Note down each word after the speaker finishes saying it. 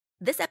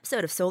This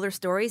episode of Solar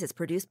Stories is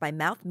produced by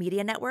Mouth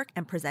Media Network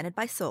and presented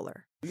by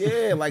Solar.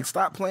 Yeah, like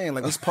stop playing.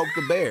 Like let's poke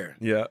the bear.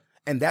 Yeah.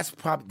 And that's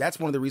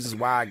one of the reasons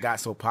why I got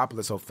so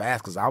popular so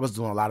fast, because I was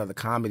doing a lot of the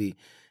comedy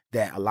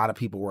that a lot of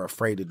people were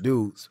afraid to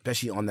do,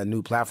 especially on the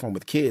new platform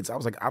with kids. I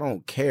was like, I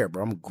don't care,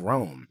 bro. I'm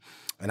grown.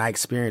 And I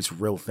experience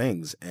real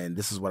things. And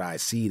this is what I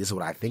see. This is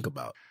what I think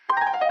about.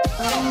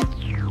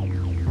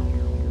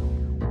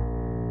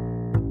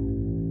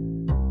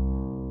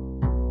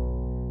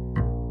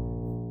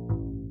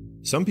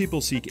 Some people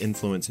seek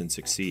influence and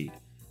succeed,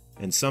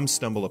 and some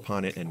stumble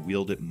upon it and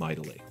wield it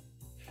mightily.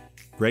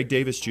 Greg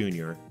Davis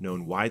Jr.,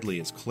 known widely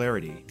as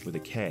Clarity with a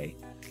K,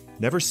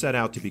 never set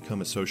out to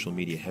become a social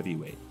media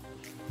heavyweight,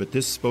 but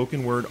this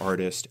spoken word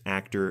artist,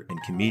 actor,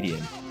 and comedian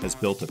has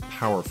built a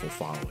powerful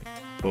following,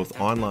 both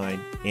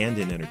online and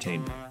in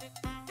entertainment.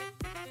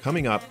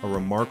 Coming up, a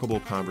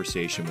remarkable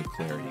conversation with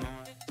Clarity,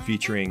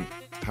 featuring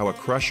how a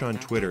crush on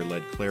Twitter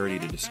led Clarity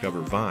to discover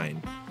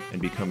Vine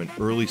and become an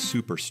early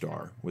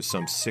superstar with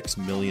some 6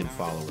 million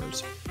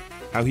followers,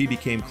 how he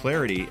became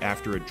Clarity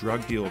after a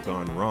drug deal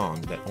gone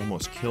wrong that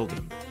almost killed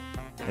him,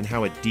 and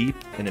how a deep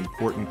and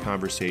important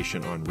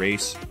conversation on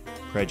race,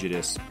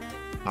 prejudice,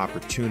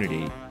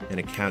 opportunity, and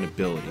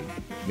accountability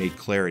made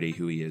Clarity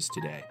who he is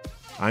today.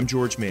 I'm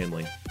George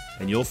Manley,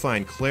 and you'll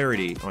find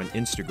Clarity on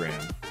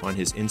Instagram on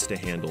his Insta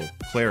handle,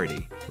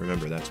 Clarity,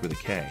 remember that's with a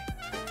K,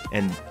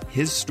 and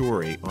his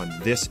story on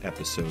this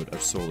episode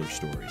of Solar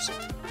Stories,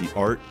 the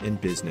art and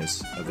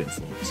business of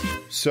influence.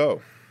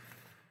 So,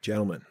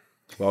 gentlemen,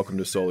 welcome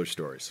to Solar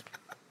Stories.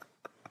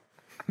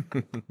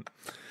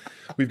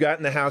 We've got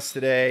in the house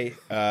today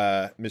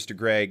Mr.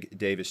 Greg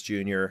Davis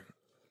Jr.,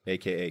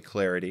 a.k.a.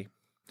 Clarity,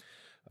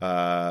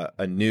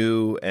 a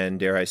new and,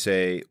 dare I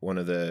say, one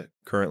of the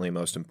currently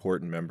most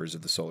important members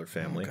of the Solar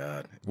family. Oh,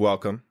 God.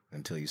 Welcome.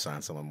 Until you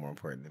find someone more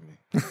important than me.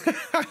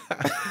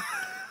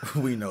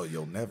 We know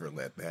you'll never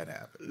let that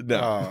happen.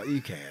 No.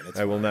 You can. It's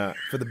I will fine. not.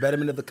 For the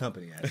betterment of the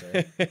company, I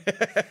say.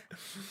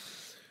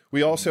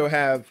 We also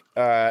have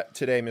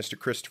today Mr.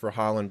 Christopher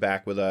Holland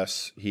back with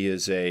us. He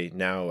is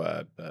now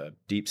a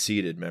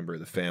deep-seated member of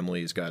the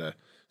family. He's got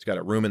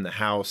a room in the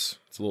house.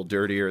 It's a little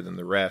dirtier than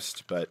the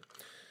rest, but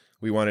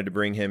we wanted to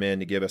bring him in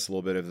to give us a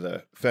little bit of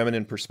the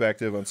feminine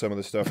perspective on some of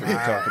the stuff we're going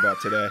to talk about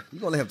today. You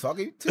gonna let him talk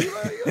to you? Wait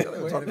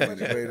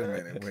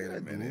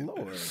a minute.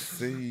 Lord,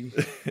 see.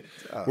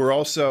 We're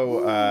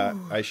also,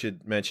 I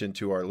should mention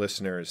to our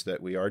listeners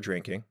that we are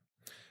drinking.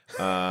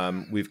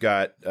 We've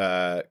got,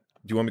 do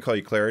you want me to call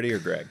you Clarity or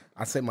Greg?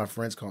 I say my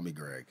friends call me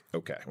Greg.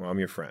 Okay, well, I'm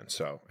your friend.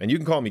 So, and you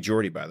can call me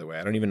Jordy, by the way.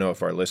 I don't even know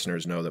if our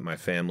listeners know that my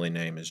family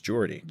name is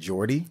Jordy.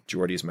 Jordy?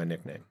 Jordy is my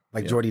nickname.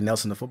 Like Jordy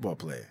Nelson, the football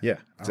player. Yeah,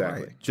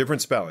 exactly. Right.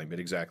 Different spelling, but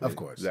exactly. Of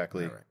course.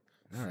 Exactly.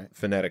 All right.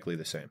 Phonetically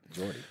the same.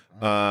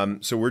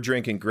 Jordy. So we're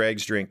drinking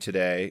Greg's drink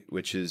today,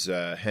 which is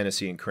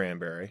Hennessy and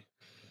cranberry.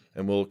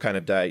 And we'll kind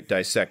of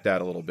dissect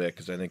that a little bit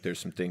because I think there's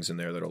some things in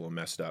there that are a little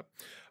messed up.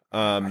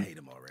 I hate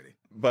him already.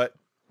 But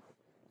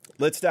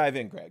let's dive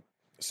in, Greg.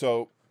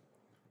 So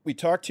we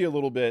talked to you a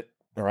little bit,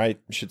 or I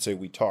should say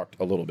we talked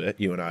a little bit,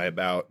 you and I,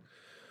 about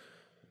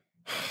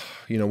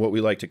what we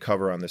like to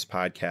cover on this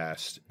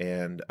podcast.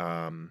 And,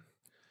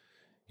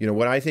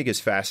 what I think is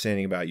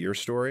fascinating about your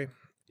story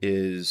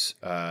is,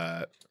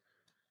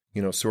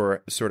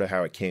 sort of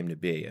how it came to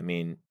be. I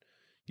mean,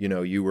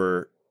 you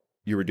were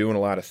doing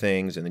a lot of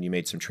things, and then you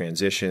made some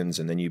transitions,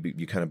 and then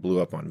you kind of blew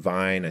up on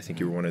Vine. I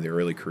think you were one of the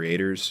early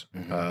creators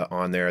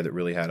on there that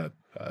really had a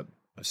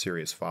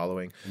serious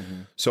following.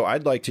 So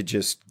I'd like to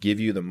just give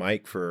you the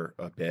mic for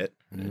a bit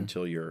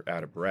until you're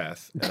out of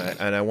breath.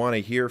 And I want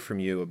to hear from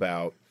you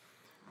about,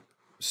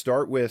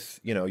 start with,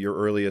 your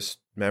earliest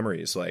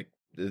memories, like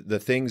the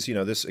things,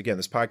 this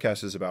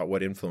podcast is about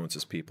what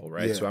influences people,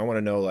 right? Yeah. So I want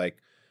to know, like,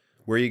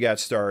 where you got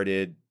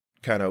started,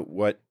 kind of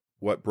what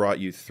brought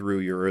you through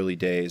your early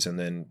days, and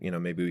then,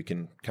 maybe we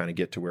can kind of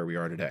get to where we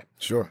are today.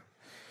 Sure.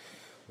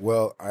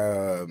 Well,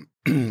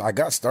 I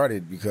got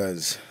started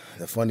because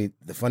the funny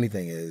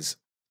thing is,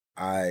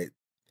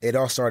 it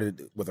all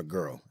started with a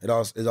girl. It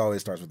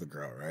always starts with a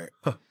girl, right?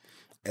 Huh.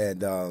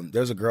 And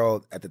there's a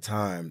girl at the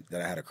time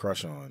that I had a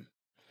crush on.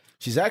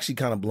 She's actually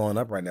kind of blowing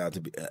up right now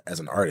as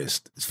an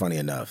artist. It's funny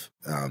enough,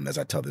 as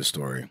I tell this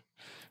story.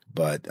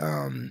 But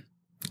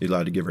You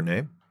allowed to give her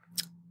name?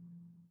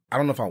 I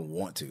don't know if I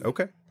want to.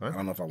 Okay. I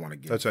don't know if I want to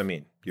give. That's what I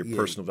mean. Your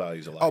personal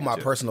values allowed. Oh, my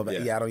to. personal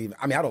value. Yeah,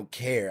 I don't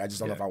care. I just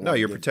don't know if I want. No, to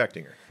you're give.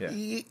 protecting her.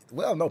 Yeah.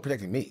 Well, no,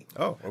 protecting me.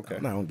 Oh, okay.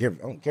 No, I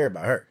don't care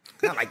about her.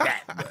 Not like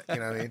that, but you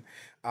know what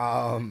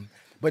I mean?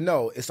 But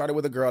no, it started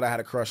with a girl that I had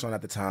a crush on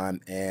at the time.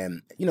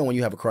 And, when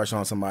you have a crush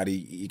on somebody,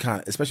 you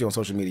kind of, especially on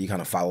social media, you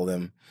kind of follow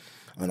them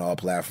on all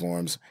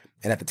platforms.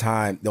 And at the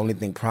time, the only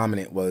thing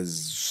prominent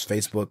was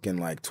Facebook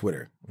and like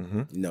Twitter.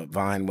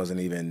 Vine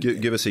wasn't even.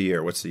 Give us a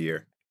year. What's the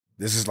year?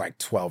 This is like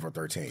 12 or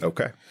 13.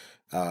 Okay.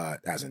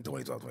 As in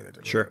 2012,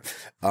 2013. Sure.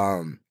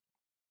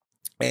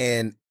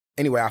 And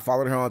anyway, I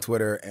followed her on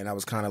Twitter, and I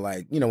was kind of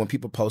like, when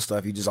people post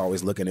stuff, you just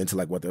always looking into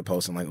like what they're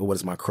posting, like, oh, what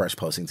is my crush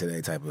posting today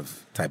type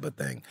of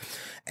thing.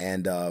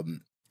 And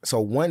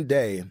so one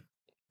day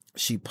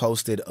she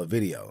posted a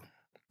video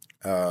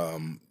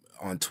on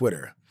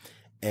Twitter,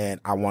 and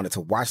I wanted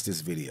to watch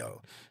this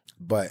video,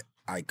 but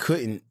I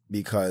couldn't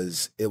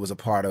because it was a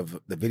part of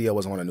the video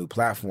was on a new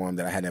platform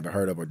that I had never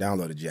heard of or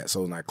downloaded yet.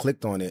 So when I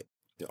clicked on it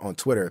on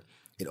Twitter,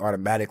 it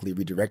automatically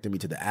redirected me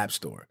to the App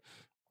Store.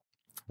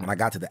 When I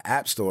got to the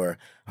App Store,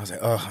 I was like,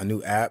 oh, a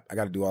new app. I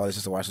got to do all this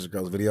just to watch this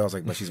girl's video. I was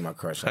like, but she's my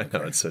crush. I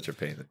know, it's such a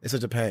pain. It's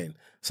such a pain.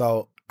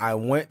 So I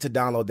went to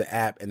download the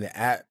app, and the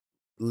app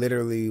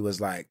literally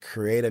was like,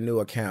 create a new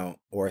account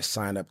or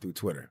sign up through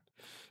Twitter.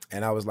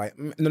 And I was like,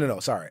 no,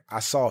 sorry. I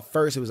saw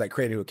first, it was like,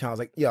 create a new account. I was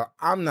like, yo,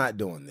 I'm not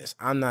doing this.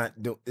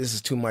 This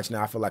is too much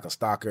now. I feel like a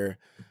stalker.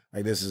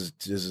 Like, this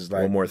is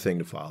like. One more thing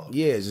to follow.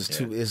 Yeah, it's just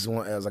too, it's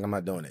one, I was like, I'm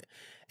not doing it.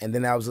 And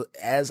then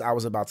as I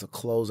was about to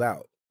close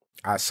out,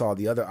 I saw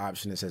the other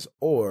option that says,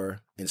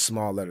 or in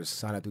small letters,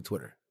 sign up through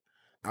Twitter.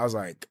 I was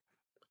like,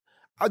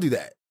 I'll do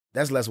that.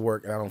 That's less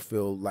work, and I don't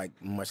feel like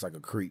much like a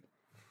creep.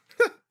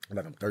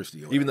 Like I'm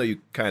thirsty. Even though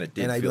you kind of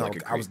did feel like a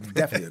creep. I was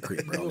definitely a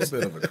creep, bro. A little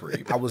bit of a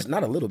creep. I was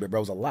not a little bit, bro.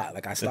 It was a lot.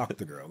 Like, I stalked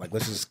the girl. Like,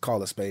 let's just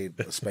call a spade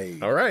a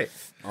spade. All right.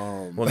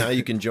 Well, now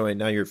you can join.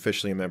 Now you're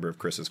officially a member of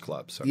Chris's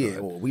club. So yeah,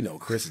 well, we know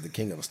Chris is the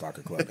king of a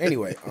stalker club.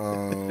 Anyway,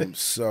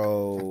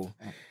 so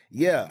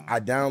yeah,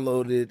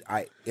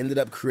 I ended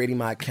up creating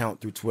my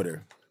account through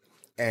Twitter.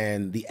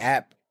 And the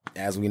app,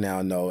 as we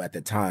now know at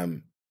the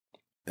time,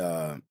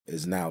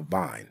 is now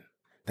Vine.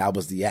 That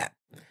was the app.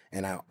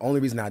 And the only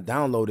reason I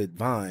downloaded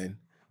Vine,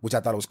 which I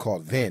thought it was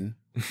called Vin,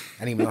 I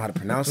didn't even know how to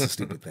pronounce the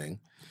stupid thing.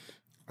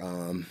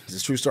 It's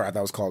a true story. I thought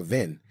it was called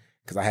Vin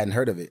because I hadn't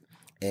heard of it.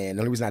 And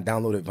the only reason I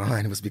downloaded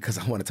Vine was because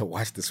I wanted to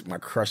watch my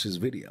crush's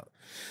video.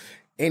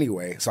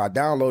 Anyway, so I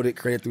downloaded,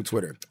 created through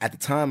Twitter. At the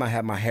time, I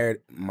had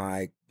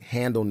my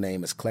handle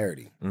name as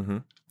Clarity. Mm-hmm.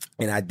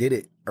 And I did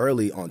it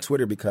early on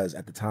Twitter because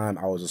at the time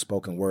I was a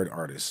spoken word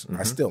artist. Mm-hmm.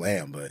 I still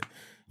am, but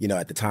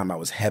at the time I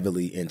was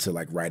heavily into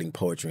like writing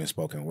poetry and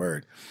spoken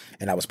word.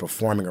 And I was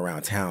performing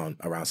around town,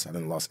 around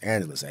Southern Los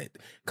Angeles at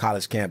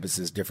college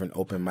campuses, different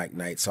open mic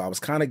nights. So I was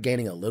kind of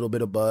gaining a little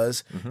bit of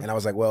buzz. Mm-hmm. And I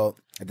was like, well,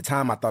 at the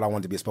time I thought I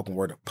wanted to be a spoken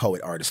word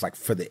poet artist, like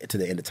to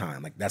the end of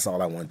time. Like that's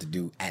all I wanted to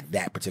do at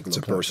that particular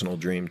point. It's a personal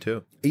dream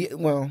too. Yeah,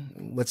 well,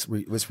 let's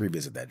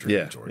revisit that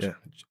dream,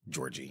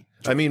 Georgie.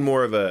 I mean,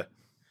 more of a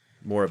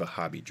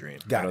hobby dream.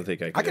 I don't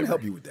think I can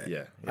help you with that.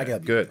 Yeah. I can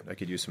help you. Good. I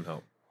could use some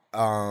help.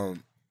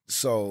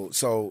 So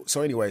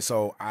anyway,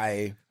 so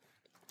I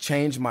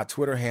changed my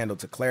Twitter handle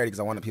to Clarity because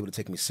I wanted people to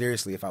take me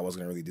seriously if I was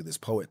going to really do this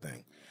poet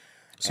thing.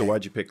 So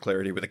why'd you pick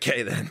Clarity with a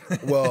K then?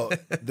 Well,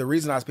 the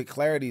reason I picked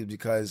Clarity is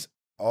because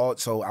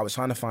so I was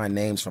trying to find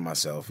names for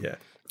myself. Yeah.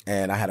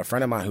 And I had a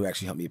friend of mine who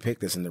actually helped me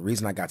pick this. And the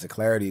reason I got to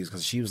Clarity is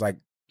because she was like,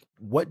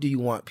 what do you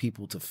want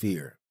people to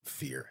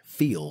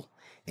feel,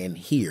 and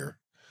hear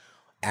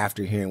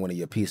after hearing one of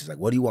your pieces? Like,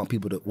 what do you want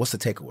people to, what's the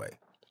takeaway?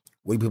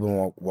 What do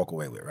people walk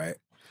away with, right?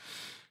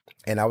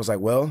 And I was like,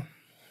 well,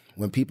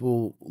 when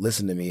people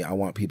listen to me, I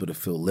want people to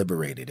feel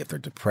liberated. If they're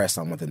depressed,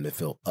 I want them to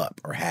feel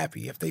up or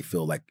happy. If they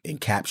feel like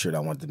encaptured, I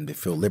want them to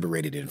feel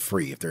liberated and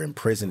free. If they're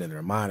imprisoned in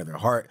their mind or their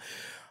heart,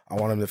 I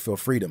want them to feel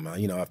freedom.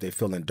 If they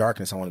feel in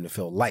darkness, I want them to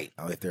feel light.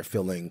 If they're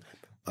feeling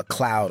a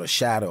cloud, a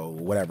shadow,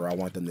 whatever, I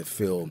want them to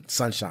feel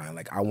sunshine.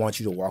 Like, I want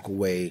you to walk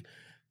away.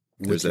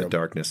 There's that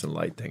darkness and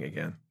light thing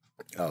again.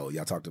 Oh,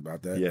 y'all talked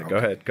about that? Yeah,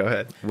 okay. Go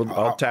ahead.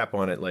 I'll tap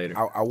on it later.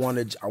 I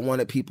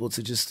wanted people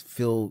to just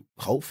feel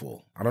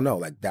hopeful. I don't know,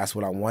 like that's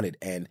what I wanted.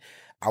 And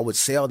I would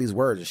say all these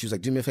words, and she was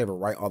like, do me a favor,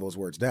 write all those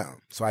words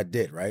down. So I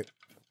did, right?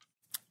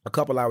 A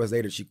couple hours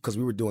later, because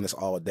we were doing this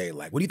all day,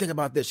 like, what do you think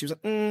about this? She was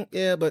like,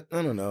 yeah, but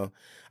I don't know.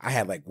 I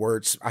had like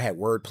words, I had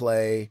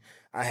wordplay,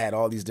 I had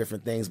all these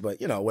different things, but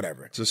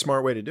whatever. It's a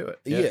smart way to do it.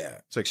 Yeah.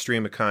 It's like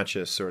stream of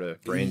conscious, sort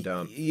of brain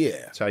dump.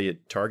 Yeah. It's how you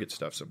target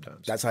stuff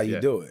sometimes. That's how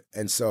you do it.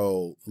 And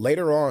so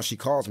later on, she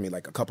calls me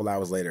like a couple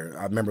hours later.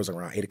 I remember it was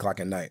around 8:00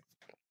 at night.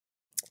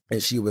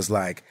 And she was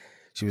like,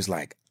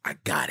 I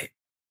got it.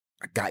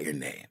 I got your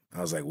name.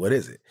 I was like, what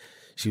is it?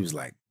 She was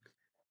like,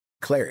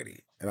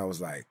 Clarity. And I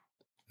was like,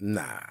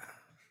 nah,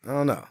 I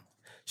don't know.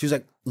 She was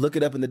like, look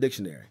it up in the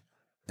dictionary.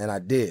 And I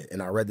did.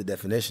 And I read the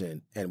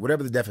definition. And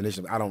whatever the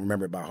definition, I don't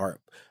remember it by heart,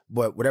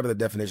 but whatever the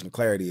definition of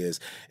clarity is,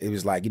 it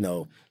was like,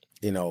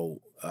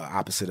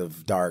 opposite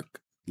of dark,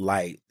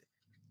 light,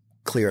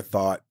 clear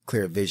thought,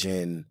 clear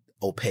vision,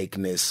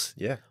 opaqueness,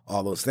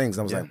 all those things.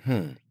 And I was like,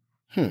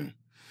 And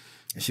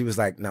she was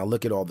like, now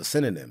look at all the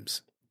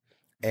synonyms.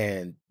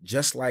 And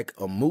just like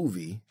a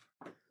movie,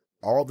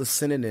 all the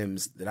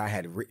synonyms that I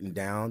had written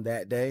down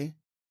that day,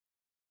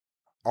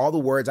 all the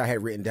words I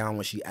had written down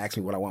when she asked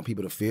me what I want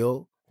people to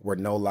feel were,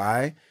 no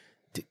lie,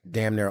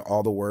 damn near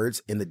all the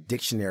words in the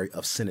dictionary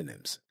of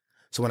synonyms.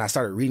 So when I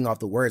started reading off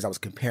the words, I was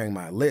comparing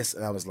my list,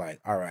 and I was like,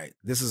 all right,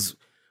 this is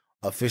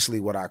officially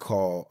what I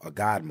call a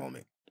God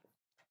moment.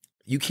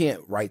 You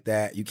can't write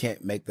that. You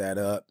can't make that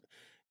up.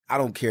 I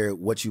don't care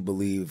what you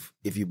believe,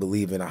 if you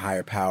believe in a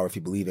higher power, if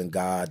you believe in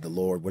God, the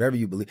Lord, whatever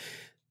you believe.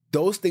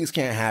 Those things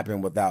can't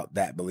happen without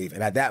that belief.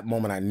 And at that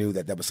moment, I knew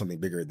that there was something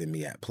bigger than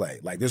me at play.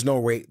 Like, there's no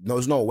way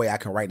I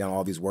can write down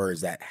all these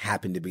words that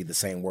happen to be the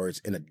same words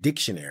in a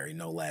dictionary,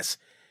 no less,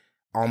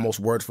 almost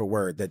word for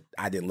word that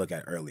I didn't look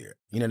at earlier.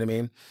 You know what I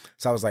mean?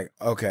 So I was like,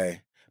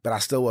 okay. But I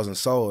still wasn't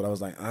sold. I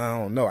was like, I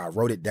don't know. I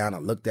wrote it down. I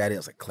looked at it. I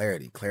was like,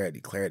 clarity, clarity,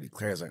 clarity,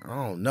 clarity. I was like, I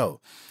don't know.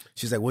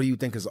 She's like, what do you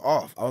think is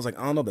off? I was like,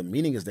 I don't know. The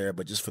meaning is there,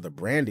 but just for the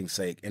branding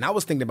sake. And I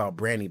was thinking about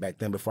branding back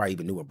then before I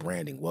even knew what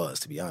branding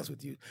was, to be honest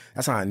with you.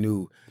 That's how I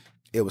knew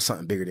it was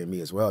something bigger than me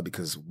as well,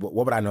 because what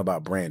would I know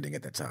about branding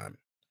at that time?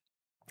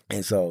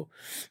 And so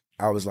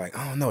I was like,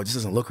 oh no, it just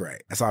doesn't look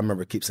right. That's all I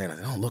remember keep saying.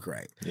 It don't look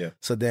right. Yeah.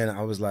 So then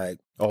I was like,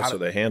 also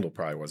the handle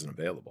probably wasn't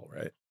available,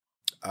 right?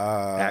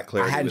 I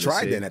hadn't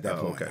tried then at that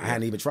point. Okay, I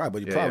hadn't even tried,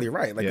 but you're probably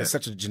right. Like it's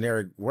such a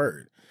generic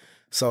word.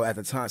 So at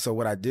the time, so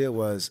what I did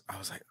was I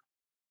was like,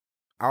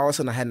 all of a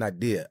sudden I had an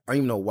idea. I don't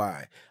even know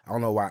why. I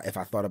don't know why, if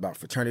I thought about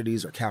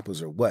fraternities or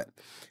Kappas or what,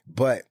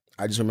 but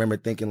I just remember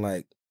thinking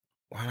like,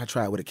 why don't I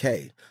try it with a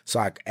K? So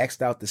I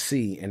X'd out the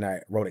C and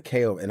I wrote a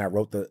K and I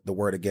wrote the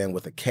word again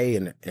with a K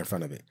in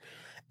front of it.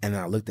 And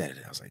then I looked at it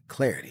and I was like,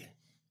 clarity.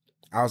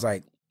 I was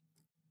like,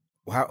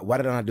 why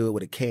did I not do it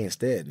with a K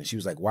instead? And she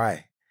was like,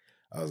 why?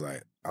 I was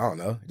like, I don't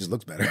know. It just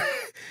looks better.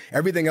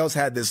 Everything else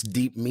had this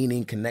deep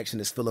meaning, connection,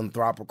 this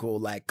philanthropical,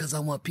 like, because I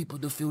want people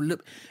to feel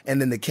lip.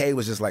 And then the K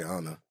was just like, I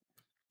don't know.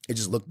 It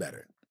just looked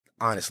better.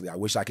 Honestly, I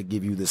wish I could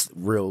give you this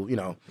real,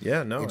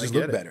 Yeah, no, it just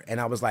looked better. And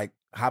I was like,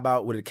 how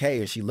about with a K?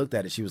 And she looked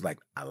at it. She was like,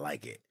 I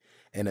like it.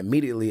 And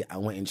immediately I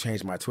went and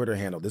changed my Twitter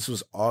handle. This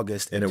was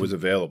August. And it was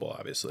available,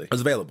 obviously. It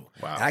was available.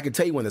 Wow. And I can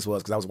tell you when this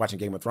was because I was watching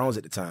Game of Thrones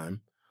at the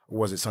time. Or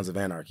was it Sons of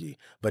Anarchy?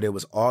 But it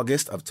was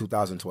August of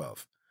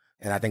 2012.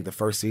 And I think the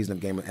first season of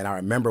Game of... And I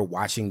remember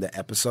watching the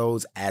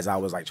episodes as I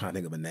was like trying to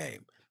think of a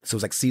name. So it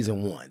was like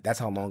season 1. That's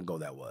how long ago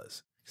that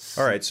was.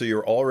 All right. So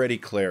you're already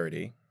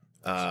Clarity.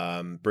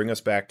 Bring us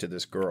back to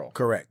this girl.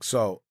 Correct.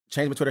 So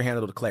change my Twitter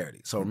handle to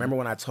Clarity. So remember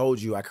when I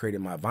told you I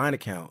created my Vine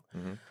account,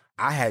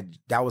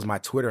 that was my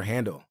Twitter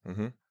handle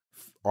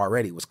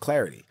already, was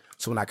Clarity.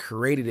 So when I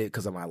created it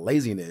because of my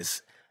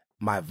laziness,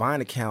 my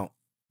Vine account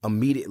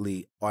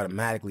immediately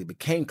automatically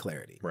became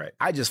Clarity. Right.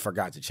 I just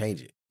forgot to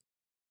change it.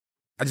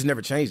 I just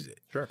never changed it.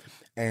 Sure.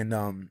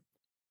 And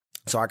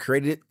so I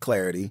created it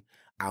Clarity.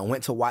 I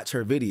went to watch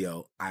her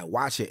video. I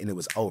watched it and it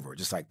was over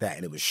just like that.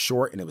 And it was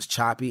short and it was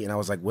choppy. And I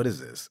was like, what is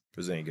this?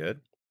 Was it any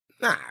good?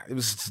 Nah, it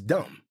was just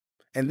dumb.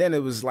 And then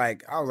it was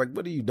like, I was like,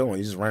 what are you doing?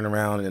 You just running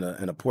around in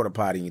a porta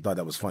potty and you thought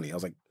that was funny. I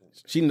was like,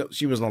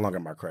 she was no longer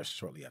my crush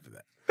shortly after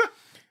that.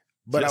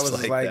 But I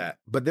was like that.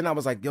 But then I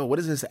was like, yo, what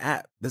is this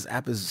app? This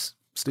app is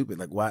stupid.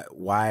 Like,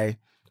 why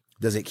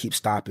does it keep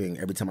stopping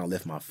every time I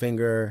lift my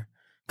finger?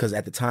 Because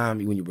at the time,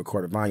 when you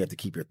record a Vine, you have to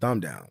keep your thumb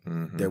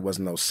down. There was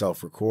no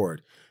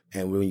self-record.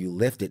 And when you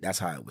lift it, that's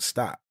how it would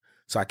stop.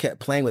 So I kept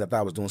playing with it. I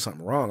thought I was doing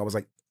something wrong. I was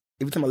like,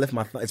 every time I lift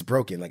my thumb, it's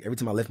broken. Like every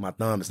time I lift my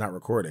thumb, it's not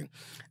recording.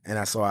 And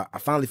I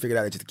finally figured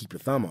out that you have to keep your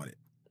thumb on it.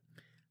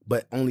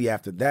 But only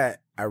after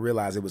that, I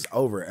realized it was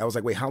over. I was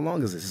like, wait, how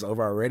long is this? It's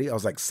over already? I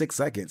was like, 6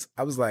 seconds.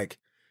 I was like,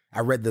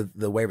 I read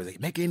the waivers,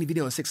 like, make any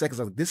video in 6 seconds.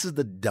 I was like, this is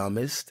the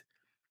dumbest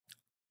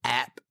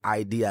app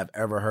idea I've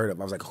ever heard of.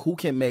 I was like, who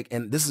can make,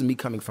 and this is me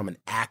coming from an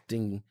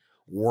acting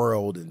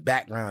world and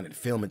background and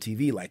film and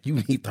TV. Like,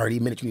 you need 30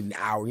 minutes, you need an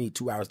hour, you need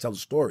 2 hours to tell a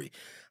story.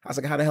 I was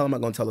like, how the hell am I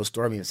going to tell a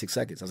story in 6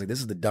 seconds? I was like, this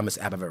is the dumbest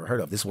app I've ever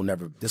heard of. This will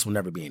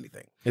never be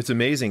anything. It's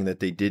amazing that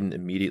they didn't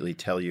immediately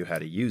tell you how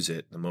to use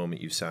it the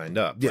moment you signed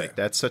up. Yeah. Like,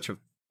 that's such a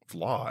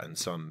flaw in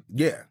some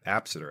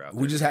apps that are out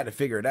there. We just had to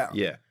figure it out.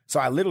 Yeah. So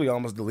I literally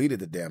almost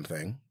deleted the damn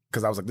thing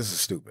because I was like, this is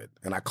stupid.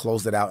 And I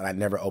closed it out and I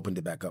never opened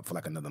it back up for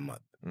like another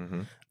month.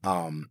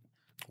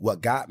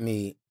 What got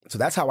me, so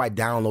that's how I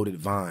downloaded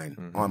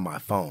Vine on my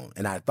phone.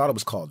 And I thought it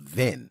was called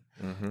Vin.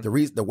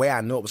 The way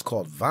I know it was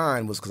called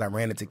Vine was because I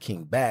ran into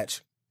King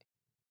Batch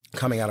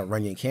coming out of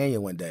Runyon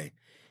Canyon one day.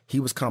 He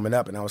was coming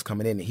up and I was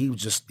coming in and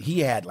he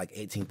had like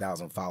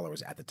 18,000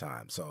 followers at the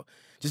time. So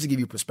just to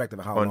give you perspective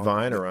of how on long,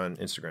 Vine or on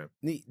Instagram?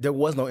 There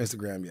was no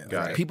Instagram yet.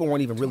 Like, people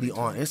weren't even really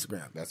on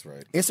Instagram. That's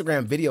right.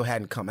 Instagram video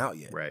hadn't come out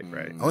yet. Right.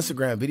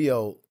 Instagram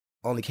video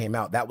only came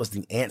out. That was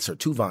the answer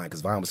to Vine because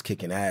Vine was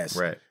kicking ass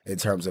in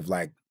terms of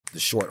like the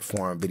short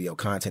form video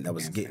content that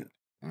was getting,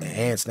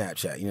 and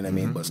Snapchat, you know what I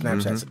mean? But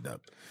Snapchat's a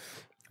dub.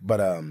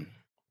 But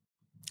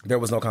there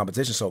was no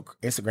competition, so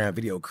Instagram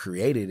video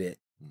created it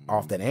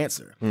off that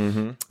answer.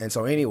 And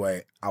so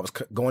anyway, I was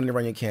going to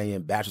Runyon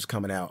Canyon, Batch was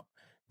coming out,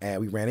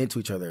 and we ran into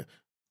each other.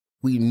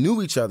 We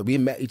knew each other. We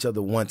met each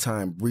other one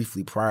time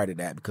briefly prior to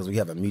that because we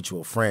have a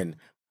mutual friend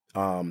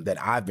that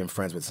I've been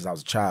friends with since I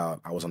was a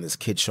child. I was on this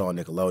kid show on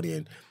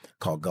Nickelodeon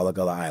called Gullah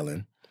Gullah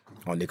Island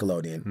on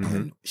Nickelodeon,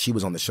 and she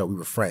was on the show. We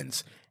were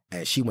friends,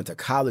 and she went to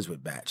college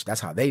with Batch.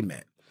 That's how they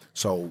met.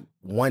 So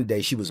one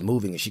day she was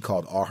moving, and she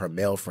called all her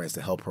male friends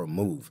to help her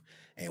move.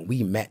 And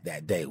we met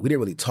that day. We didn't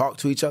really talk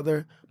to each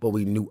other, but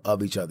we knew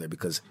of each other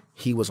because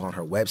he was on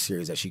her web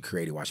series that she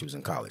created while she was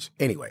in college.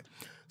 Anyway,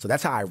 so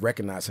that's how I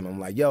recognized him. I'm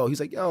like, yo, he's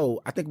like, yo,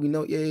 I think we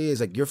know. Yeah.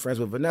 He's like, you're friends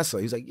with Vanessa.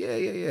 He's like,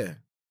 yeah.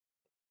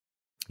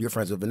 You're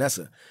friends with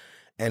Vanessa.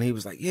 And he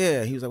was like,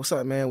 yeah. He was like, what's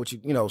up, man? What you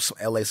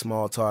LA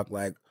small talk,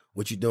 like,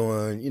 what you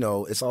doing? You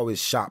know, it's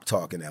always shop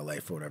talk in LA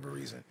for whatever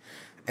reason.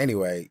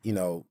 Anyway,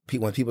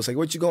 when people say,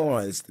 what you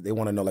going on? They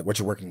want to know like what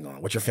you're working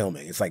on, what you're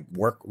filming. It's like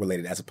work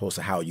related as opposed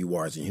to how you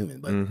are as a human.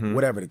 But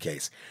whatever the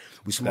case,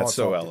 we small That's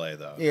so talked LA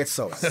though. Yeah, it's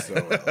so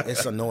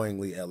it's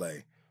annoyingly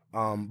LA.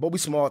 But we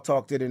small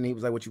talked it, and he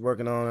was like, what you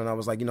working on? And I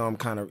was like, I'm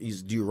kind of,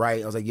 do you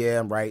write? I was like, yeah,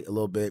 I'm right a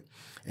little bit.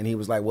 And he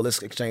was like, well,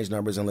 let's exchange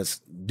numbers and let's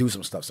do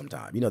some stuff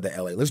sometime. The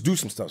LA, let's do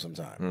some stuff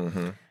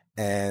sometime.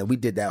 And we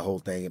did that whole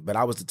thing. But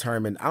I was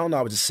determined. I don't know.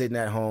 I was just sitting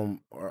at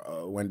home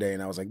one day,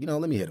 and I was like,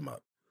 let me hit him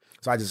up.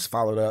 So I just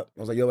followed up. I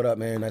was like, yo, what up,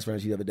 man? Nice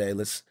friends you the other day.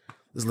 Let's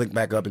link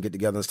back up and get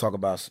together. Let's talk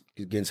about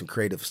getting some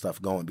creative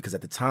stuff going. Because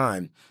at the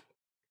time,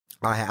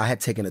 I had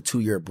taken a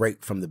 2-year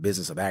break from the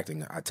business of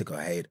acting. I took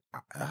a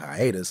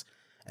hiatus,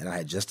 and I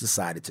had just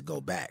decided to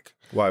go back.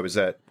 Why was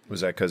that?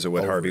 Was that because of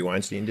what Harvey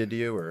Weinstein did to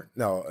you, or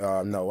no?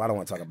 I don't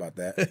want to talk about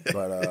that.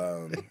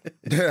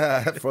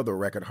 But for the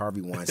record,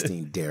 Harvey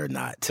Weinstein dare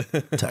not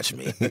touch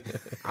me.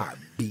 I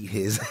beat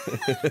his.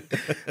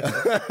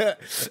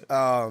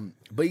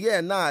 But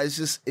yeah, it's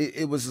just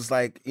it was just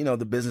like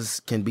the business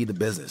can be the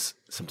business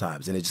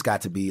sometimes, and it just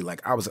got to be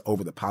like I was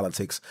over the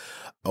politics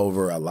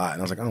over a lot,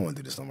 and I was like, I don't want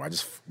to do this no more. I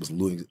just was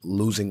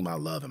losing my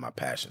love and my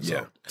passion.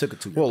 So took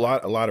it 2 years. Well,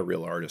 a lot of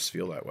real artists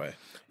feel that way.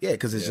 Yeah,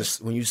 because it's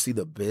just when you see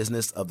the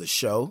business of the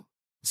show,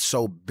 it's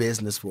so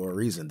business for a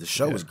reason. The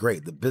show is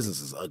great. The business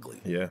is ugly.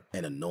 Yeah.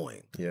 And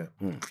annoying. Yeah.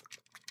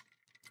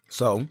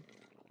 So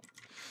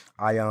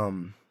I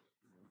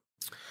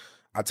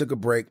took a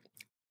break.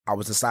 I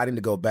was deciding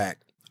to go back.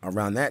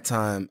 Around that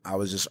time, I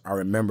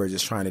remember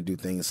just trying to do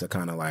things to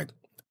kind of like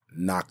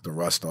knock the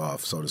rust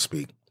off, so to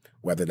speak.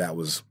 Whether that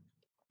was,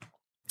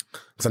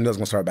 because I knew I was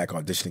going to start back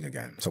auditioning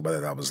again. So whether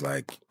that was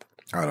like,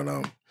 I don't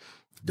know,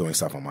 doing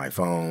stuff on my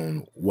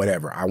phone,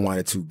 whatever. I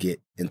wanted to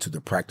get into the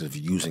practice of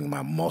using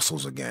my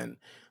muscles again,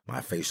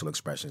 my facial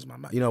expressions, my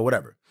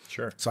whatever.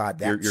 Sure. So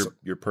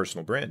your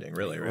personal branding,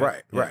 really,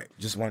 right? Right.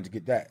 Just wanted to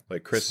get that.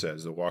 Like Chris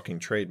says, the walking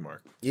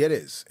trademark. Yeah, it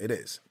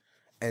is.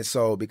 And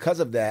so because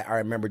of that, I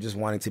remember just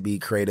wanting to be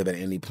creative at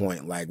any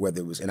point, like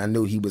whether it was, and I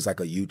knew he was like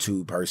a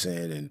YouTube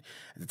person, and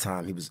at the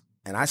time he was,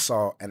 and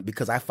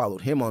because I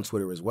followed him on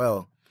Twitter as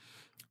well,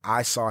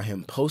 I saw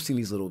him posting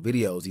these little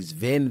videos, these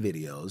Vin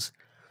videos.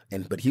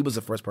 But he was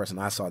the first person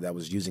I saw that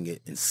was using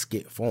it in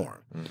skit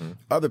form.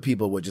 Other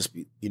people would just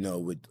be,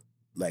 would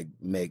like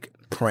make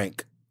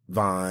prank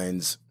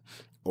vines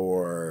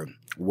or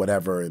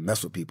whatever and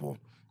mess with people.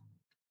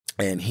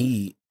 And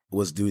he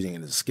was doing it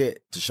in a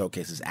skit to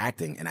showcase his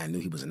acting, and I knew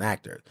he was an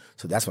actor.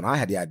 So that's when I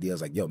had the idea. I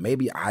was like, yo,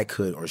 maybe I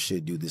could or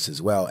should do this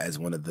as well as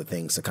one of the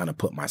things to kind of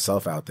put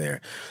myself out there,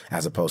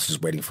 as opposed to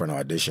just waiting for an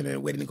audition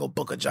and waiting to go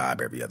book a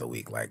job every other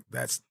week. Like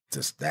that's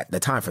just that the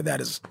time for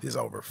that is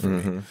over for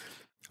me.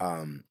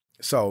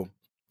 So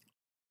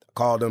I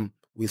called him.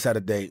 We set a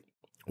date,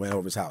 went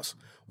over his house.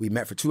 We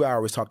met for 2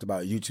 hours, talked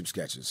about YouTube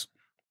sketches.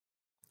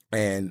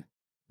 And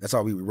that's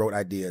all we wrote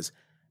ideas.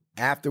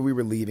 After we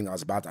were leaving, I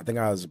think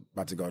I was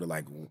about to go to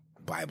like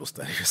Bible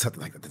study or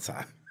something like that at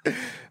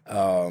the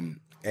time.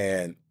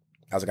 And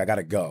I was like, I got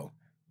to go.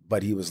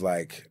 But he was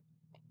like,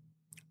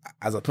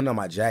 as I put on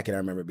my jacket, I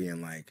remember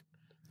being like,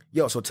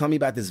 yo, so tell me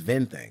about this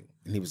Vin thing.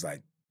 And he was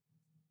like,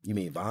 you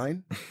mean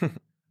Vine?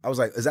 I was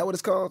like, is that what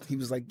it's called? He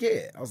was like,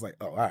 yeah. I was like,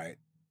 oh, all right.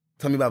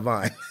 Tell me about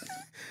Vine.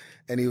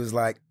 And he was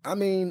like, I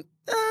mean,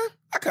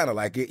 I kind of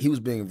like it. He was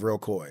being real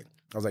coy.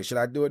 I was like, should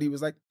I do it? He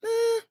was like,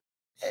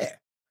 yeah.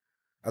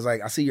 I was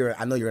like,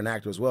 I know you're an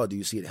actor as well. Do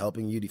you see it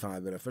helping you? Do you find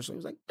it beneficial? He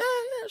was like,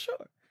 yeah,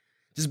 sure.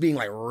 Just being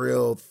like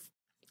real,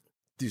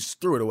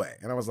 just threw it away.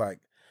 And I was like,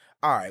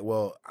 all right,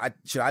 well,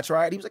 should I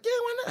try it? He was like, yeah,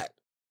 why not?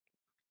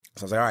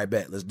 So I was like, all right,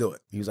 bet, let's do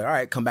it. He was like, all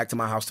right, come back to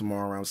my house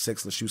tomorrow around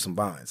 6, let's shoot some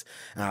vines.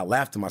 And I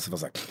laughed to myself. I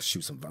was like,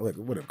 shoot some vines. Like,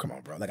 whatever, come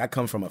on, bro. Like, I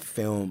come from a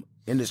film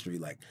industry.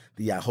 Like,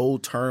 the whole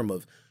term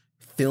of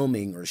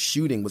filming or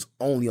shooting was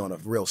only on a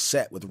real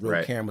set with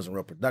real cameras and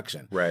real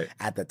production. Right.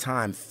 At the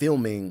time,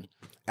 filming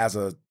as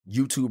a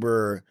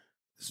YouTuber,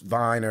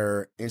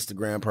 Viner,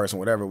 Instagram person,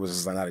 whatever, was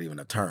just not even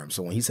a term.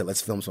 So when he said,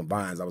 let's film some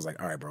vines, I was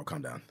like, all right, bro,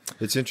 calm down.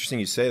 It's interesting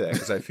you say that,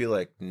 because I feel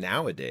like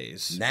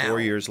nowadays, 4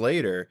 years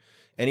later,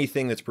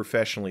 anything that's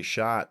professionally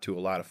shot to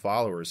a lot of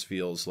followers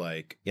feels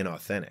like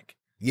inauthentic.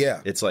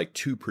 Yeah. It's like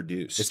too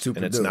produced. It's too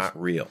produced. And it's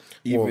not real.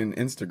 Even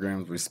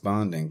Instagram's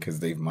responding because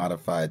they've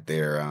modified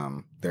their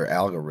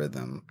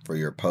algorithm for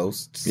your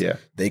posts. Yeah.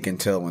 They can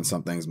tell when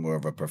something's more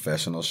of a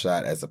professional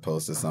shot as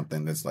opposed to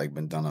something that's like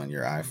been done on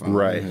your iPhone.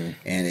 Right.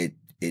 And it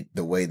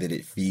the way that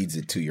it feeds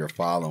it to your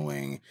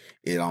following,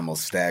 it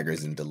almost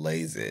staggers and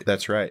delays it.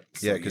 That's right.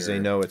 So yeah, because they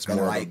know it's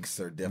more likes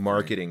of are a different.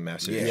 marketing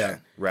message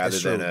rather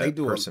That's than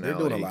true. a personality.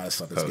 They're doing a lot of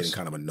stuff that's getting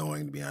kind of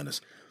annoying, to be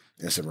honest.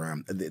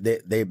 Instagram,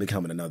 they're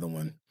becoming another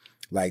one.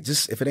 Like,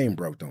 just if it ain't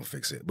broke, don't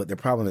fix it. But the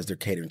problem is they're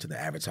catering to the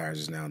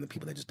advertisers now and the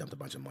people that just dumped a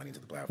bunch of money into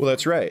the platform. Well,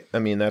 that's right. I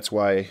mean, that's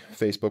why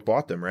Facebook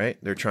bought them, right?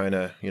 They're trying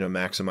to,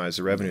 maximize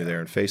the revenue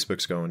there, and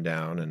Facebook's going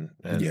down, and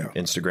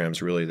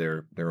Instagram's really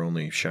their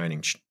only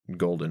shining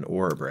golden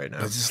orb right now.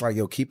 But it's just like,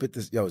 keep it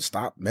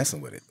stop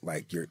messing with it.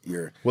 Like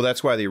you're. Well,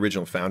 that's why the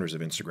original founders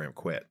of Instagram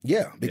quit.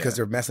 Yeah, because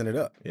they're messing it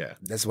up. Yeah,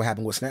 that's what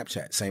happened with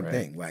Snapchat. Same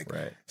thing. Like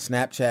right.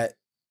 Snapchat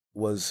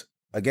was,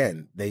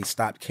 again, they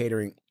stopped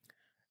catering.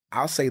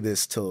 I'll say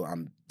this till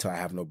I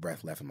have no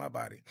breath left in my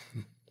body.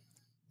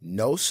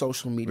 No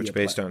social media. Which,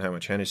 based on how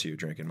much Hennessy you're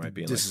drinking, might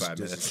be in like 5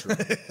 minutes.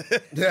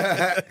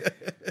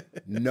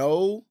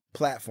 No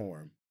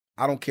platform.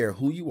 I don't care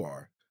who you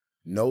are.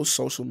 No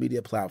social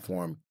media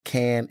platform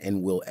can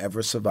and will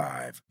ever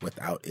survive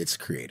without its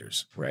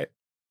creators. Right.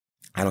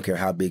 I don't care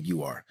how big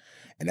you are.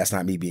 And that's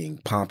not me being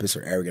pompous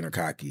or arrogant or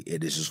cocky.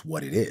 It is just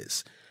what it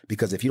is.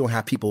 Because if you don't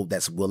have people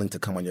that's willing to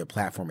come on your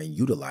platform and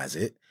utilize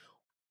it,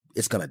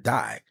 it's going to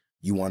die.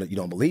 You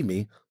don't believe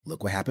me?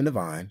 Look what happened to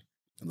Vine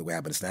and look what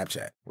happened to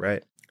Snapchat.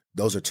 Right.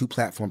 Those are two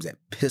platforms that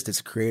pissed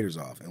its creators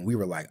off. And we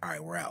were like, all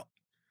right, we're out.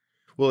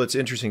 Well, it's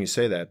interesting you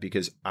say that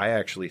because I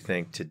actually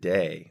think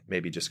today,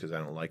 maybe just because I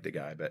don't like the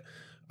guy, but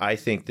I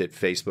think that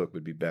Facebook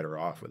would be better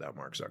off without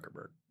Mark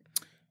Zuckerberg.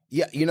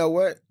 Yeah, you know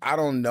what? I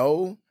don't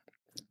know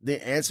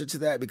the answer to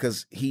that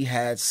because he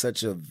had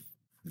such a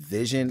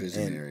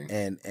visionary.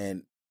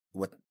 and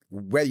what,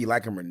 whether you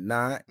like him or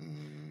not,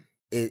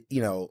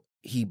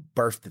 he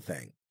birthed the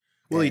thing.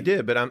 Well, he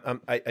did, but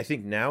I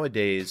think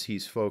nowadays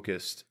he's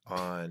focused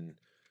on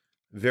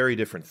very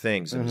different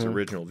things than his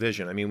original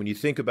vision. I mean, when you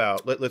think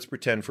about, let's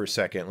pretend for a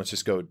second, let's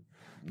just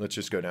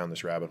go down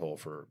this rabbit hole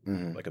for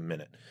like a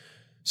minute.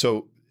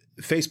 So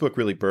Facebook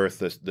really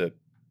birthed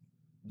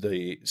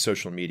the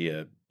social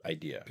media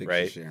idea, picture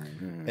right?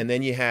 Sharing. And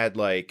then you had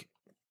like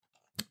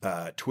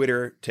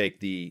Twitter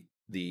take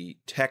the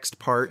text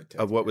part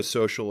of what was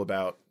social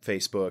about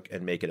Facebook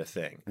and make it a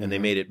thing. And they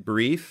made it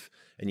brief,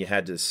 and you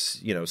had to,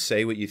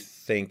 say what you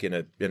think in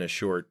a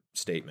short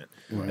statement.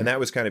 Right. And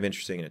that was kind of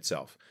interesting in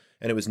itself.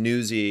 And it was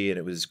newsy and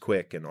it was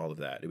quick and all of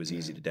that. It was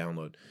easy to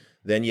download.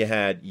 Then you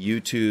had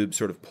YouTube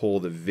sort of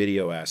pull the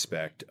video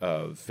aspect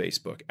of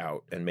Facebook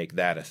out and make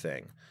that a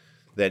thing.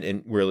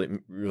 Then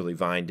really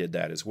Vine did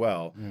that as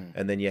well.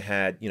 And then you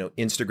had,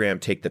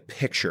 Instagram take the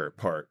picture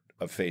part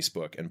of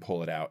Facebook and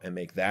pull it out and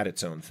make that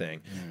its own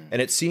thing.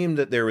 And it seemed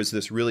that there was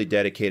this really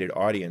dedicated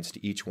audience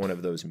to each one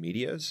of those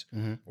medias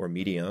or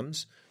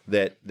mediums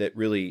that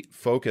really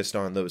focused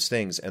on those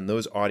things. And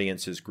those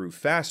audiences grew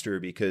faster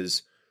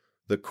because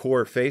the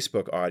core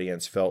Facebook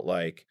audience felt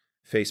like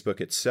Facebook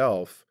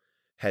itself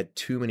had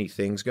too many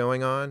things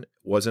going on,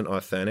 wasn't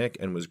authentic,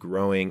 and was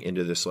growing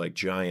into this like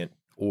giant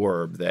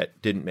orb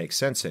that didn't make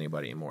sense to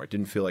anybody anymore. It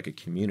didn't feel like a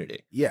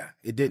community. Yeah,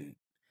 it didn't.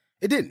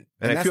 It didn't.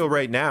 And I feel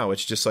right now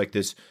it's just like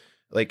this,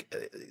 like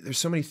there's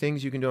so many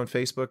things you can do on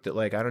Facebook that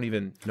like I don't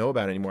even know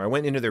about anymore. I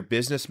went into their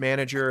business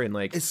manager and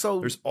like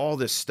there's all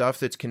this stuff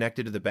that's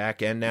connected to the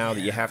back end now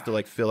that you have to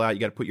like fill out. You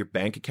got to put your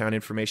bank account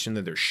information.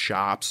 Then there's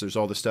shops. There's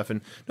all this stuff,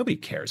 and nobody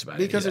cares about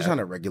it because they're trying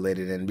to regulate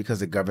it, and because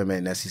the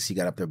government and SEC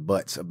got up their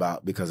butts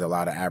because a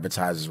lot of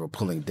advertisers were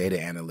pulling data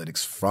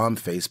analytics from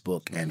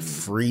Facebook and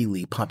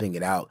freely pumping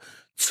it out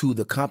to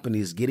the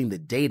companies, getting the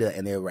data,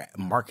 and they were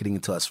marketing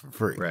it to us for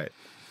free. Right.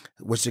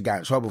 Which they got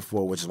in trouble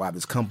for, which is why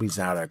there's companies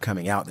now that are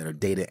coming out that are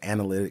data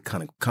analytic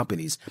kind of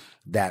companies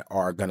that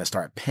are going to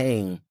start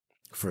paying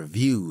for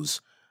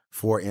views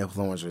for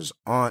influencers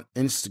on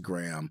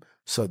Instagram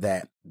so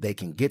that they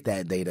can get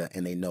that data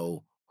and they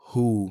know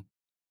who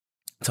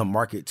to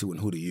market to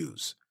and who to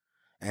use.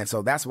 And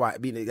so that's why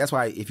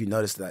if you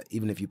notice that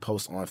even if you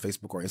post on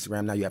Facebook or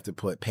Instagram now, you have to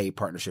put paid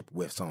partnership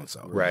with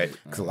so-and-so. Right.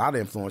 Because a lot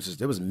of influencers,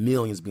 there was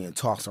millions being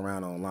tossed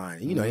around online.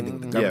 And anything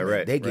with the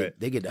government,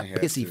 they get a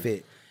pissy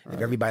fit. If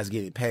everybody's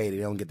getting paid, they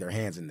don't get their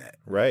hands in that.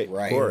 Right. Of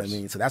course. You know what I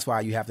mean? So that's why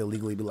you have to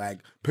legally be like,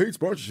 paid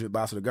sponsorship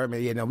by so the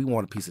government. Yeah, no, we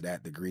want a piece of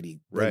that, the greedy.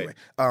 Right.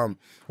 Anyway,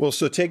 well,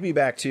 so take me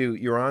back to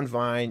you're on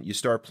Vine, you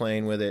start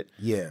playing with it.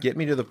 Yeah. Get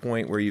me to the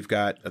point where you've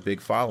got a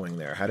big following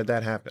there. How did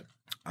that happen?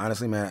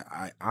 Honestly, man,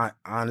 I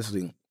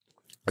honestly,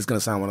 it's going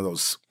to sound one of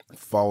those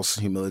false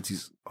humility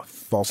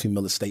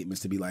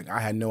statements to be like,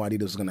 I had no idea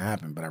this was going to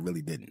happen, but I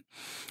really didn't.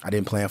 I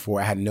didn't plan for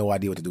it. I had no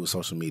idea what to do with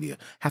social media.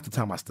 Half the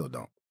time I still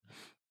don't.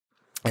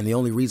 And the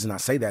only reason I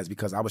say that is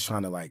because I was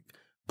trying to like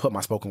put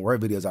my spoken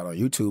word videos out on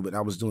YouTube, and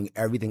I was doing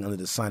everything under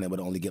the sun that would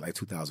only get like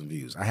 2,000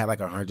 views. I had like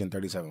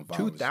 137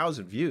 followers.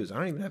 2,000 views? I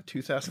don't even have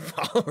 2,000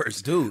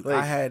 followers. Dude,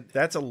 like,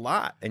 that's a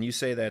lot. And you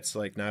say that's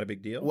like not a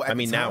big deal? Well,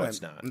 now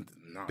it's not.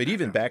 No, but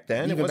even back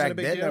then, it wasn't a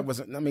big deal?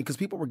 Because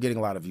people were getting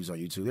a lot of views on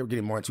YouTube. They were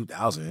getting more than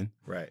 2,000.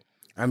 Right.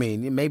 I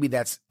mean, maybe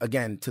that's,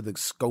 again, to the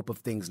scope of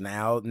things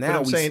now. But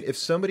I'm saying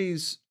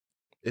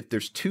if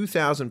there's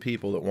 2,000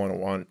 people that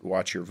want to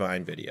watch your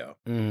Vine video,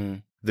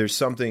 there's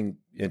something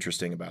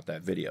interesting about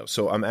that video.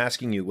 So I'm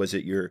asking you,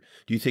 do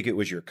you think it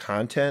was your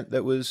content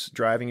that was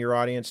driving your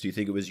audience? Do you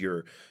think it was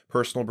your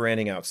personal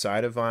branding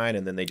outside of Vine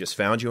and then they just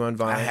found you on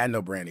Vine? I had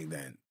no branding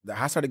then.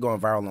 I started going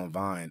viral on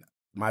Vine.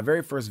 My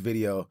very first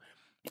video,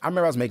 I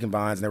remember I was making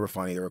Vines and they were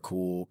funny. They were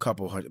cool,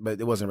 couple hundred, but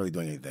it wasn't really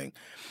doing anything.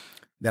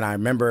 Then I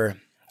remember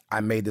I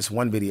made this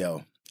one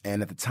video.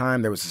 And at the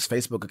time, there was this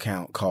Facebook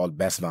account called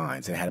Best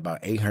Vines. It had about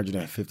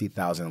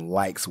 850,000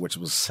 likes, which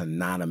was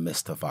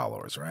synonymous to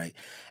followers, right?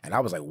 And I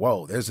was like,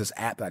 whoa, there's this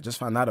app that I just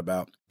found out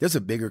about. There's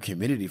a bigger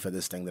community for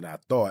this thing than I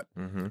thought.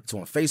 So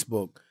on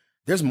Facebook,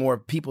 there's more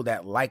people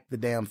that like the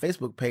damn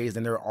Facebook page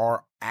than there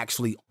are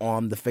actually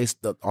on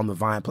the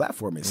Vine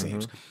platform, it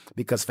seems.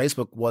 Because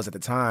Facebook was at the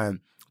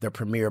time the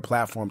premier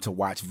platform to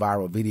watch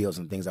viral videos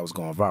and things that was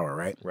going viral,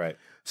 right? Right.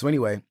 So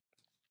anyway,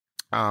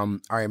 I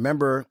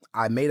remember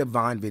I made a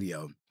Vine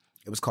video.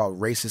 It was called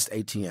Racist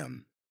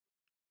ATM.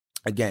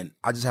 Again,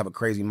 I just have a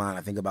crazy mind.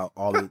 I think about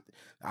all the.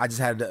 I just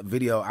had the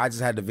video.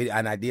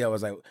 An idea. I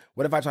was like,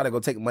 what if I try to go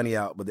take money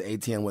out, but the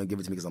ATM wouldn't give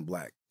it to me because I'm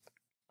black?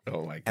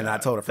 Oh my god! And I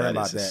told a friend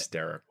about that.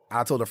 Hysterical.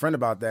 I told a friend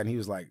about that, and he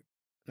was like,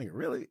 "Nigga,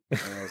 really?"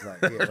 And I was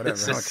like, "Yeah, whatever."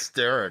 It's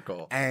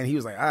hysterical. And he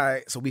was like, "All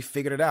right." So we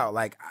figured it out.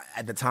 Like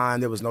at the time,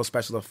 there was no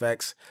special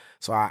effects,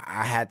 so I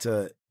had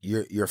to.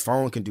 Your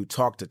phone can do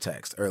talk to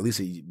text, or at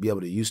least you'd be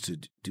able to use to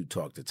do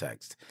talk to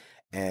text.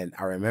 And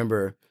I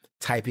remember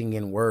typing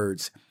in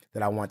words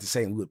that I wanted to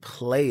say, and we would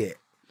play it.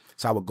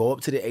 So I would go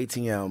up to the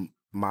ATM.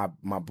 My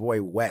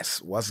boy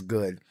Wes, what's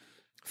good,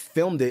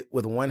 filmed it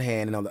with one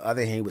hand, and on the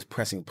other hand, he was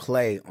pressing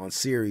play on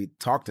Siri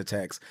talk to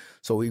text.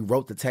 So he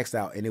wrote the text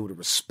out, and it would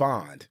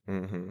respond.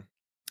 Mm-hmm.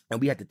 And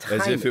we had to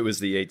time as if it was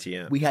the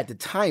ATM. We had to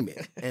time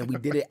it, and we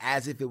did it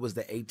as if it was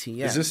the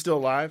ATM. Is this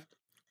still live?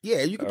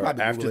 Yeah, you can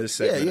probably after Google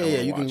this it. segment,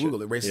 Yeah, you can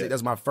Google it. Yeah.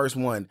 That's my first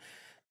one,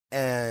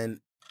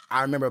 and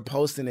I remember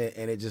posting it,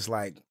 and it just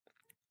like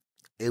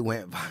it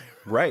went viral.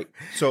 Right.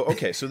 So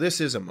okay, so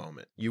this is a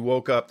moment. You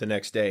woke up the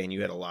next day and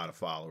you had a lot of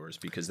followers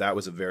because that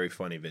was a very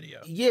funny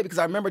video. Yeah, because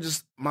I remember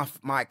just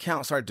my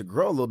account started to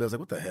grow a little bit. I was like,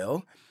 what the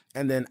hell?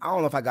 And then I don't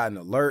know if I got an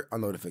alert, a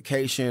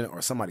notification,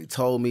 or somebody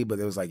told me, but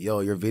it was like, yo,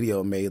 your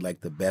video made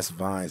like the best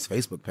Vines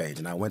Facebook page.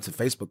 And I went to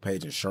Facebook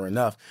page, and sure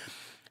enough,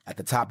 at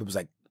the top it was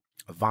like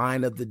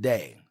Vine of the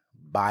Day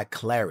by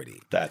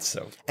Clarity. That's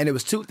so funny. And it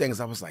was two things.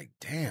 I was like,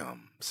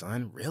 damn,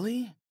 son,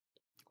 really?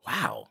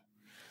 Wow.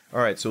 All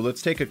right, so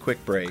let's take a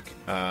quick break.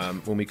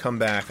 When we come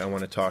back, I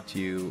want to talk to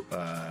you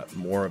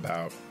more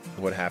about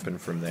what happened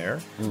from there.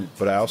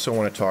 But I also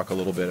want to talk a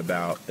little bit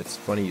about, it's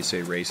funny you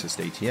say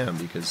racist ATM,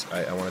 because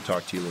I want to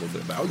talk to you a little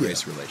bit about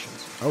race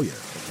relations. Oh, yeah.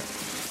 Okay.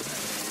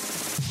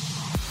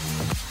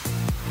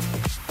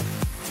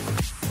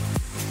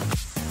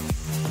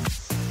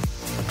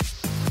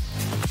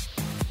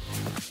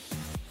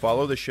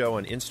 Follow the show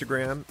on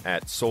Instagram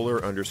at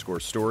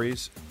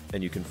solar_stories,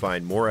 and you can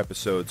find more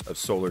episodes of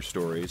Solar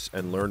Stories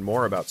and learn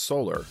more about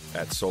solar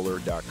at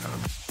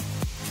solar.com.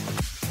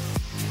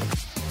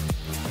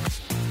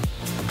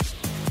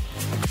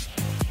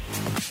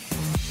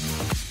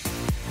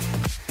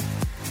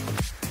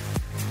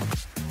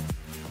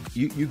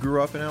 You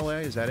grew up in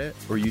LA, is that it?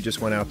 Or you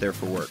just went out there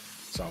for work?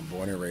 So I'm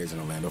born and raised in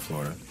Orlando,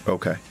 Florida.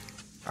 Okay.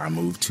 I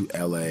moved to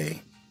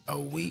LA a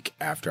week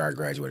after I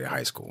graduated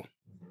high school.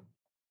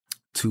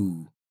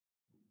 To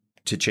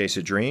chase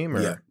a dream?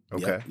 Or? Yeah.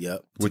 Okay.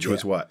 Yep. Which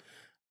was what?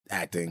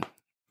 Acting.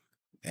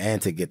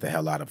 And to get the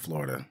hell out of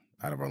Florida,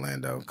 out of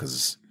Orlando,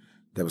 because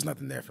there was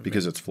nothing there for me.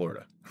 Because it's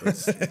Florida.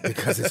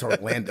 Because it's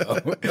Orlando.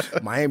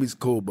 Miami's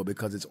cool, but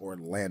because it's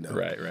Orlando.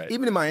 Right.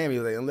 Even in Miami,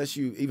 like, unless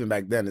you, even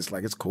back then, it's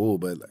like, it's cool,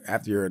 but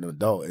after you're an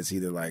adult, it's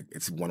either like,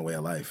 it's one way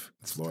of life.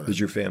 It's Florida. Is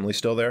your family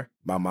still there?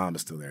 My mom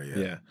is still there, yeah.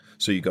 Yeah.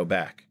 So you go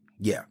back?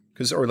 Yeah.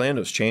 Because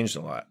Orlando's changed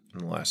a lot in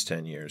the last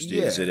 10 years.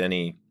 Yeah. Is it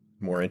any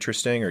more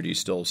interesting, or do you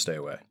still stay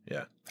away?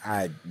 Yeah.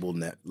 I will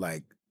no.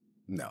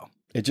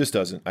 It just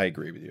doesn't. I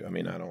agree with you. I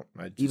mean,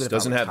 it just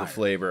doesn't have the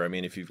flavor. I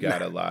mean, if you've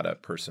got a lot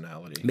of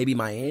personality. Maybe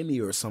Miami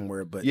or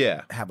somewhere, but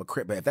yeah, have a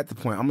crib. But if at the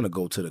point, I'm going to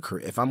go to the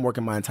crib. If I'm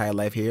working my entire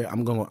life here,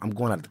 I'm going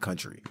out of the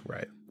country.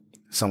 Right.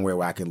 Somewhere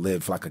where I can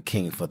live like a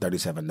king for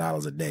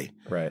 $37 a day.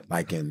 Right.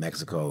 Like in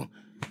Mexico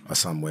or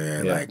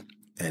somewhere. Yeah. Like,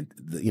 and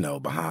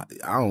behind,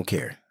 I don't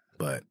care.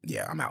 But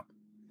yeah, I'm out.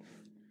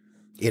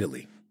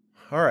 Italy.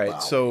 All right.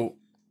 Bali. So.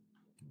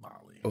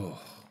 Bali.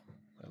 Oh,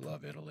 I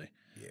love Italy.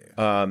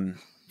 Yeah.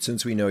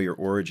 Since we know your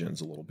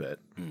origins a little bit,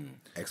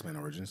 X-Men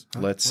Origins.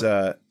 Let's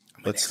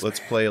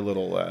play a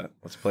little.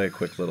 Let's play a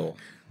quick little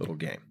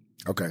game.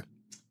 Okay.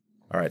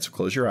 All right. So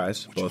close your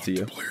eyes, both of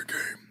you. Play a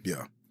game.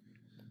 Yeah.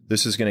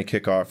 This is going to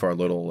kick off our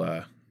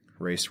little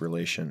race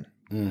relation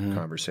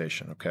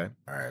conversation. Okay.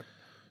 All right.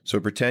 So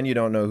pretend you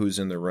don't know who's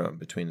in the room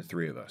between the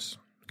three of us,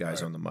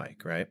 guys on the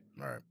mic, right?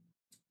 All right.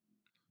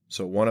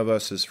 So one of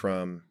us is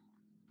from.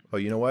 Oh,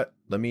 you know what?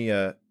 Let me.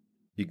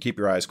 You keep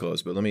your eyes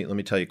closed, but let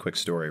me tell you a quick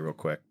story real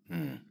quick,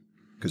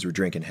 because we're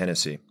drinking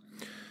Hennessy.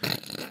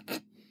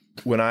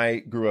 When I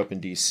grew up in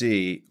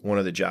D.C., one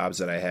of the jobs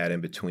that I had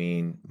in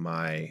between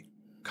my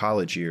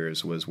college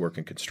years was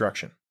working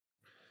construction.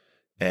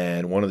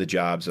 And one of the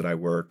jobs that I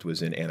worked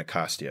was in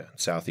Anacostia,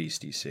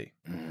 southeast D.C.,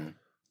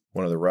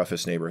 one of the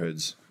roughest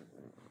neighborhoods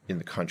in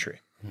the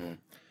country.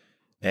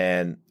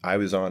 And I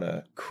was on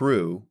a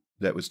crew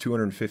that was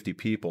 250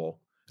 people,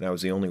 and I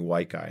was the only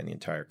white guy in the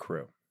entire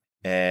crew.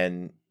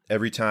 And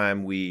every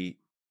time we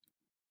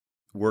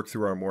worked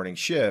through our morning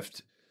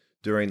shift,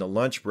 during the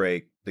lunch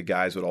break, the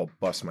guys would all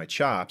bust my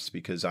chops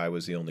because I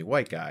was the only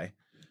white guy.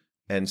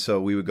 And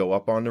so we would go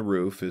up on the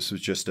roof. This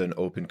was just an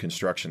open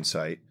construction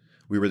site.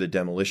 We were the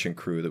demolition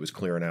crew that was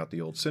clearing out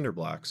the old cinder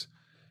blocks.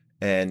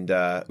 And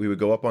we would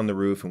go up on the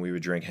roof and we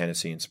would drink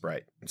Hennessy and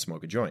Sprite and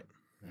smoke a joint.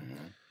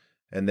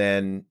 And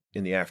then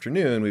in the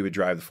afternoon, we would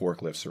drive the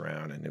forklifts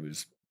around, and it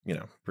was,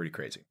 pretty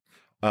crazy.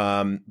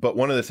 But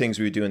one of the things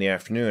we would do in the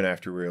afternoon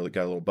after we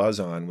got a little buzz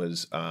on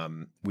was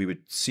we would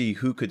see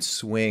who could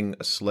swing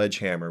a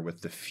sledgehammer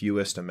with the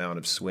fewest amount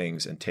of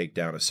swings and take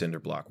down a cinder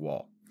block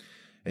wall.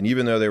 And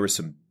even though there were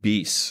some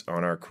beasts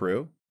on our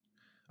crew,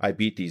 I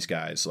beat these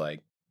guys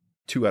like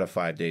 2 out of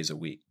 5 days a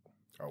week.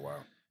 Oh, wow.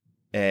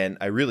 And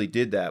I really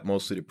did that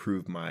mostly to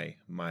prove my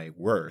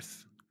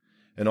worth,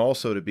 and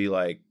also to be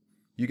like,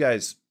 you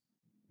guys,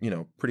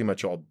 pretty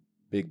much all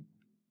big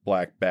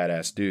black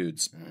badass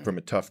dudes from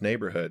a tough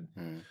neighborhood,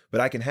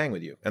 but I can hang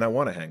with you, and I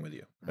want to hang with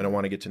you, and I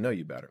want to get to know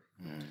you better.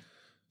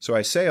 So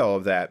I say all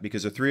of that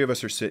because the three of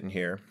us are sitting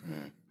here,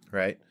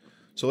 right?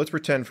 So let's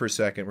pretend for a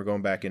second we're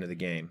going back into the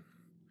game.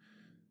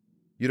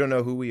 You don't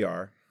know who we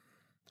are.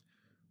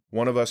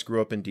 One of us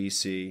grew up in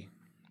D.C.,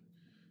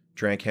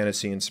 drank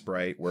Hennessy and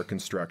Sprite, worked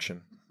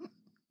construction.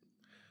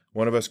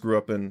 One of us grew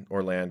up in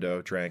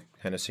Orlando, drank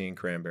Hennessy and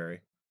cranberry.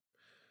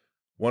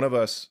 One of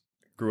us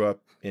grew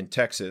up in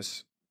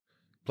Texas,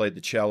 played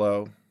the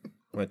cello,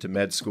 went to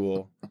med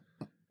school,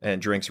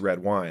 and drinks red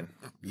wine.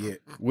 Yeah.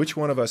 Which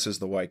one of us is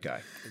the white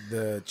guy?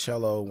 The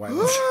cello white.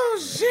 Oh,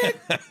 shit.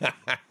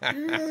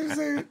 You know what I'm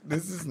saying?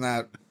 This is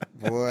not,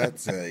 boy, I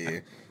tell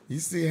you. You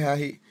see how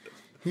he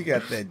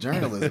got that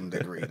journalism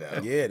degree, though.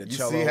 Yeah, the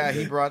cello. You see how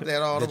he brought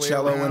that all the way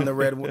cello around?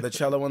 and the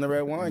cello and the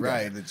red wine.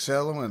 Right, the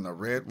cello and the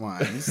red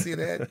wine. You see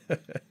that?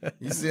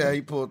 You see how he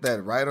pulled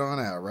that right on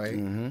out, right?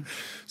 Mm-hmm.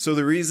 So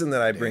the reason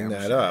that I bring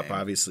Damn that up, shame.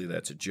 obviously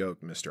that's a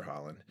joke, Mr.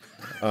 Holland.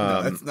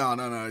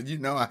 No. You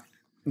know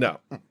No,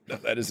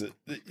 that is it.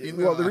 You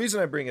know, Well, the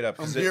reason I bring it up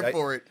I'm is here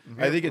for it.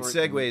 I think it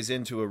segues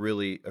into a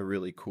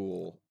really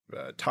cool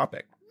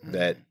topic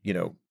that,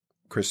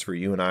 Christopher,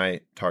 you and I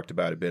talked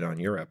about a bit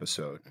on your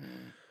episode.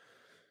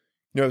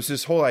 It's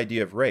this whole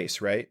idea of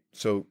race, right?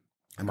 So,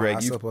 Am Greg, my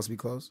eyes supposed to be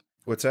closed?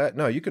 what's that?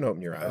 No, you can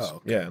open your eyes. Oh,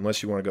 okay. Yeah,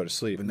 unless you want to go to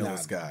sleep. Vanilla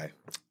Sky.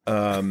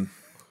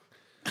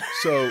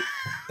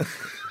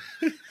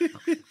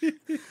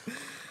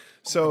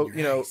 So,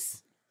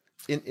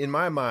 in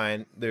my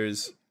mind,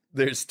 there's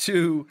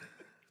two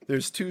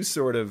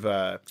sort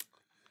of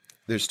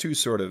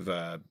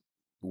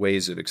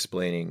ways of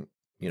explaining,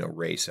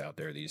 race out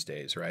there these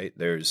days, right?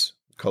 There's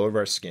color of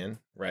our skin,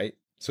 right?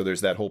 So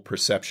there's that whole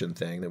perception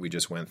thing that we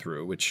just went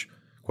through, which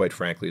quite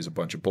frankly is a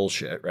bunch of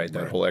bullshit, right?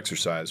 That whole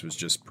exercise was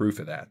just proof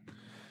of that.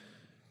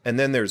 And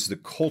then there's the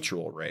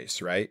cultural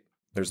race, right?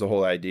 There's the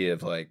whole idea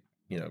of like,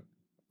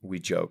 we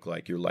joke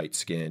like you're light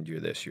skinned, you're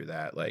this, you're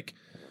that. Like,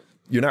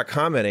 you're not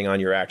commenting on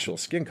your actual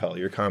skin color.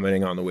 You're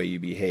commenting on the way you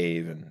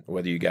behave and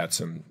whether you got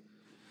some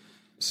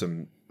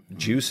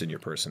juice in your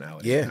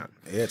personality. or Yeah, not.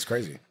 yeah, it's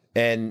crazy.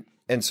 And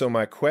so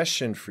my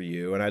question for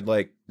you, and I'd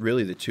like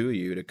really the two of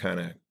you to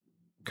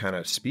kind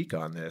of speak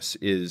on this,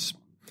 is,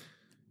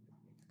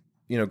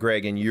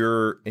 Greg, in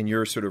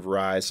your sort of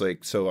rise,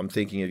 like, so I'm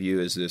thinking of you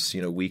as this,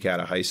 week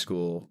out of high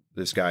school,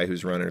 this guy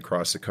who's running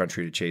across the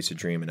country to chase a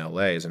dream in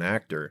LA as an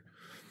actor.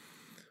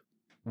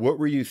 What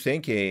were you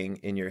thinking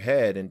in your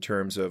head in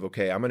terms of,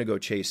 okay, I'm going to go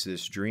chase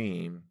this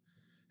dream,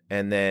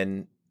 and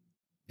then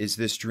is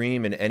this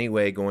dream in any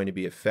way going to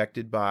be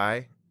affected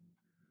by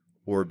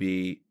or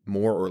be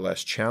more or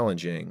less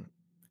challenging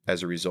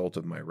as a result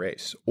of my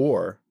race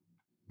or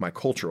my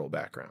cultural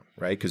background,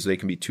 right? Because they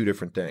can be two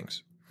different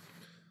things.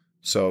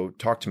 So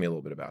talk to me a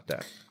little bit about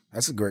that.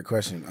 That's a great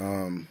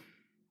question.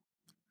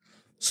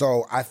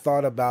 So I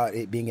thought about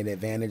it being an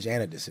advantage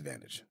and a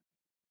disadvantage.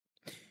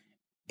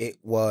 It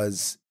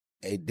was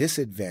a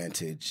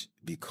disadvantage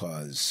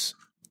because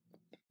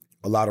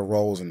a lot of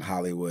roles in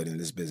Hollywood in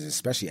this business,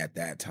 especially at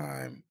that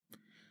time,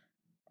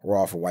 were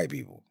all for white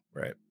people.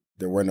 Right.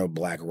 There were no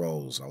black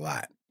roles a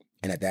lot.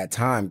 And at that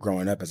time,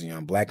 growing up as a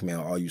young black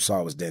male, all you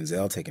saw was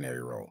Denzel taking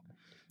every role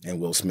and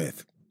Will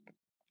Smith.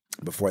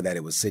 Before that,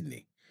 it was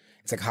Sidney.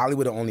 It's like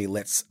Hollywood only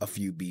lets a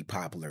few be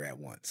popular at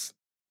once.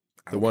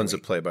 The ones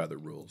that play by the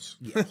rules.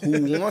 Yeah,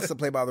 who wants to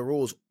play by the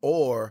rules,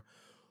 or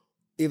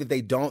if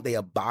they don't, they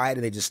abide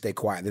and they just stay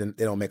quiet.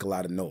 They don't make a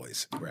lot of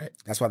noise. Right.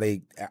 That's why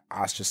they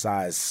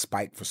ostracized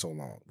Spike for so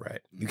long.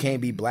 Right. You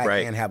can't be black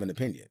Right. and have an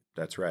opinion.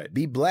 That's right.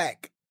 Be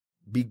black,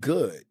 be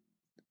good.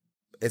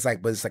 It's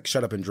like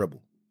shut up and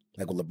dribble.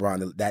 Like with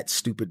LeBron, that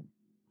stupid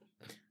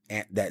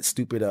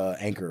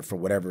anchor for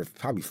whatever,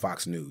 probably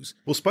Fox News.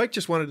 Well, Spike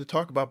just wanted to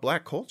talk about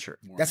black culture.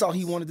 That's all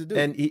he wanted to do.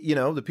 And,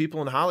 the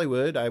people in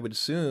Hollywood, I would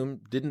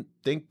assume, didn't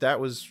think that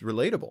was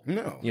relatable.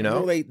 no,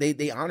 Well,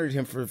 they honored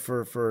him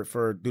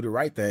for do the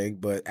right thing,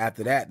 but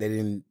after that, they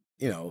didn't.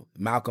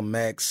 Malcolm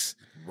X,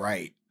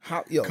 Right.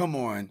 Yo, Come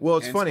on. Well,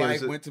 it's And funny, Spike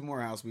is it- went to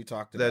Morehouse. We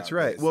talked about That's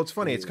right. this. Well, it's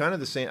funny. It's kind of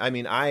the same. I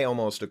mean, I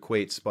almost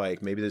equate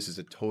Spike. Maybe this is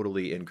a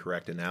totally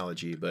incorrect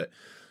analogy, but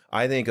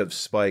I think of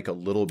Spike a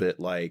little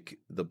bit like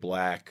the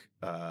black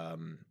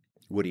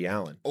Woody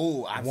Allen.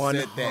 Oh, I've 100%.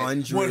 said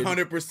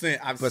that. 100%.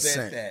 I've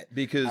said that.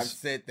 Because I've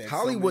said that.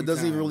 Hollywood so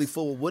doesn't even many really times.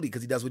 fool Woody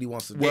because he does what he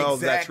wants to do. Well,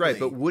 that's right.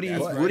 Exactly. But Woody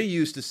That's right. Woody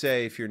used to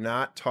say, if you're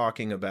not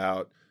talking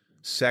about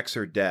sex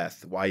or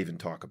death, why even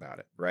talk about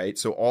it? Right.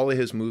 So all of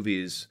his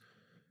movies,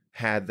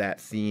 had that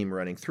theme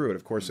running through it.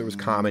 Of course, there was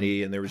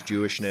comedy and there was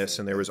Jewishness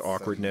and there was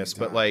awkwardness,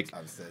 but like,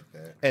 I've said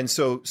that. and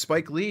so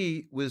Spike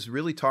Lee was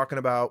really talking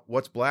about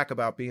what's black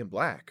about being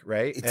black,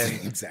 right?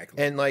 And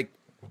Exactly. and like,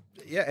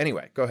 yeah.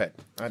 Anyway, go ahead.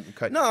 I'm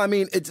cutting. No, I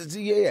mean it's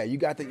yeah. You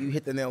got that. You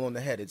hit the nail on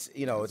the head. It's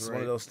it's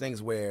one of those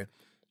things where,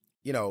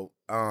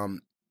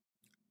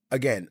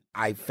 again,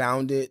 I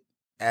found it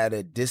at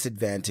a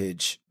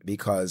disadvantage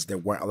because there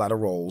weren't a lot of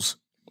roles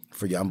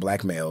for young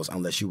black males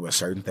unless you were a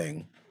certain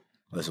thing,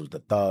 unless it was the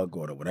thug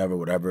or the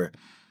whatever.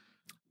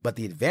 But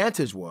the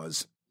advantage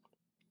was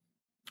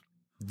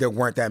there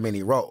weren't that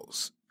many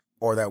roles,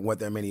 or there weren't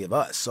that many of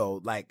us.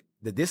 So like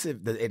the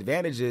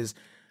advantage is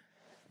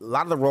a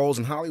lot of the roles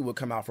in Hollywood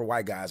come out for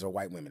white guys or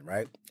white women,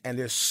 right? And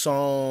there's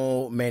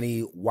so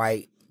many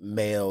white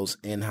males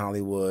in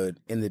Hollywood,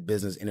 in the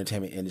business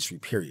entertainment industry,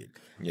 period.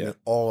 Yeah. They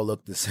all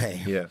look the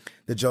same. Yeah.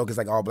 The joke is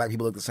like all black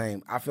people look the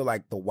same. I feel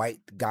like the white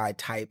guy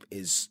type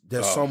there's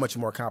so much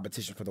more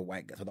competition for the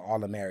white guy, for the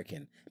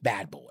all-American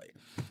bad boy.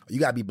 You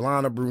gotta be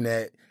blonde or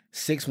brunette,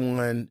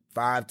 6'1",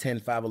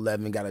 5'10",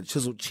 5'11", got a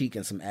chiseled cheek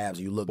and some abs,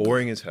 and you look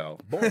Boring as hell.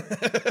 boring.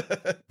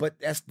 But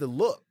that's the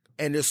look.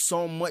 And there's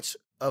so much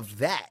of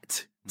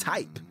that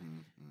type.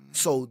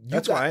 So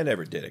That's why I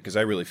never did it, because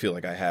I really feel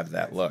like I have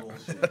that look.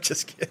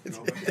 Just kidding.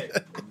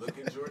 Look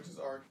at George's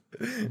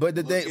But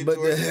the thing, but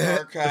the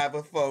archive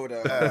of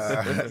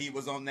photos. He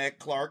was on that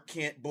Clark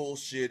Kent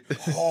bullshit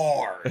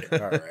hard. all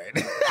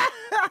right.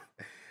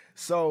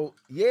 So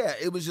yeah,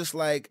 it was just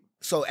like,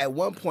 so at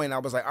one point I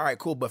was like, all right,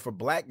 cool. But for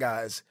black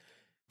guys,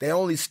 they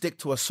only stick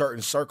to a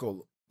certain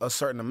circle, a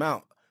certain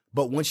amount.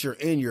 But once you're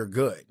in, you're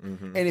good.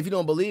 Mhm. And if you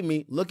don't believe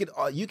me, look at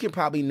you can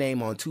probably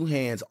name on two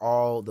hands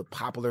all the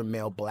popular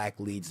male black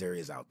leads there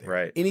is out there.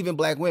 Right. And even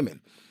black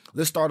women.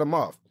 Let's start them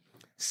off.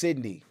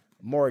 Sydney,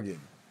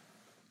 Morgan,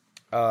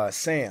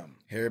 Sam.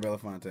 Harry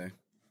Belafonte.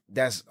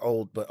 That's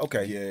old, but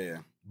okay. Yeah.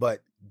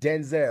 But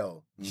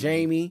Denzel,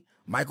 Jamie,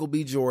 Michael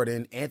B.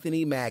 Jordan,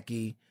 Anthony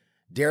Mackie,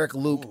 Derek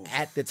Luke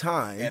at the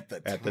time. At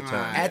the At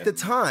the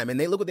time. And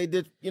they look what they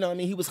did. You know what I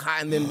mean? He was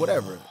hot and then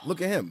whatever.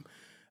 Look at him.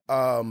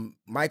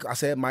 Mike, I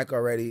said Mike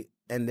already.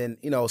 And then,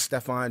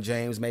 Stephon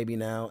James maybe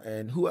now.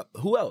 And who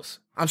else?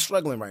 I'm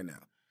struggling right now.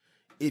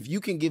 If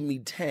you can give me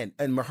 10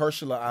 and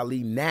Mahershala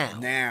Ali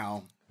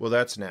now. Well,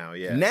 that's now,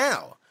 yeah.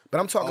 Now. But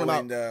I'm talking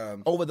about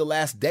and, over the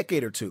last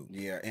decade or two.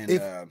 yeah,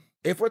 and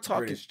If we're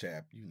talking British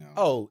chap,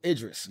 Oh,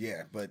 Idris.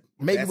 Yeah, but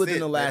Maybe that's within it.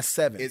 the last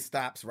 7. It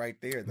stops right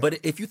there, though. But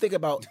if you think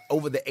about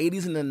over the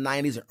 80s and the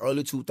 90s and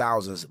early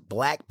 2000s,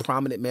 black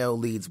prominent male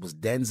leads was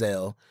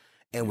Denzel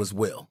and was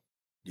Will.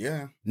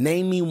 yeah.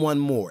 Name me one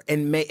more.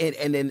 And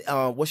then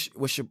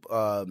what's your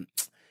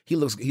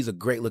he's a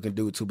great looking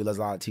dude too, but does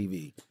a lot of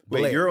TV.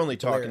 Wait, you're only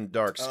talking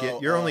dark skin.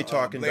 You're only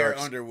talking Blair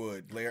dark.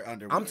 Underwood. Blair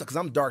Underwood. Because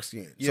I'm dark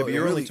skinned. Yeah, but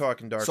you're only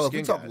talking dark so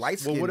skin. if you talk guys. light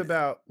skin, Well,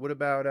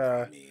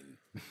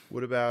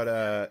 what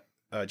about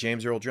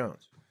James Earl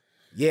Jones?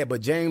 Yeah,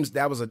 but James,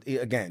 that was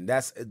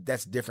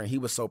that's different. He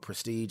was so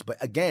prestige. But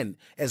again,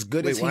 as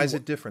good as Why is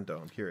it different though?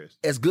 I'm curious.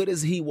 as good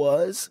as he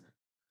was,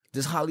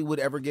 does Hollywood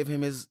ever give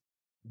him his?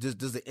 Does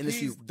the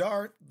industry? He's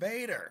Darth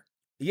Vader.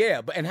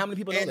 Yeah, but how many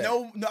people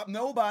know And that?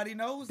 nobody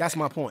knows That's that.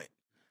 my point.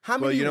 How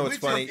Well, many? you know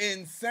what's Which funny? is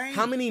insane.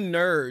 How many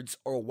nerds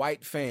or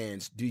white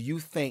fans do you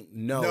think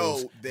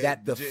knows No,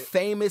 that the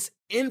famous,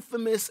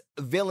 infamous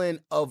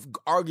villain of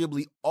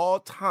arguably all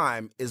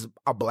time is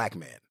a black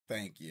man?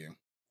 Thank you.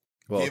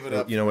 Well, Give it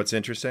up you know for- what's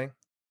interesting?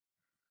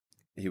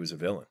 He was a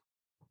villain.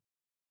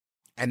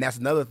 And that's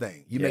another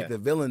thing. You Yeah. make the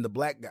villain the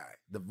black guy,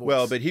 the voice.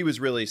 Well, but he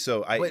was really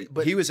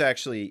But- he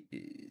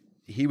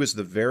was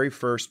the very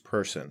first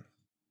person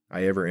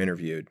I ever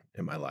interviewed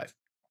in my life.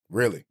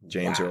 really,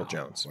 James Wow. Earl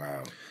Jones.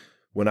 Wow.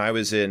 When I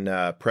was in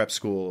prep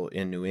school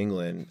in New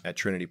England at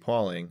Trinity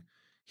Pauling,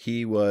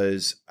 he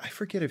was, I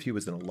forget if he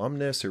was an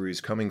alumnus or he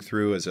was coming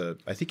through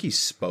I think he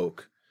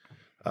spoke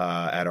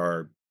at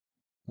our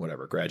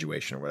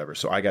graduation or whatever.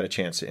 So I got a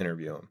chance to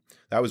interview him.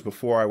 That was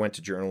before I went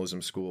to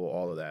journalism school,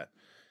 all of that.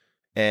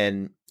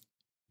 And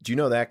do you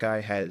know that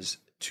guy has,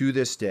 to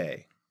this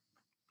day,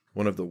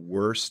 one of the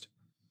worst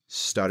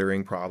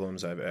stuttering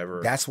problems I've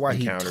ever That's why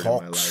he encountered in my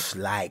talks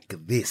life.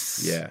 like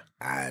this. Yeah.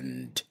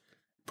 And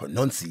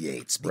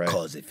pronunciates, Right.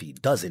 because if he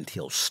doesn't,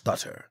 he'll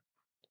stutter.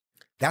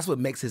 That's what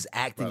makes his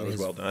acting Well, and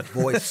his well done.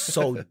 voice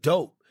so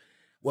dope.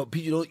 Well,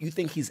 people you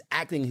think he's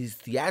acting, he's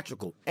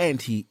theatrical,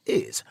 and he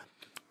is.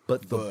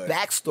 But the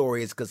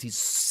backstory is because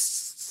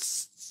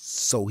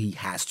so he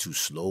has to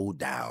slow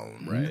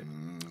down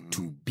Right.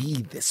 to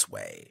be this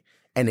way.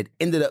 And it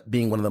ended up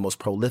being one of the most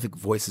prolific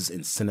voices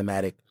in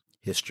cinematic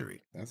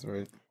history. That's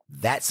right.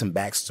 That's some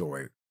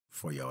backstory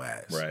for your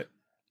ass.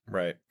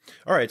 Right.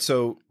 All right.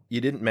 So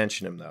you didn't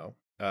mention him though.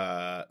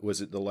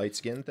 Was it the light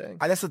skin thing?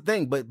 That's the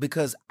thing, but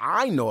because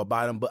I know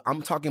about him, but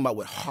I'm talking about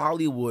what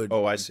Hollywood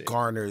I see.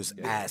 garners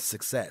as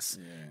success.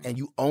 And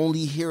you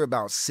only hear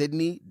about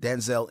Sydney,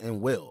 Denzel,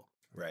 and Will.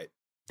 Right.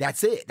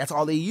 That's it. That's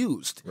all they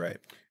used. Right.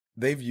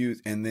 They've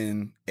used, and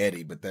then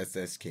Eddie, but that's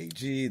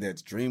SKG,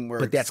 that's DreamWorks.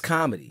 But that's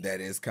comedy. That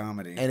is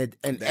comedy. And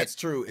that's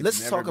true. It's Let's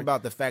never talk been-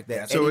 about the fact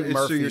that So, Eddie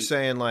Murphy. so you're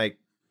saying like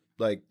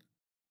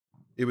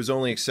it was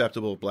only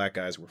acceptable if black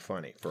guys were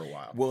funny for a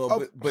while.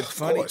 Well, but Of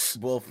funny. course.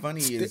 Well,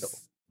 funny Still.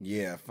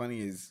 is funny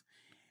is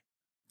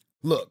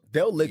Look,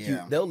 they'll let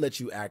Yeah.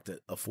 you act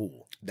a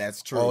fool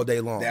that's true all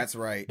day long. That's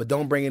right. But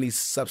don't bring any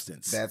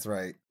substance. That's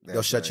right.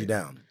 They'll shut you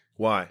down.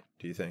 Why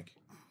do you think?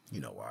 You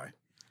know why?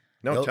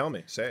 No, They'll- tell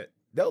me. Say it.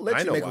 They'll let I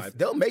you know make. why.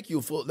 They'll make you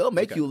a fool. They'll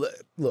make Okay. you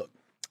look.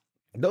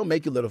 They'll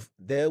make you little.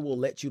 They will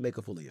let you make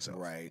a fool of yourself.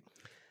 Right.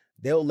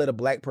 They'll let a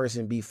black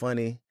person be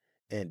funny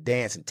and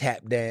dance and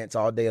tap dance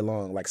all day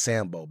long, like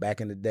Sambo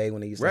back in the day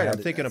when they used to Right. have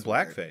I'm thinking of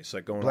that's right. blackface,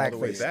 like going all the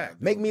way blackface.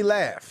 back. Make me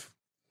laugh.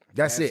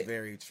 That's it.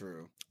 Very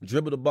true.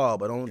 Dribble the ball,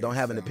 but don't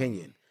have an Exactly.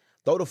 opinion.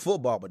 Throw the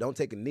football, but don't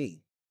take a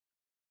knee.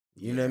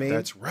 You know what I mean?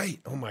 That's right.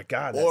 Oh my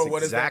God. That's Or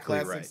what exactly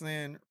is that classic right.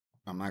 saying?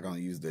 I'm not going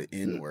to use the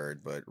N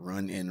word, but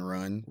run and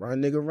run.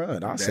 Run, nigga,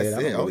 run. I'll say it. I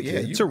That's don't it. Oh, really yeah,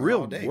 care. you It's a run real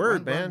all day.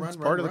 word, Run, man. run, It's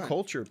run, part of run. the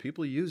culture.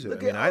 People use it.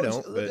 Look I mean, at I OJ.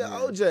 don't. Look But at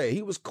OJ.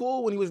 He was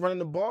cool when he was running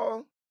the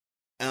ball.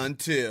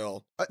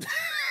 Until.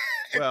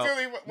 Well,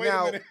 wait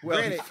now, a minute. Well,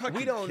 he granted, fucking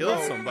we don't killed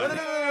know. somebody.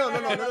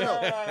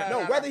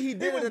 No, whether he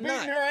did was it or beating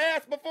not. her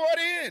ass before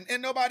then,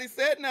 and nobody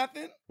said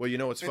nothing well, you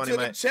know what's funny?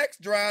 until the checks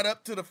dried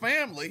up to the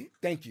family.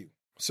 Thank you.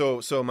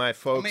 So my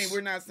folks. I mean, we're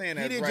not saying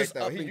He that's didn't right just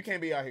though. up and- You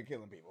can't be out here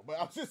killing people. But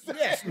I'm just saying.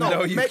 Yes,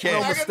 No, you make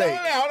can't. no mistake.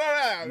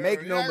 No.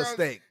 Make no You're not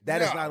mistake.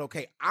 That is no. not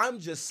okay. I'm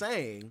just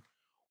saying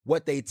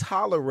what they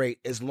tolerate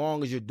as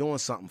long as you're doing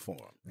something for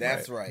them.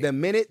 That's right. The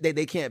minute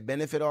they can't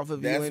benefit off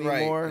of That's you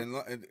anymore.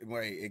 right.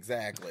 Right,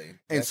 exactly.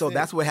 And so it.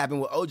 that's what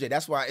happened with OJ.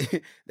 That's why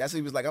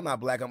he was like, I'm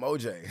not black, I'm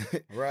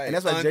OJ. right. And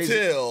that's why Jay-Z,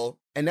 Until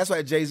and that's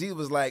why Jay-Z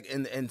was like,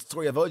 in the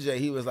story of OJ,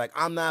 he was like,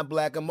 I'm not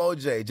black, I'm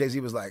OJ. Jay-Z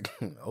was like,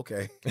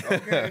 okay.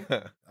 okay,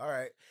 All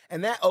right.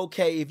 And that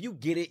okay, if you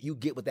get it, you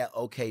get what that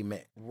okay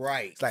meant.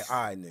 right. It's like,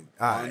 all right, nigga.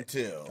 All right.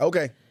 Until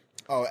Okay.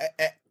 Oh,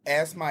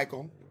 ask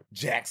Michael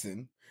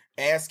Jackson.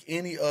 Ask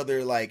any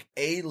other like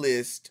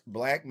A-list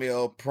black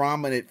male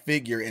prominent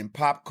figure in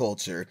pop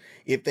culture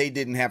if they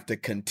didn't have to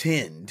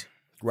contend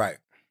Right.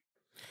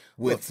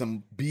 with Look.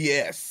 some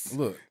BS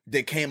Look.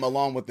 that came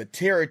along with the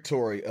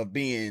territory of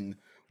being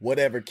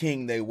whatever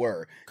king they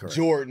were. Correct.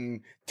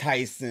 Jordan,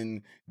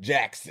 Tyson,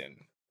 Jackson.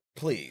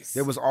 Please.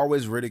 There was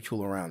always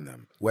ridicule around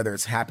them. Whether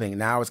it's happening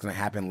now, it's going to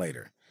happen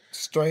later.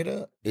 straight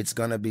up. It's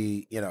going to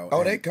be, Oh,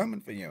 and they coming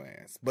for your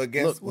ass. But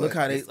guess what? Look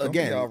how they, It's gonna be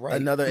again, all right.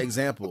 another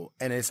example.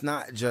 And it's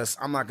not just,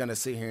 I'm not going to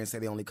sit here and say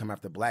they only come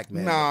after black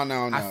men. No.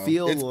 I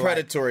feel it's like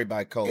predatory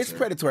by culture. It's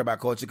predatory by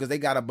culture because they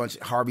got a bunch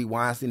of Harvey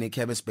Weinstein and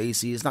Kevin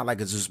Spacey. It's not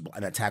like it's just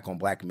an attack on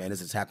black men.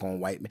 It's an attack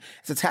on white men.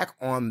 It's an attack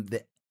on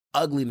the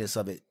ugliness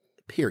of it,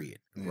 period.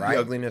 Right?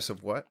 The ugliness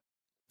of what?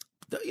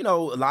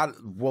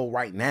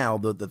 Right now,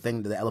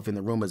 the elephant in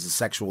the room is the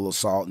sexual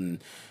assault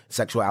and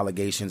sexual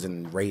allegations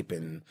and rape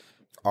and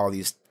all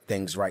these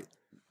things, right?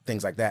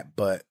 Things like that.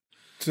 But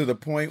To the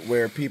point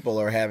where people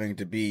are having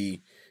to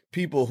be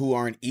people who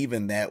aren't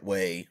even that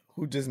way,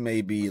 who just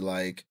may be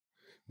like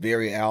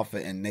very alpha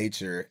in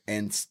nature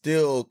and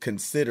still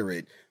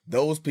considerate.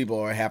 Those people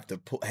are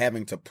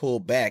having to pull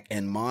back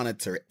and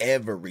monitor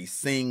every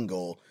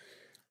single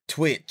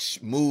twitch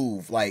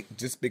move, like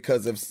just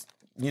because of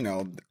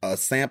a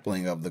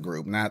sampling of the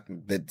group. Not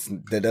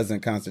that doesn't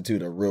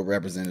constitute a real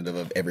representative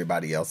of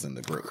everybody else in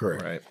the group.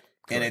 correct. Right.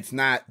 And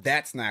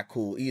that's not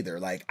cool either.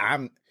 Like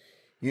I've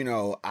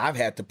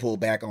had to pull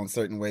back on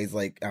certain ways.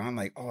 Like I'm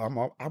like,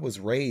 I was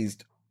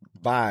raised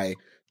by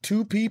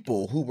two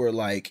people who were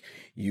like,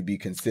 you be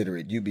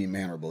considerate, you be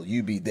mannerable,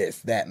 you be this,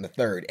 that, and the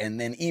third.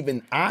 And then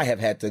even I have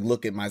had to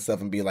look at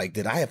myself and be like,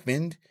 did I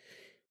offend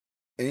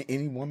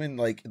any woman?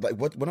 Like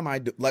what am I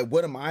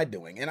what am I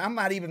doing? And I'm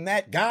not even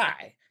that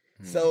guy.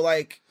 So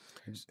like,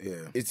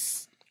 Yeah.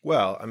 it's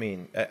Well, I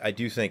mean, I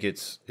do think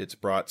it's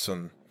brought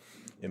some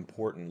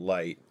important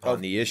light on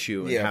the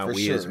issue and yeah, how for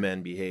we as sure.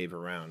 men behave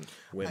around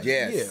women.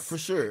 yes, Yeah, for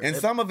sure. And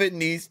some of it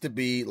needs to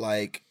be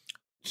like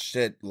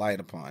shed light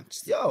upon.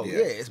 Yeah.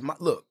 It's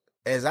look.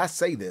 As I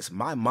say this,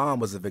 my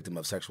mom was a victim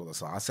of sexual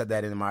assault. I said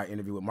that in my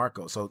interview with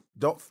Marco. So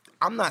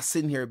I'm not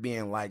sitting here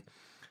being like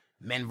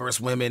men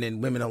versus women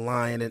and women are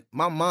lying. And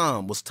my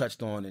mom was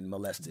touched on and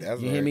molested. That's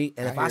you hear right. me?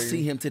 And I if I hear see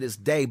you. him to this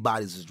day,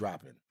 bodies is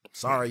dropping.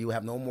 Sorry, you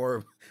have no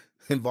more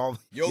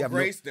involved. Your you have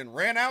Grace then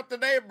ran out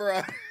today,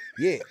 bro.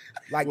 yeah,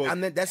 like I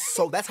mean,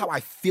 that's how I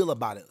feel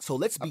about it. So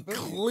let's be feel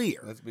you.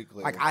 clear. Let's be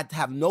clear. Like I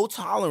have no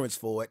tolerance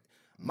for it.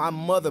 My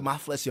mother, my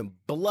flesh and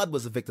blood,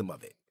 was a victim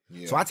of it.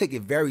 Yeah. So I take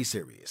it very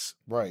serious.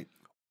 Right.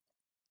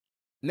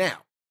 Now,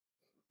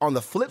 on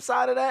the flip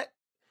side of that,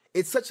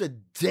 it's such a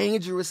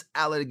dangerous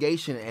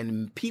allegation,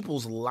 and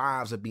people's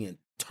lives are being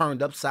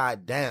turned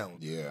upside down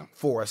Yeah.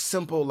 for a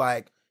simple,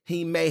 like,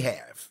 he may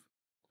have.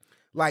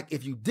 Like,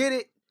 if you did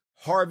it,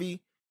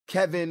 Harvey,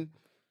 Kevin,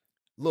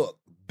 look,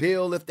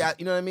 Bill, if that,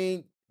 you know what I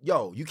mean?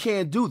 Yo, you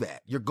can't do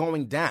that. You're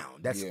going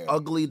down. That's Yeah.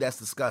 ugly. That's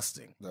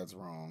disgusting. That's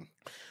wrong.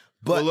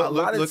 But Well, a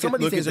lot of some of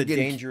these look things at are the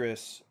getting.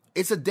 dangerous.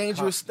 It's a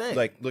dangerous thing.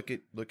 Like look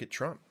at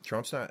Trump.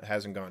 Trump's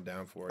hasn't gone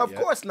down for it Of yet.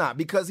 course not,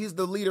 because he's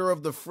the leader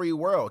of the free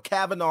world.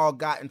 Kavanaugh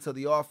got into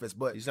the office,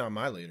 but He's not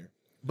my leader.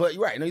 But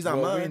you're right. No, he's not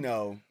Well, mine. we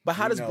know. But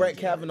how We does know, Brett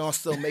George. Kavanaugh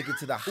still make it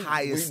to the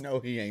highest? We know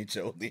he ain't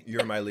your leader.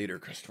 You're my leader,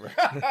 Christopher.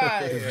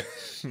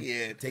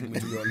 Yeah, take me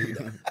to your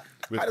leader.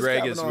 With How does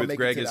Greg Kavanaugh make it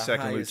Greg to as the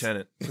second highest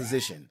lieutenant.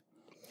 position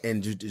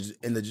in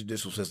the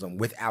judicial system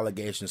with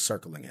allegations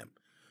circling him?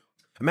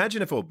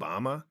 Imagine if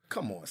Obama.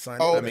 Come on, son.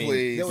 Oh, I mean,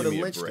 please. they would Give have me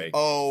a lynched him. break.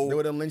 They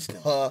would have lynched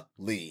him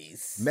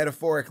Please.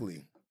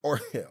 metaphorically or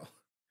hell.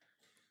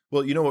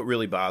 Well, you know what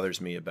really bothers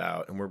me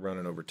about, and we're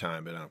running over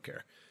time, but I don't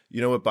care.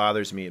 You know what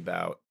bothers me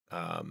about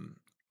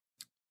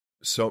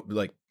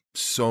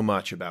so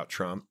much about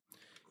Trump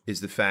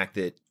is the fact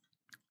that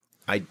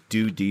I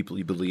do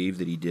deeply believe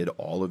that he did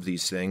all of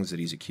these things that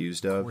he's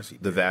accused of, course he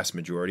the did. vast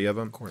majority of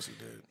them. Of course he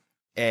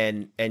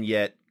did. And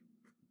yet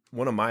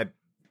one of my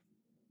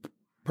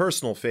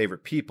personal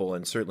favorite people,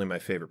 and certainly my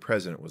favorite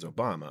president, was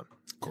Obama.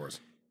 Of course.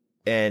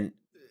 And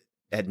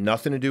it had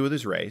nothing to do with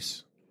his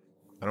race.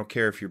 I don't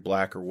care if you're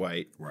black or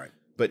white. Right.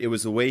 But it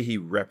was the way he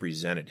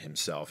represented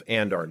himself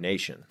and our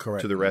nation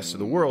Correct. to the rest of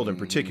the world in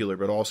particular,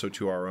 but also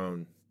to our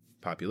own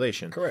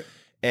population. Correct.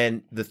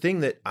 And the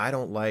thing that I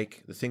don't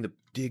like, the thing that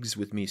digs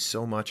with me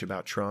so much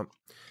about Trump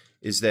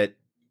is that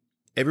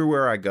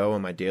everywhere I go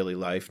in my daily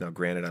life, now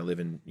granted I live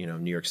in,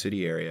 New York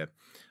City area,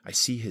 I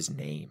see his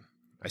name.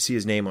 I see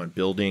his name on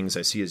buildings,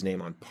 I see his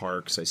name on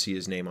parks, I see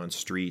his name on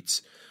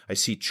streets. I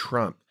see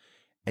Trump.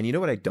 And you know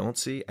what I don't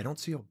see? I don't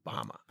see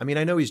Obama. I mean,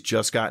 I know he's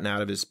just gotten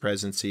out of his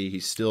presidency.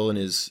 He's still in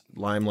his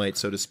limelight,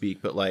 so to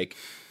speak. But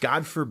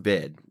God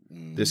forbid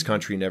this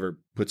country never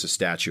puts a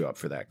statue up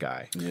for that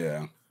guy.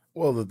 Yeah.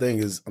 Well, the thing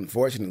is,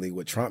 unfortunately,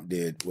 what Trump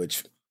did,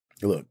 which,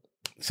 look,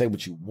 say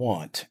what you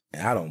want,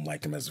 and I don't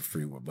like him as a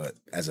free will, but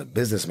as a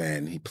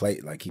businessman, he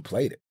played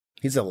it.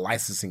 He's a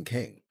licensing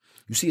king.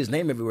 You see his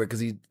name everywhere because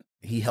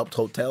he helped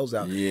hotels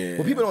out. Yeah.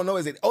 What people don't know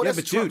is that, Yeah, that's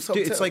but Trump's dude,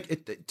 hotel. it's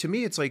like to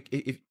me, it's like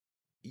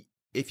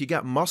if you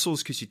got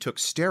muscles because you took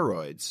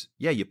steroids,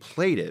 yeah, you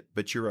played it,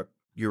 but you're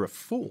a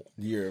fool.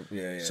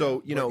 Yeah.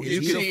 So you But you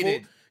he's could a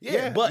fool.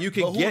 Yeah, but you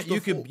could who's get the you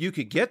fool?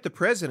 could get the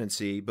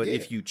presidency, but Yeah.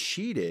 if you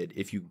cheated,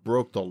 if you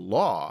broke the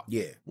law,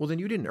 Yeah. well then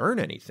you didn't earn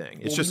anything.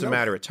 It's Well, just we a know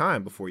matter of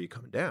time before you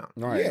come down.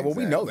 Right, yeah, well,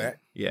 we know that.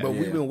 Yeah. But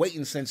Yeah. we've been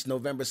waiting since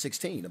November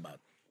 16 for that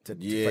to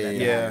happen.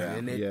 Yeah,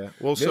 And yeah.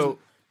 Well, so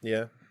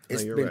yeah,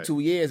 It's you're been right.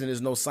 2 years and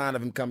there's no sign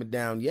of him coming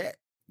down yet.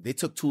 They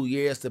took 2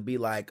 years to be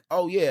like,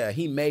 oh yeah,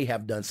 he may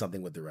have done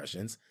something with the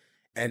Russians.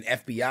 And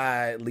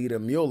FBI leader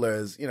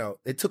Mueller's,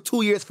 it took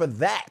 2 years for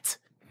that.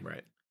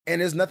 Right.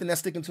 And there's nothing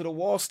that's sticking to the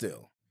wall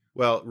still.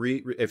 Well,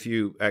 if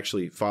you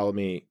actually follow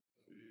me,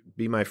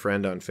 be my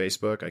friend on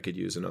Facebook. I could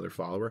use another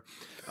follower.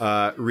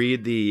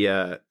 Read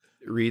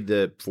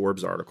the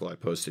Forbes article I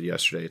posted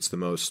yesterday. It's the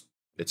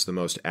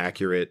most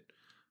accurate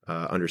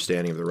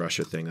understanding of the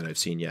Russia thing that I've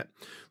seen yet.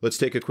 Let's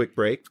take a quick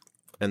break,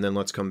 and then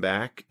let's come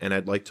back. And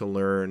I'd like to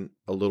learn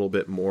a little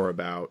bit more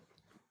about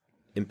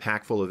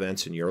impactful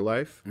events in your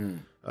life,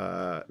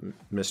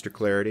 Mr.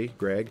 Clarity,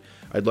 Greg.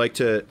 I'd like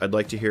to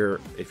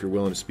hear, if you're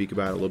willing to speak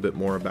about it, a little bit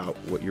more about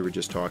what you were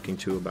just talking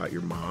to about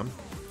your mom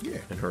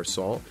and her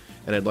assault,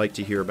 and I'd like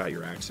to hear about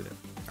your accident.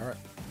 All right.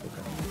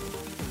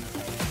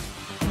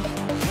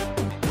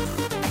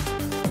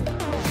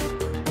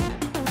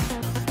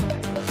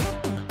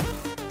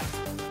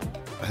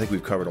 I think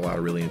we've covered a lot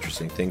of really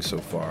interesting things so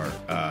far.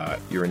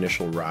 Your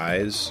initial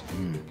rise,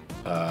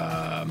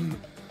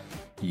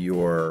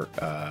 your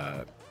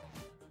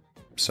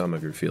some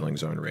of your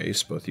feelings on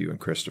race, both you and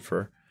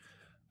Christopher.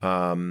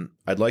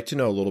 I'd like to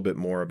know a little bit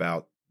more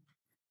about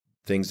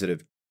things that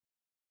have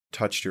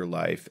touched your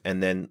life,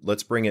 and then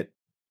let's bring it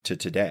to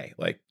today.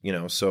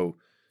 So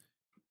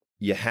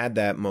you had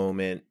that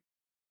moment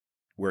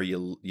where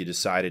you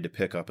decided to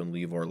pick up and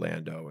leave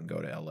Orlando and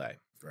go to LA.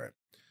 Right.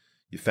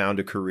 You found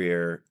a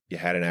career, you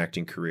had an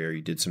acting career,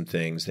 you did some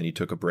things, then you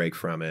took a break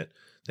from it,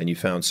 then you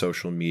found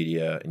social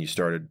media and you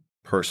started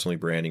personally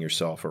branding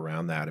yourself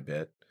around that a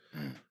bit.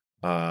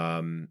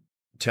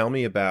 Tell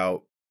me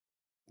about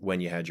when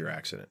you had your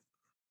accident.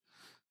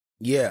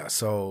 Yeah,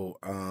 so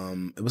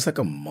it was like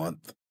a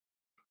month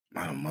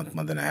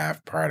and a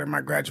half prior to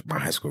my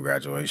high school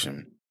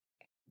graduation.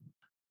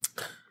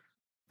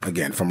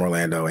 Again, from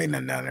Orlando, ain't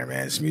nothing down there,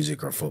 man. It's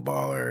music or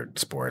football or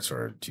sports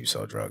or you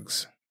sell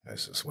drugs.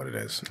 That's just what it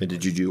is. And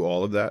did you do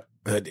all of that?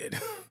 I did.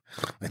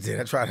 I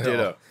tried to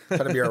Ditto.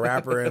 Tried to be a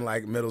rapper in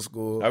like middle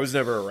school. I was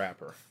never a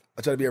rapper.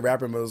 I tried to be a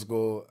rapper in middle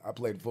school. I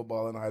played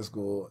football in high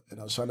school,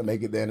 and I was trying to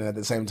make it then. And at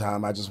the same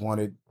time, I just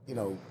wanted, it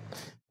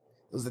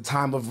was the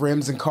time of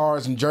rims and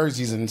cars and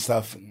jerseys and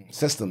stuff, and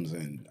systems,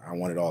 and I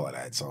wanted all of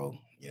that. So,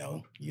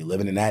 you're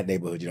living in that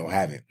neighborhood, you don't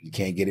have it. You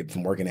can't get it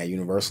from working at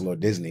Universal or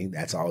Disney.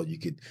 That's all you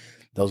could.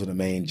 Those are the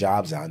main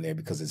jobs out there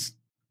because it's,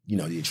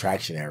 the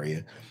attraction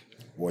area,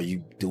 or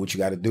you do what you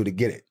got to do to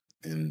get it.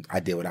 And I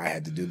did what I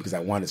had to do because I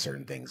wanted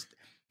certain things.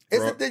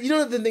 The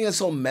thing that's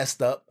so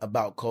messed up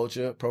about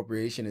culture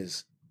appropriation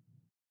is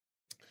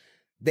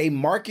they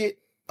market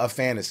a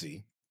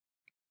fantasy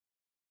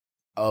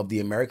of the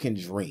American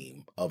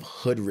dream of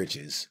hood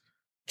riches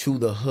to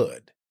the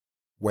hood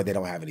where they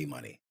don't have any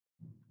money.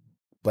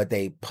 But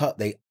they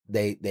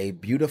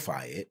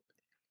beautify it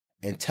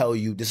and tell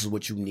you this is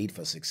what you need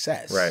for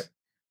success. Right.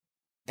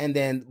 And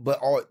then,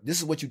 this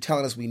is what you're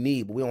telling us we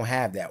need, but we don't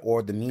have that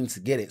or the means to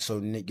get it. So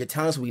you're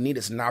telling us we need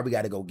it, so now we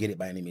got to go get it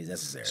by any means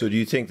necessary. So do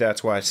you think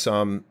that's why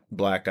some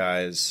black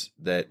guys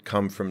that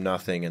come from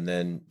nothing and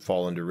then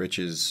fall into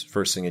riches,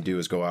 first thing they do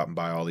is go out and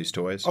buy all these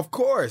toys? Of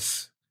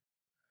course.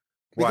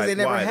 Because they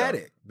never had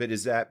it. But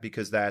is that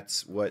because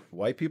that's what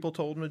white people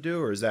told them to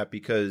do, or is that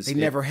because they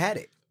never had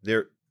it?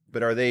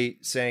 But are they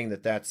saying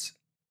that that's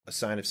a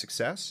sign of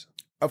success?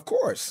 Of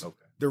course. Okay.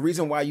 The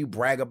reason why you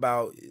brag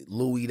about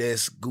Louis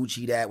this,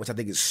 Gucci that, which I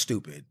think is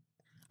stupid.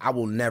 I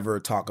will never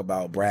talk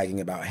about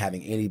bragging about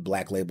having any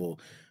black label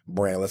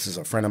brand unless it's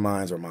a friend of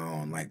mine's or my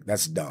own. Like,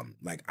 that's dumb.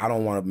 Like, I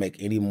don't want to make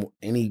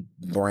any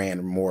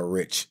brand more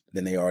rich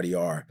than they already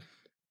are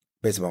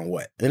based upon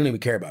what? They don't even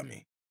care about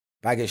me.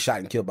 If I get shot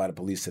and killed by the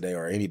police today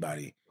or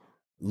anybody,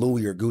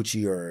 Louis or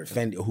Gucci or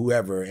Fendi or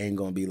whoever ain't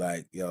going to be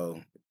like,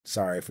 yo,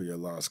 sorry for your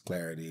loss,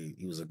 Clarity.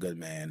 He was a good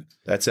man.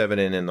 That's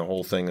evident in the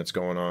whole thing that's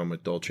going on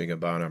with Dolce &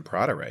 Gabbana and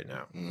Prada right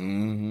now.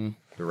 Mm-hmm.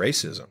 The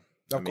racism.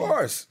 Of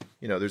course.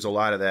 You know, there's a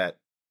lot of that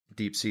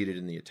deep-seated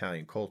in the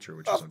Italian culture,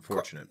 which is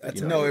unfortunate. But,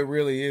 you know, No, it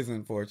really is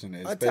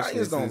unfortunate.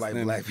 Italians don't like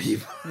then, black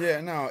people.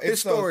 Yeah, no.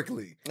 It's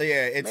Historically.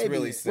 it's Maybe.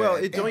 really sad.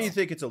 well, don't you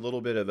think it's a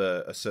little bit of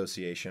a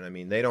association? I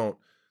mean,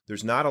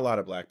 there's not a lot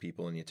of black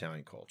people in the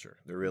Italian culture.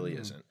 There really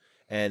isn't.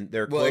 And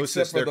their closest,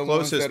 except for the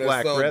ones that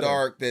black are so brethren.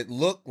 dark that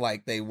look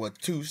like they were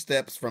 2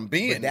 steps from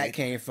being But that it.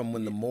 came from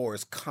when the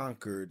Moors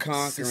conquered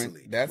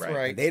Sicily. That's Right.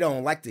 right. And they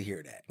don't like to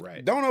hear that.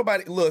 Right. Don't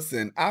nobody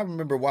listen. I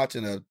remember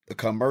watching a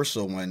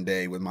commercial one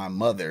day with my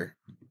mother.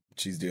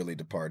 She's dearly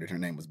departed. Her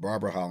name was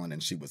Barbara Holland,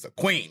 and she was a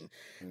queen.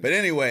 But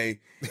anyway,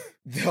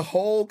 the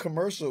whole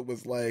commercial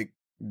was like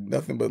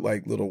nothing but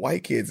like little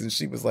white kids, and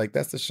she was like,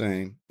 "That's a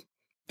shame.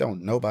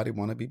 Don't nobody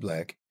want to be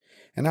black."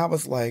 And I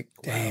was like,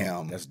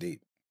 "Damn, That's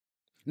deep.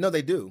 No,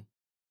 they do.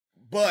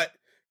 But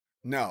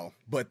no,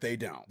 but they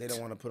don't. They don't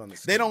want to put on the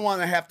They don't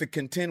want to have to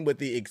contend with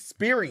the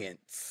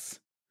experience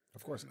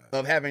Of course not.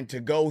 of having to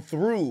go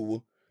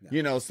through,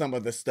 some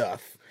of the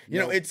stuff.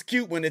 No. It's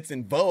cute when it's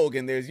in vogue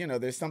and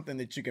there's something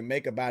that you can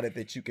make about it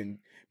that you can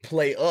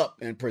play up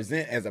and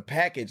present as a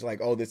package like,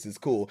 oh, this is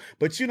cool.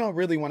 But you don't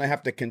really want to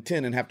have to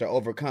contend and have to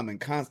overcome and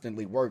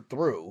constantly work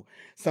through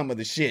some of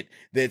the shit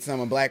that some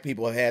of black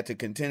people have had to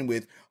contend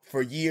with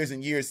for years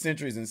and years,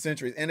 centuries and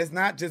centuries. And it's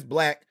not just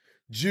black,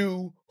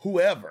 Jew,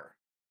 whoever.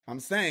 I'm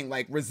saying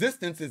like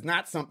resistance is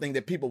not something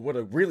that people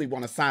would really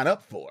want to sign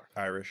up for.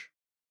 Irish.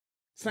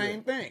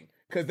 Same thing.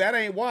 Because that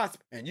ain't WASP.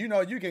 And you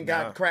can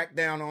got cracked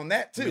down on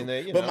that too. I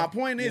mean, but my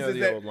point is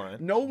the old that line.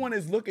 no one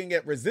is looking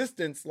at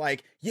resistance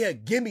like, yeah,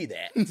 give me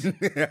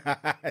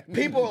that.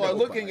 People are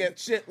looking at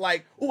shit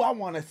like, oh, I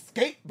want to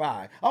skate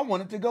by. I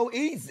want it to go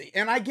easy.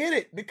 And I get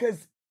it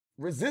because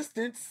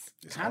resistance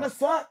kind of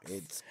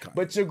sucks.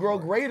 But you grow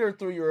greater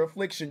through your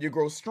affliction. You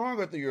grow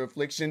stronger through your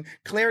affliction.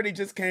 Clarity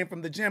just came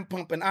from the gym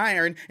pumping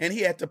iron and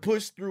he had to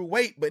push through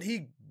weight, but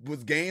he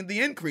was gained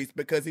the increase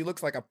because he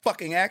looks like a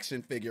fucking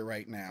action figure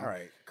right now. All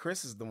right.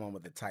 Chris is the one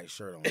with the tight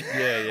shirt on.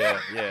 Yeah.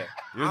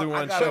 You're the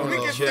one showing We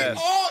his can,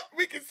 chest.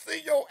 we can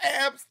see your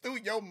abs through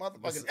your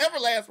motherfucking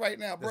Everlast right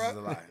now, bro. This is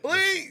a lie.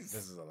 Please.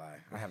 This is a lie.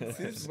 I haven't.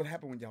 See, this is what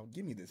happened when y'all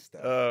give me this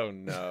stuff. Oh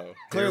no!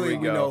 Clearly Here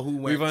we go. know who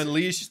went We've to-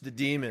 unleashed the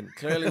demon.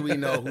 Clearly, we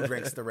know who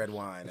drinks the red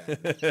wine,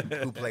 and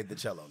who played the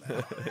cello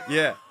now.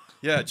 Yeah.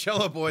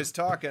 Cello boy's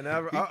talking.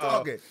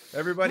 talking.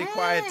 Everybody,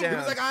 quiet He down.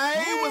 was like,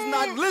 I was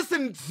not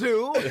listened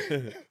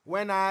to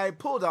when I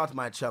pulled out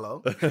my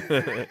cello.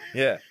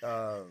 yeah.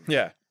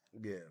 Yeah.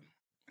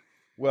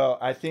 Well,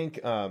 I think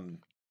I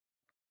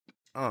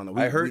don't know.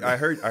 I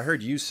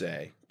heard you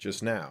say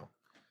just now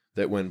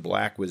that when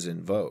black was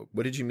in vogue.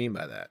 What did you mean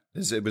by that?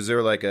 Was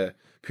there like a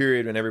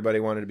period when everybody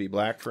wanted to be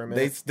black for a They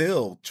minute?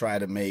 still try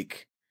to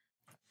make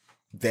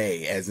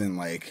as in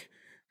like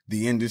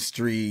the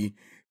industry,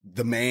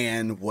 the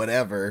man,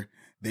 whatever,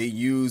 they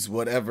use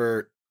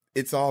whatever.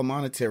 It's all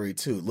monetary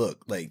too.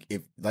 Look,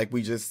 like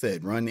we just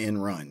said, run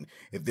and run.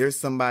 If there's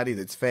somebody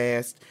that's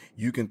fast,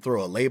 you can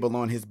throw a label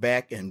on his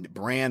back and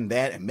brand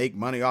that and make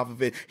money off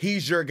of it.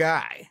 He's your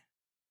guy.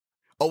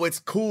 Oh, it's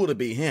cool to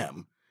be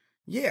him.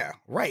 Yeah,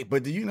 right.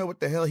 But do you know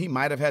what the hell he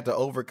might have had to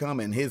overcome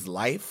in his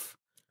life?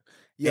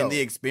 In the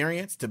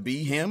experience to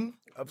be him?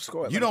 Of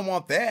course. You don't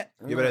want that.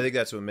 Yeah, but I think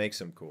that's what makes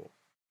him cool.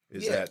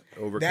 Is that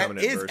overcoming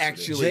That is adversity.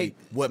 actually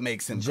what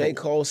makes him J.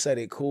 cool. Cole said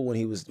it cool when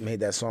he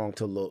made that song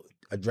to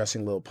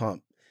addressing Lil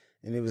Pump,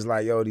 and it was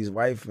like, yo, these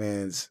white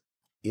fans,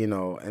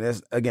 and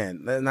it's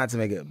again not to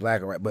make it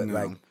black or white, but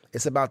like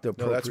it's about the.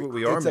 No, that's what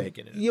we are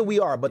making it. Yeah, we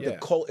are, but Yeah.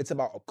 it's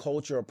about a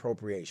culture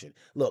appropriation.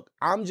 Look,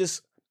 let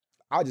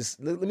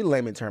me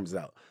layman terms it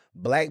out.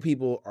 Black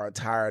people are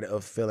tired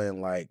of feeling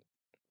like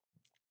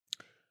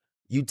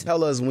you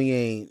tell us we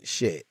ain't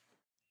shit,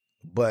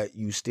 but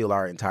you steal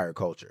our entire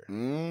culture.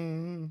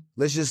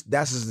 That's just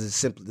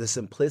the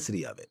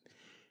simplicity of it.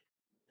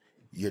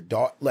 Your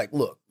dog, like,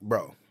 look,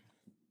 bro.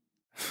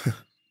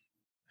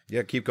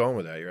 Yeah, keep going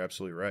with that. You're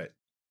absolutely right.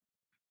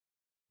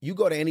 You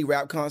go to any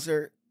rap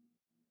concert,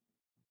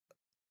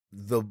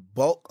 the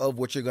bulk of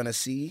what you're gonna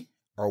see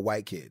are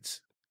white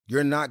kids.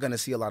 you're not going to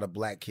see a lot of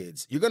black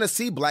kids. You're going to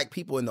see black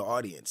people in the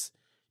audience.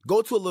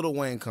 Go to a Lil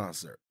Wayne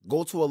concert.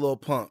 Go to a Lil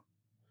Pump.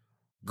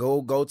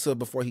 Go to,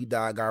 before he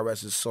died, God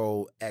rest his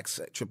soul,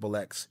 Triple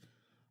X.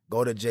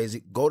 Go to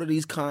Jay-Z. Go to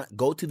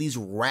these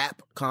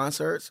rap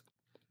concerts.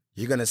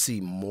 You're going to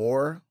see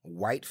more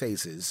white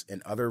faces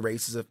and other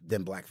races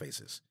than black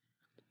faces.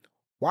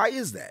 Why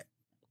is that?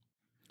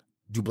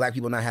 Do black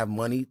people not have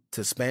money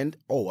to spend?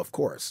 Oh, of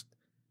course.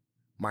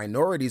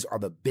 Minorities are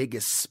the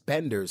biggest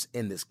spenders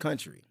in this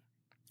country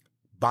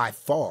by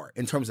far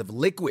in terms of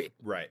liquid.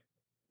 Right.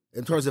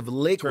 In terms of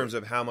liquid. In terms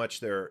of how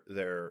much their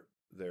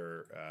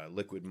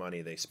liquid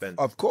money they spend.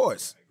 Of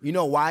course. You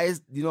know why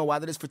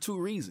that is? For two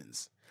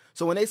reasons.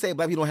 So when they say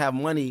black people don't have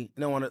money,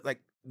 they don't want to,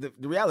 like, the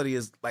reality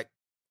is, like,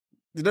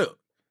 they do.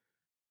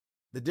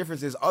 The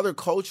difference is other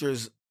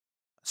cultures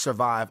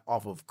survive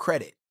off of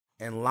credit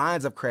and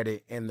lines of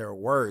credit in their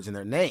words and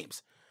their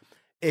names.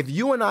 If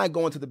you and I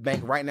go into the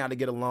bank right now to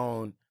get a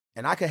loan,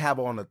 and I could have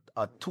on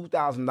a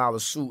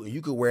 $2,000 suit and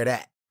you could wear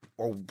that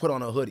or put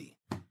on a hoodie,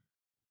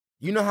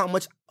 you know how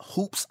much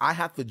hoops I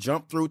have to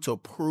jump through to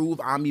prove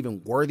I'm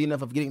even worthy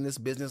enough of getting this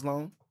business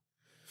loan?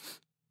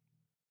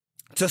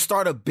 To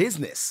start a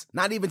business,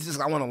 not even just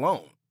I want a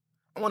loan.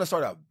 I want to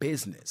start a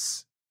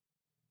business.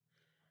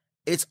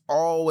 It's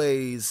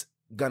always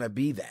gonna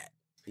be that.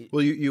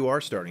 Well, you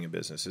are starting a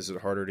business. Is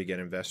it harder to get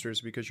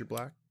investors because you're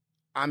black?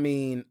 I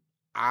mean,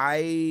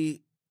 my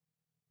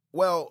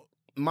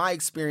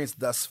experience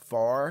thus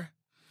far.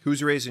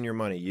 Who's raising your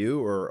money,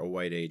 you or a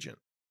white agent?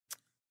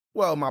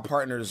 Well, my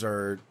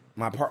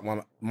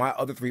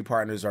other three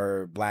partners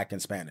are black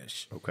and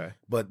Spanish. Okay.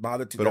 But my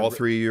other two. But all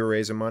three of you are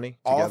raising money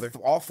together?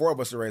 All four of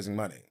us are raising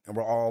money, and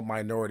we're all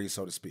minorities,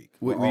 so to speak.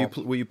 Will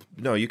you?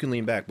 No, you can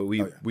lean back. But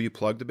will you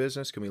plug the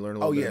business? Can we learn a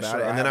little bit about sure.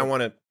 it? And then I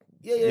want to.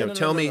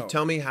 Tell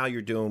me how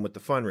you're doing with the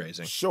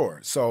fundraising. Sure.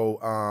 So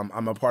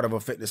I'm a part of a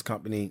fitness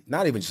company,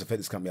 not even just a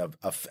fitness company,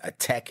 a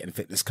tech and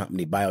fitness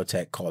company,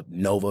 biotech, called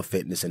Nova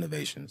Fitness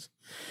Innovations.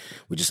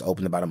 We just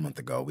opened about a month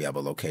ago. We have a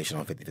location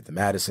on 55th and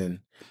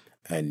Madison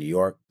in New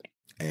York,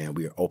 and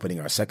we are opening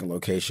our second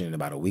location in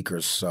about a week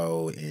or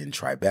so in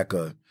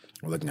Tribeca.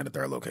 We're looking at a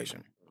third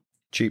location.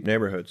 Cheap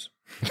neighborhoods.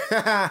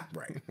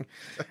 Right.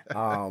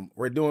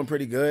 We're doing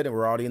pretty good, and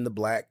we're already in the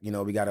black. You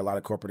know, we got a lot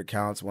of corporate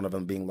accounts, one of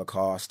them being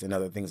Lacoste and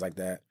other things like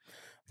that.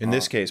 In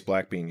this case,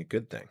 black being a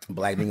good thing.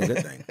 Black being a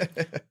good thing.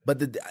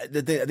 But I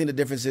think the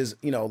difference is,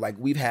 like,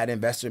 we've had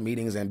investor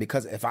meetings, and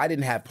because if I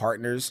didn't have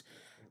partners,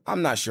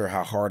 I'm not sure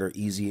how hard or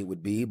easy it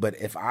would be. But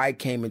if I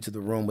came into the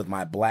room with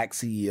my black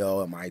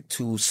CEO and my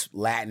two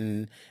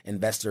Latin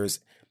investors,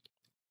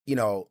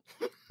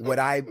 would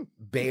I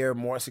bear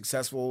more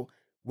successful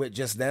with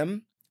just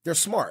them? They're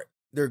smart.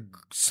 They're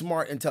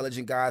smart,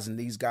 intelligent guys, and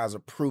these guys are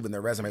proven. Their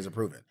resumes are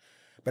proven.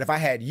 But if I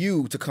had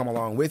you to come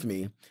along with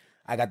me,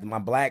 I got my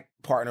black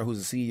partner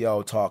who's the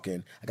CEO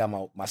talking. I got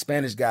my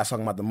Spanish guys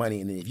talking about the money.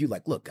 And then if you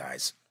like, look,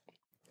 guys,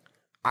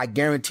 I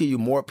guarantee you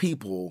more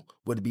people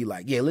would be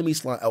like, yeah, let me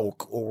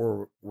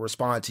or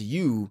respond to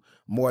you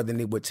more than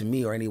they would to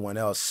me or anyone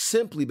else,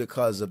 simply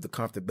because of the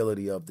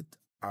comfortability of the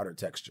outer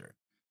texture.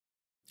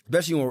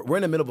 Especially when we're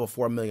in the middle of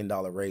a $4 million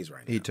raise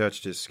right now. He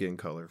touched his skin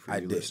color for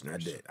you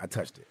listeners. I did. I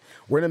touched it.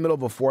 We're in the middle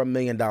of a $4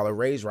 million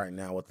raise right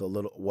now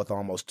with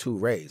almost 2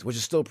 raise, which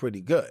is still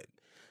pretty good.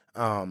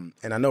 And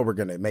I know we're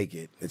gonna make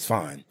it. It's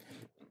fine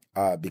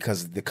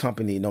because the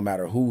company, no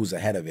matter who's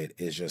ahead of it,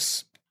 is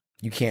just,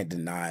 you can't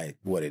deny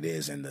what it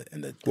is.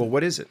 Well,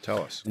 what is it?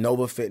 Tell us.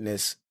 Nova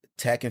Fitness,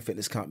 tech and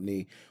fitness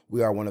company.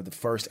 We are one of the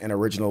first and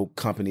original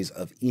companies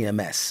of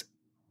EMS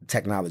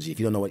technology. If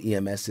you don't know what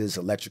EMS is,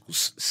 electrical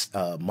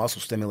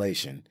muscle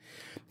stimulation.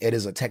 It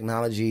is a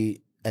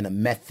technology and a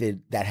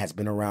method that has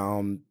been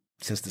around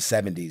since the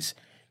 70s.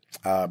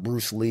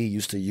 Bruce Lee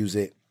used to use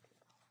it.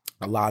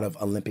 A lot of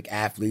Olympic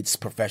athletes,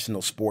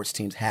 professional sports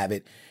teams have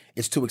it.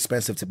 It's too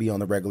expensive to be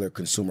on the regular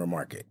consumer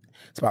market.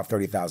 It's about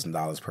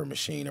 $30,000 per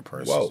machine or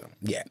per system.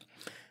 Yeah.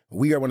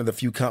 We are one of the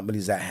few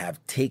companies that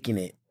have taken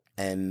it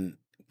and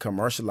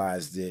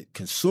commercialized it,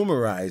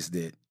 consumerized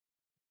it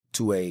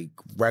to a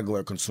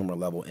regular consumer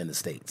level in the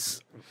States.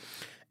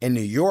 In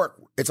New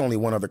York, it's only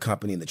one other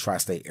company in the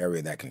tri-state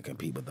area that can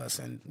compete with us.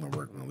 And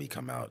when we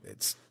come out,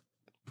 it's,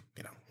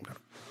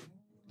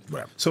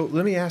 whatever. So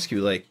let me ask you,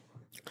 like,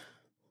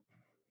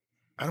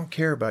 I don't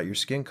care about your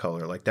skin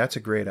color. Like, that's a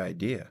great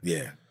idea.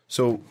 Yeah.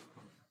 So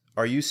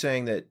are you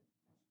saying that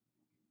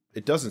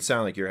it doesn't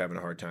sound like you're having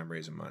a hard time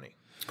raising money?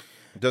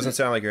 It doesn't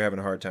sound like you're having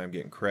a hard time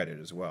getting credit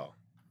as well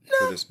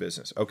for this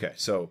business. Okay.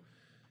 So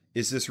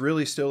is this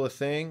really still a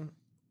thing?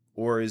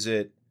 Or is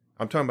it,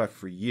 I'm talking about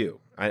for you.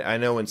 I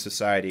know in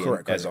society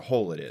as a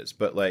whole it is,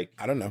 but like,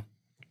 I don't know.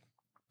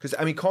 Because,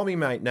 I mean, call me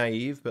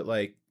naive, but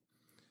like,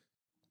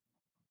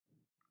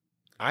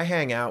 I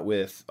hang out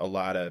with I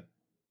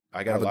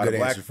got a lot of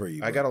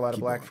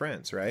black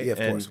friends, right? Yeah,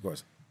 of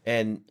course.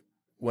 And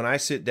when I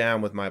sit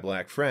down with my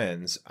black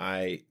friends,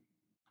 I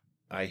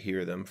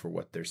hear them for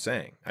what they're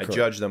saying. I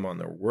judge them on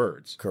their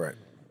words. Correct.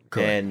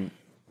 And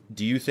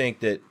do you think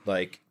that,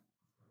 like,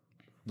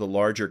 the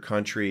larger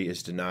country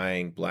is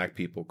denying black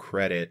people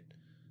credit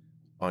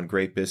on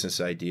great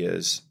business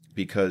ideas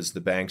because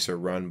the banks are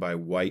run by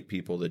white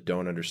people that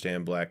don't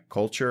understand black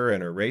culture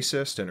and are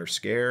racist and are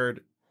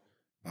scared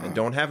and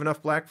don't have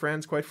enough black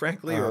friends, quite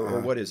frankly,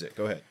 or what is it?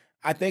 Go ahead.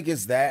 I think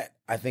it's that.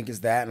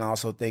 And I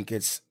also think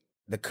it's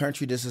the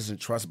country just doesn't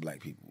trust black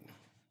people.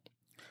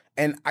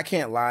 And I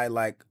can't lie,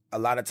 like a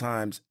lot of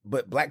times,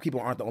 but black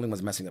people aren't the only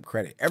ones messing up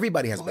credit.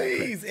 Everybody has bad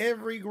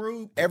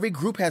credit. Every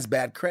group has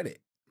bad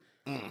credit.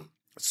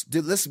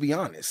 Let's be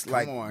honest.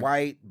 Like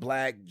white,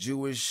 black,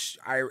 Jewish,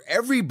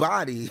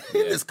 everybody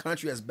in this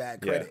country has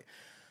bad credit.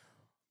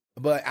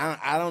 Yeah. But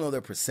I don't know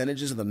the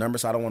percentages of the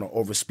numbers, so I don't want to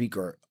overspeak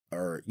or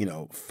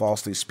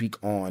falsely speak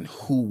on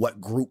what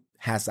group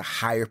has a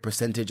higher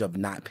percentage of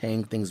not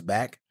paying things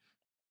back.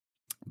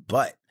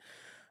 But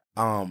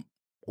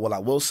what I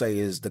will say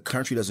is the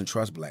country doesn't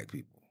trust black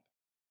people.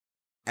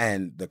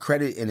 And the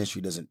credit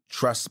industry doesn't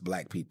trust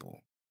black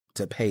people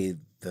to pay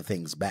the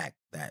things back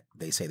that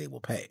they say they will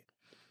pay.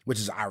 Which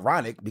is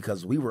ironic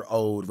because we were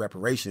owed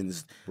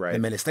reparations the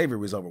minute slavery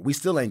was over. We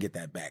still ain't get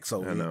that back.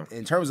 So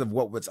in terms of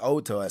what's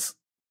owed to us,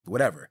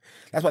 whatever.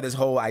 That's why this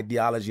whole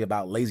ideology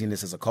about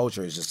laziness as a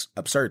culture is just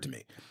absurd to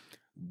me.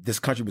 This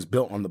country was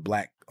built on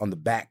the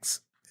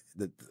backs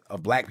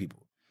of black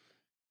people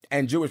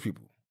and Jewish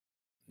people.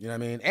 You know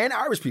what I mean? And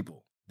Irish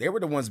people. They were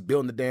the ones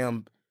building the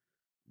damn.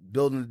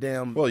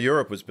 Well,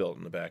 Europe was built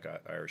in the back of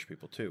Irish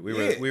people too.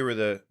 We were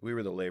the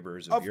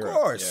laborers of Europe.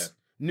 Of course. Yeah.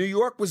 New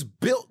York was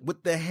built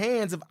with the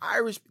hands of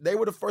Irish. They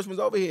were the first ones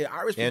over here.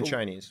 Irish people.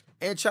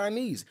 And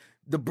Chinese.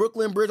 The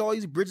Brooklyn Bridge, all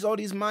these bridges, all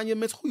these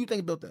monuments. Who you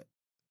think built that?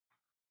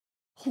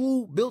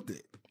 Who built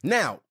it?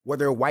 Now, were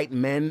there white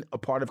men a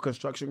part of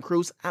construction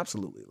crews?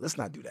 Absolutely. Let's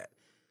not do that.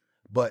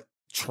 But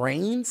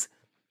trains,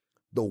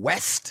 the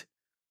West,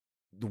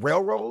 the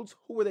railroads,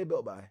 who were they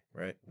built by?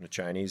 Right. The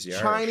Chinese, the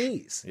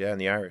Chinese. Irish. Yeah, and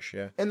the Irish,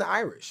 yeah. And the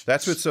Irish.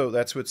 That's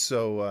what's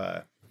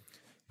so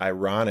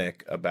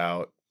ironic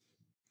about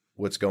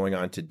what's going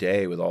on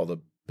today with all the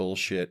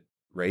bullshit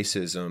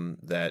racism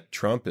that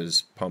Trump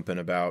is pumping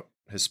about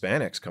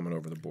Hispanics coming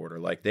over the border.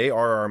 Like, they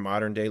are our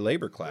modern day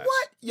labor class.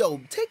 What?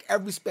 Yo, take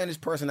every Spanish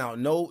person out.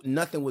 No,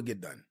 nothing would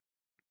get done.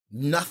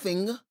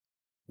 Nothing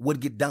would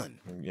get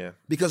done. Yeah.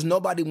 Because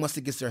nobody wants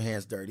to get their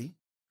hands dirty.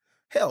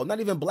 Hell, not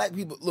even black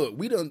people. Look,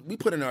 we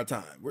put in our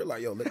time. We're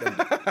like, yo, let them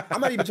do it.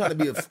 I'm not even trying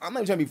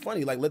to be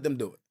funny. Like, let them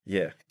do it.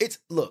 Yeah.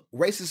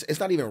 Racist. It's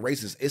not even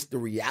racist. It's the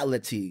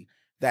reality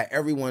that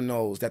everyone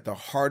knows that the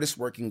hardest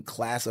working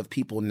class of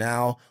people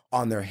now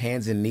on their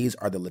hands and knees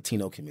are the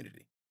Latino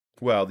community.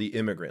 Well, the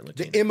immigrant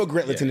Latino.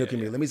 Latino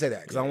community. Let me say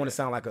that because I don't want to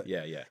sound like a...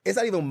 Yeah, yeah. It's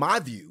not even my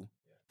view.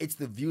 It's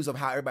the views of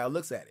how everybody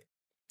looks at it.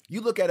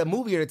 You look at a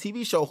movie or a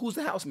TV show, who's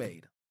the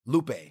housemaid?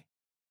 Lupe.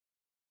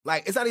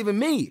 Like, it's not even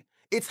me.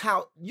 It's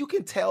how... You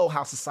can tell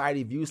how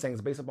society views things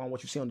based upon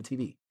what you see on the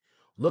TV.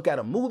 Look at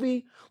a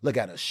movie, look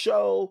at a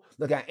show,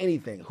 look at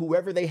anything.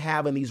 Whoever they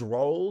have in these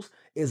roles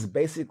is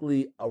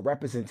basically a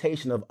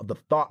representation of the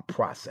thought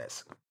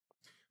process.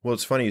 Well,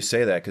 it's funny you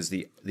say that because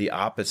the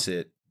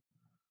opposite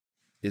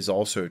is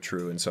also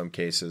true in some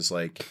cases.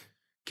 Like,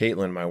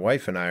 Caitlin, my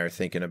wife, and I are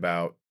thinking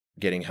about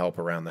getting help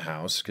around the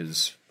house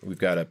because we've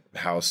got a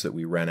house that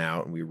we rent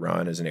out and we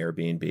run as an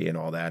Airbnb and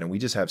all that. And we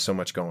just have so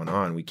much going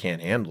on. We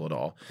can't handle it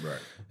all. Right.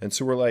 And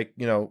so we're like,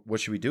 what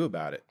should we do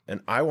about it?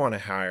 And I want to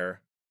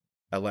hire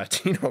a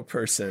Latino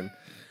person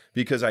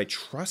because I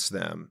trust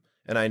them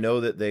and I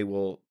know that they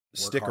will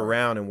stick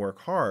around and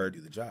work hard,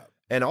 do the job,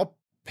 and I'll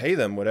pay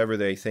them whatever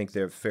they think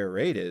their fair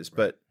rate is.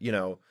 Right.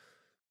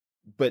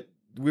 But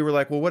we were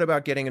like, well, what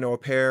about getting an au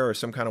pair or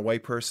some kind of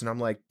white person? I'm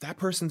like, that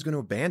person's going to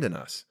abandon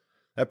us.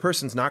 That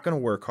person's not going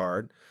to work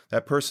hard.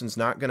 That person's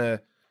not going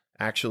to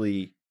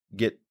actually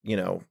get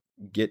the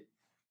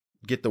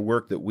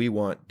work that we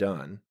want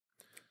done.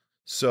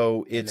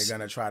 So it's they're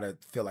gonna try to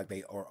feel like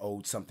they are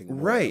owed something more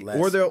right, or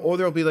less. or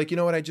they'll be like,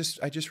 what, I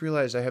just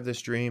realized I have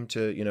this dream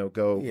to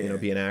go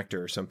be an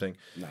actor or something,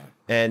 no.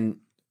 and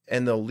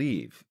they'll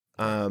leave.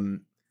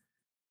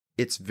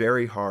 It's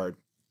very hard.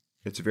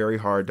 It's very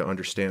hard to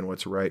understand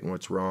what's right and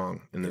what's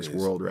wrong in this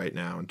world right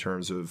now, in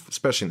terms of,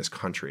 especially in this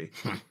country,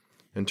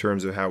 in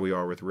terms of how we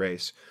are with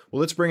race.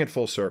 Well, let's bring it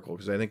full circle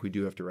because I think we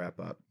do have to wrap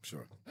up.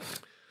 Sure.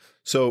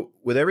 So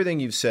with everything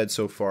you've said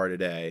so far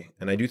today,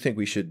 and I do think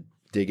we should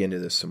dig into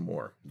this some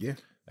more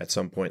at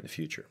some point in the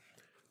future.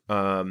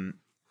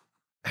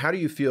 How do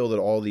you feel that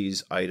all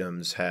these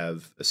items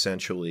have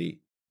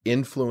essentially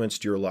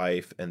influenced your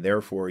life and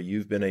therefore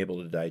you've been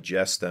able to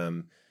digest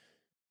them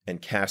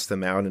and cast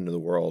them out into the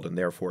world and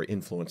therefore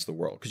influence the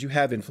world? Because you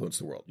have influenced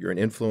the world. You're an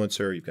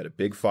influencer. You've got a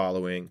big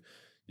following.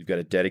 You've got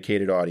a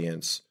dedicated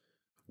audience.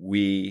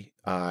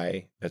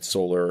 I at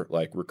Solar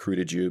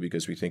recruited you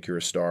because we think you're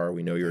a star.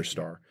 We know you're a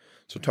star.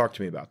 So talk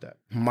to me about that.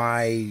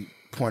 My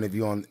point of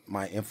view on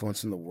my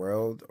influence in the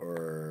world,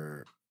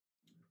 or...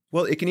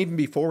 Well, it can even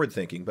be forward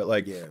thinking, but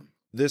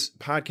this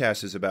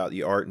podcast is about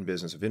the art and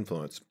business of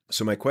influence.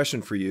 So my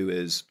question for you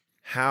is,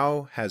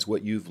 how has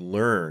what you've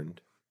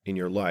learned in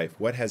your life,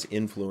 what has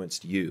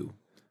influenced you,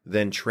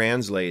 then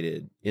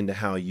translated into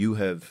how you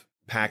have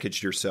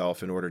packaged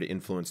yourself in order to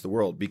influence the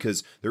world,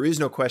 because there is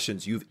no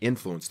questions you've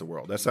influenced the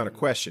world. That's not a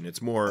question.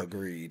 It's more,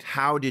 Agreed.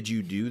 How did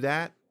you do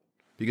that?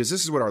 Because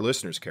this is what our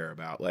listeners care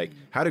about. Like,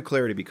 how did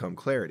clarity become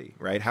clarity,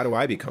 right? How do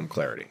I become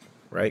clarity,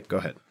 right? Go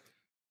ahead.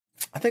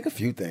 I think a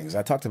few things.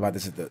 I talked about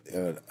this at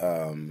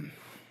the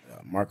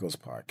Marco's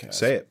podcast.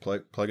 Say it.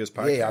 Plug his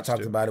podcast. Yeah, I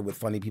talked too. about it with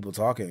funny people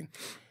talking.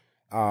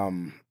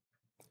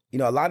 You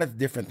know, a lot of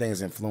different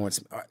things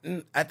influence.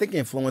 I think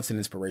influence and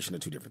inspiration are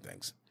two different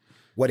things.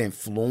 What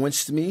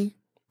influenced me,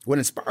 what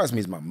inspires me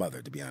is my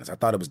mother, to be honest. I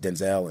thought it was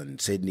Denzel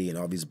and Sidney and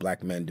all these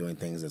black men doing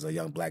things as a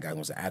young black guy who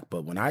wants to act.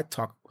 But when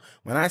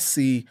I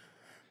see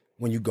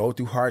when you go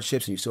through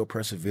hardships and you still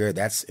persevere,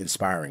 that's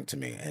inspiring to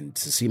me. And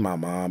to see my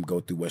mom go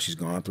through what she's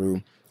gone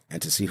through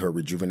and to see her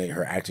rejuvenate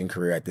her acting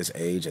career at this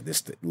age, at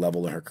this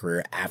level in her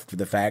career after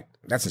the fact,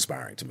 that's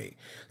inspiring to me.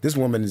 This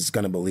woman is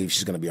going to believe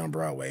she's going to be on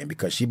Broadway. And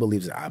because she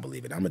believes it, I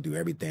believe it. I'm going to do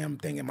every damn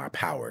thing in my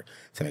power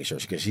to make sure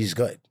because she's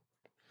good.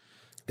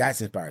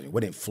 That's inspiring me.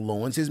 What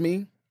influences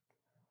me?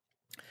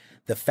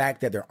 The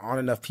fact that there aren't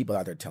enough people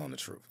out there telling the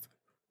truth.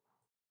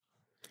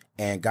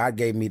 And God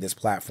gave me this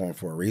platform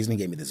for a reason. He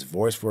gave me this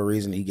voice for a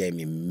reason. He gave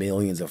me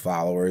millions of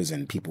followers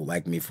and people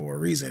like me for a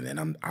reason.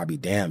 And I'll be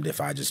damned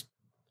if I just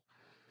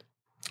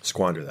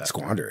Squander that.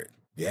 Squander it.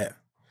 Yeah.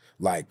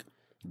 Like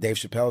Dave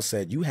Chappelle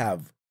said, you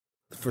have,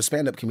 for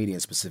stand-up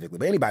comedians specifically,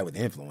 but anybody with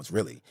influence,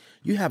 really,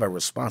 you have a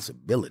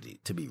responsibility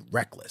to be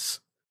reckless.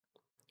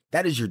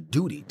 That is your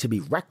duty, to be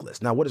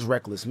reckless. Now, what does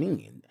reckless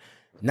mean?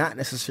 Not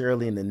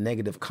necessarily in the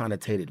negative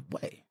connotated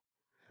way.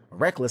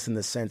 Reckless in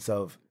the sense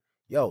of,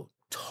 yo,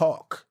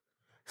 talk.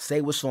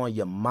 Say what's on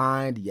your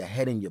mind, your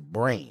head, and your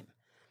brain.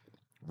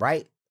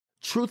 Right?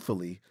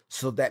 Truthfully,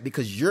 so that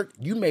because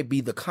you may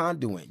be the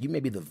conduit, you may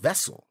be the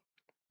vessel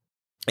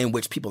in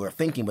which people are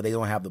thinking, but they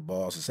don't have the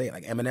balls to say it.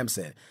 Like Eminem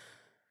said,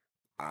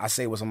 I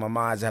say what's on my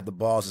mind, I have the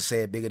balls to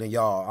say it bigger than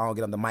y'all. I don't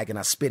get on the mic and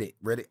I spit it.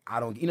 Really,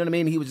 I don't, you know what I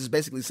mean? He was just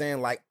basically saying,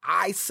 like,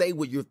 I say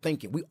what you're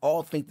thinking. We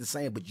all think the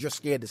same, but you're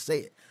scared to say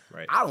it.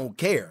 Right. I don't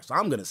care, so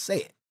I'm going to say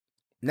it.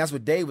 And that's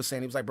what Dave was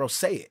saying. He was like, bro,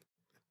 say it.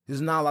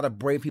 There's not a lot of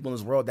brave people in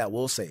this world that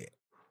will say it,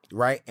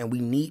 right? And we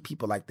need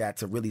people like that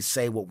to really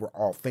say what we're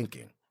all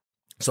thinking.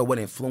 So what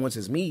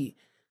influences me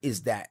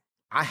is that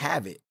I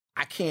have it.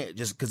 I can't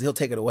just, because he'll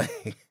take it away.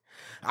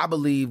 I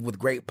believe with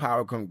great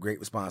power comes great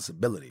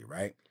responsibility,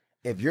 right?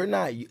 If you're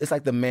not, it's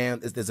like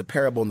there's a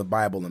parable in the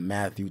Bible in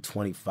Matthew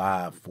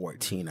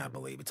 25:14, I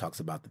believe. It talks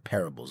about the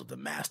parables of the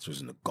masters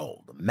and the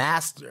gold. The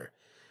master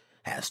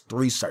has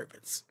 3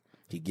 servants.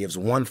 He gives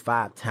one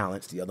 5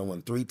 talents, the other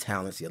one 3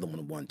 talents, the other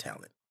one 1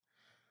 talent.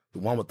 The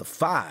one with the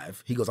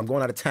 5, he goes, I'm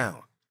going out of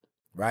town,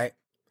 right?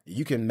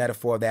 You can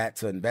metaphor that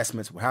to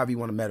investments, however you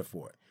want to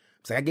metaphor it.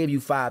 It's like, I gave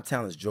you 5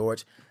 talents,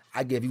 George.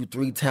 I gave you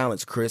 3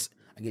 talents, Chris.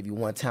 I gave you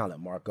 1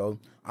 talent, Marco.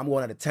 I'm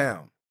going out of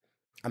town.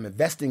 I'm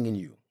investing in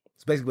you.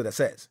 It's basically what that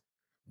says.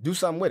 Do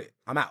something with it.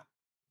 I'm out.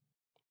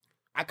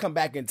 I come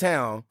back in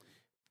town.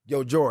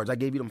 Yo, George, I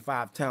gave you them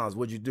 5 talents.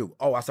 What'd you do?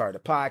 Oh, I started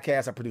a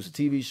podcast. I produced a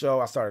TV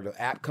show. I started an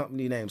app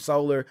company named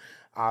Solar.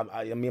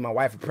 Me and my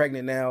wife are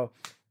pregnant now.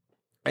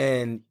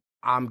 And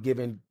I'm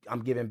giving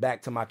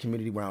back to my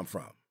community where I'm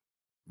from.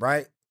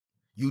 Right?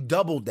 You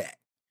doubled that.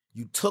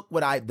 You took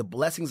the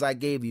blessings I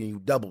gave you and you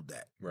doubled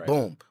that. Right.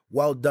 Boom.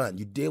 Well done.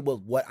 You did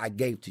with what I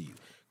gave to you.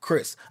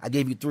 Chris, I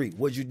gave you 3.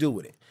 What'd you do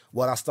with it?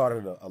 Well, I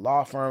started a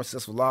law firm,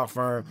 successful law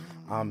firm.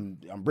 I'm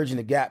bridging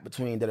the gap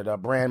between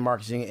brand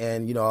marketing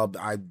and,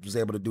 I was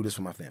able to do this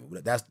for my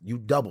family. You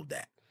doubled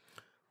that.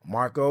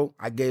 Marco,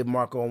 I gave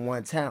Marco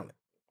 1 talent.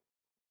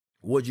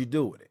 What'd you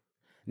do with it?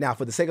 Now,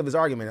 for the sake of this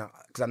argument,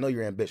 because I know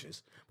you're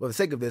ambitious, but for the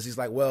sake of this, he's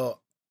like,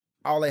 well,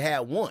 I only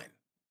had 1.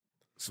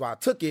 So I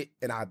took it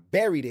and I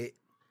buried it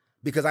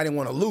because I didn't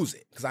want to lose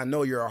it, because I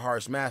know you're a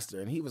harsh master.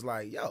 And he was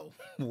like, yo,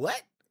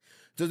 what?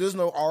 So there's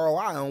no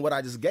ROI on what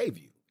I just gave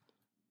you.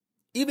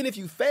 Even if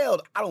you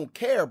failed, I don't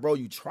care, bro.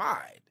 You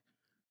tried.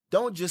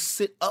 Don't just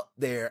sit up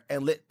there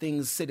and let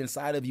things sit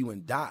inside of you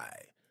and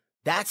die.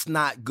 That's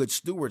not good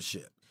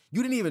stewardship.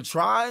 You didn't even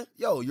try?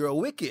 Yo, you're a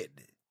wicked.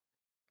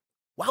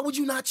 Why would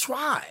you not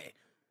try?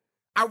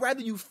 I'd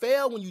rather you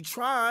fail when you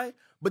try,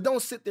 but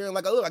don't sit there and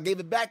like, oh, look, I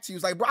gave it back to you.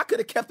 It's like, bro, I could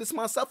have kept this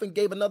myself and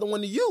gave another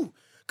one to you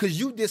because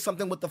you did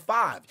something with the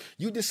 5.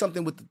 You did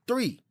something with the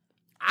 3.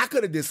 I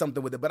could have did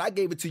something with it, but I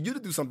gave it to you to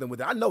do something with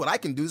it. I know what I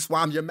can do. That's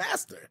why I'm your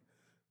master.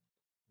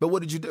 But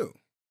what did you do?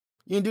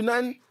 You didn't do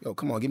nothing? Yo,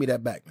 come on, give me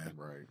that back, man.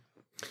 Right.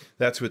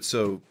 That's what's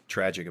so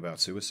tragic about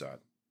suicide.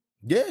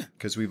 Yeah.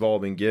 Because we've all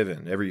been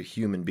given, every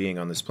human being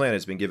on this planet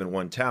has been given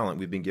 1 talent.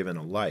 We've been given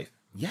a life.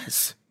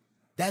 Yes.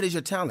 That is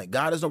your talent.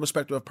 God is no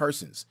respecter of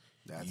persons.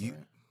 That's right.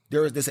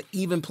 There's an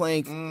even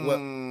playing. You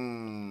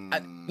know what I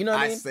mean?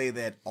 I say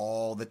that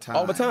all the time.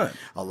 All the time.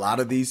 A lot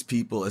of these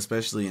people,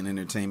 especially in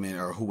entertainment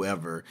or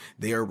whoever,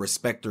 they are a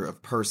respecter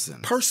of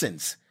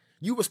persons.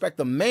 You respect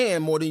the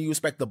man more than you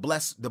respect the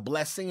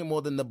blessing and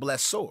more than the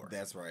blessor.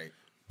 That's right.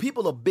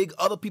 People are big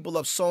other people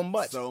up so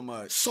much. So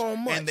much. So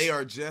much. And they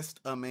are just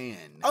a man.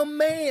 A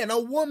man, a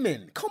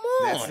woman. Come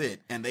on. That's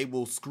it. And they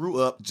will screw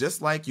up just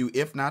like you,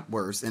 if not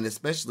worse. And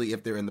especially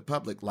if they're in the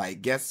public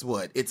light. Guess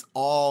what? It's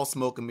all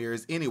smoke and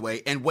mirrors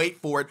anyway. And wait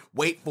for it,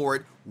 wait for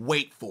it,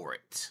 wait for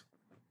it.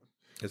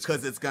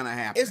 Because it's going to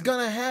happen. It's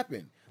going to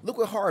happen. Look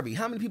at Harvey.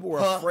 How many people were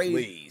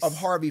afraid of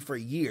Harvey for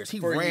years? He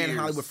ran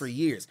Hollywood for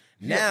years.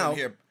 Now,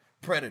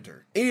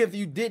 Predator. even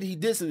if he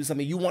did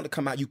something, you want to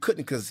come out, you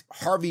couldn't, because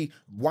Harvey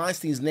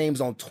Weinstein's name's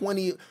on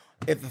 20.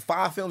 If the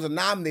 5 films are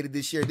nominated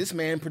this year, this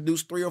man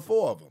produced 3 or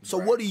 4 of them. So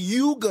what are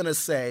you going to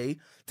say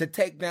to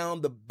take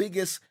down the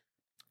biggest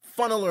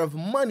funneler of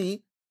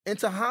money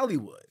into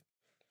Hollywood?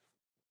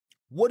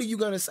 What are you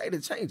going to say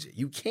to change it?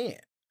 You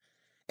can't.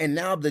 And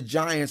now the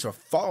giants are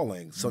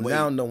falling, so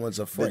now no one's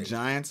afraid. The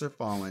giants are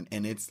falling,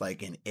 and it's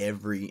like in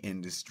every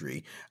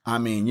industry. I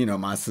mean, you know,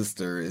 my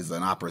sister is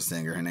an opera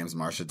singer. Her name's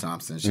Marsha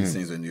Thompson. She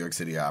sings with New York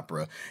City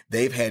Opera.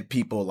 They've had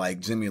people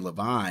like Jimmy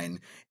Levine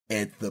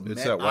at the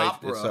Met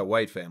Opera. It's that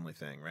white family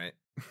thing, right?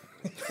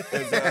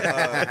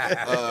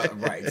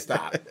 Right,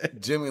 stop.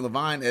 Jimmy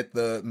Levine at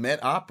the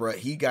Met Opera,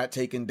 he got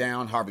taken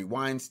down. Harvey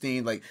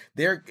Weinstein, like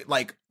they're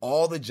like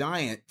all the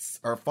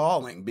giants are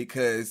falling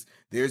because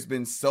there's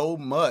been so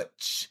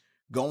much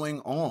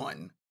going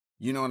on.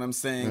 You know what I'm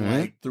saying?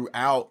 Like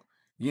throughout,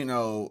 you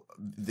know,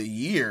 the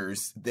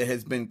years that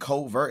has been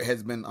covert,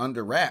 has been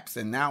under wraps,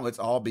 and now it's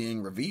all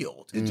being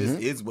revealed. It just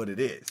is what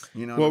it is.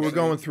 You know. Well, we're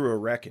going through a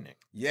reckoning.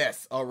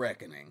 Yes, a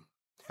reckoning.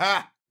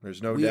 Ha!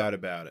 There's no doubt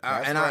about it.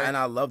 And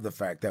I love the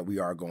fact that we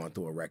are going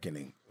through a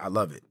reckoning. I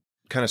love it.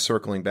 Kind of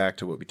circling back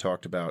to what we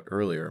talked about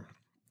earlier.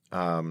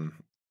 You're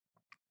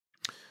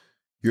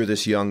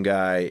this young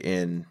guy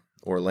in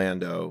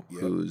Orlando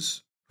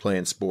who's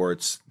playing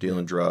sports,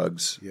 dealing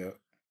drugs,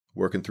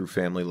 working through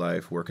family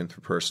life, working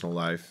through personal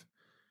life,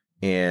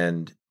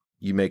 and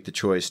you make the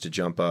choice to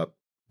jump up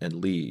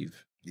and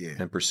leave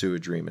and pursue a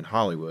dream in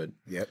Hollywood.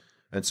 Yep.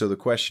 And so the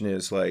question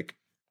is, like,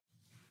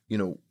 you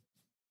know,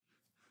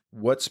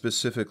 what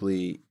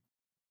specifically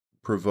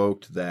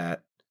provoked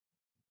that?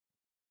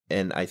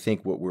 And I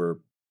think what we're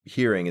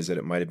hearing is that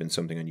it might have been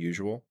something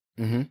unusual.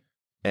 Mm-hmm.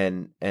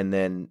 And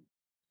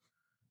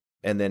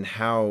then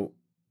how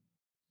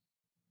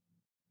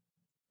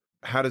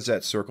does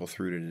that circle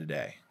through to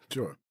today?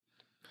 Sure.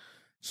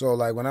 So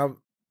like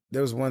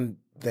there was one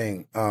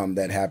thing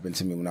that happened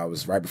to me when I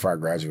was right before I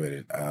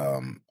graduated.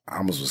 I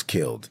almost was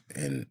killed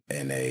in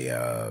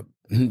a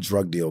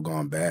drug deal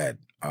gone bad.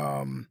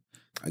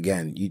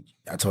 Again,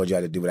 I told you I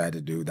had to do what I had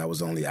to do. That was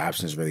the only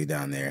options really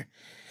down there.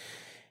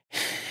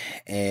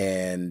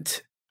 And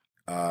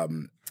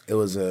it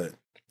was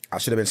I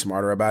should have been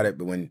smarter about it,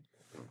 but when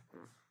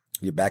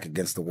you're back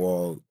against the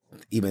wall,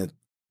 even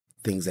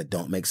things that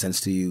don't make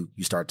sense to you,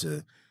 you start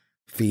to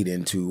feed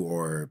into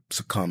or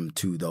succumb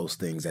to those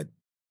things that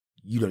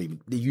you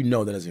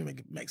know that doesn't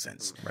even make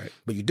sense. Right.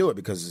 But you do it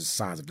because it's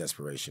signs of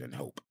desperation and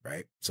hope,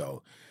 right?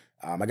 So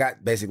I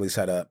got basically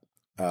set up.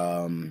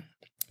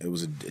 It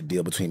was a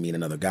deal between me and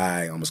another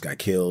guy. I almost got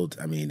killed.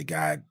 I mean, the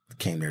guy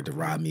came there to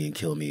rob me and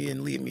kill me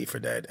and leave me for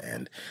dead.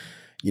 And,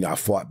 you know, I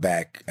fought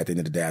back. At the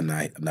end of the day, I'm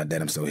not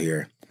dead. I'm still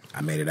here.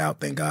 I made it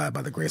out, thank God,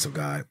 by the grace of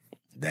God.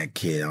 That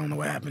kid, I don't know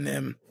what happened to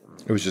him.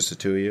 It was just the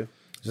two of you?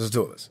 Just the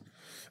two of us.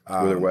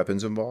 Were there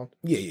weapons involved?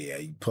 Yeah.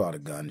 You pull out a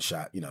gun,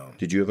 shot, you know.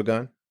 Did you have a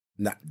gun?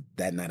 Not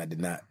that night, I did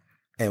not.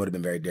 And it would have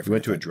been very different. You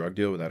went to a drug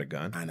deal without a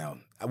gun? I know.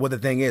 Well, the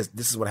thing is,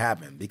 this is what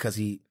happened. Because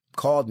he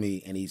called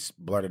me and he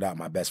blurted out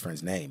my best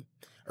friend's name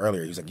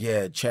earlier. He was like,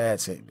 yeah, Chad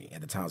sent me.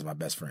 At the time, it was my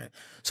best friend.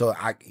 So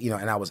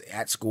and I was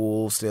at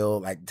school still,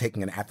 like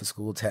taking an after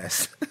school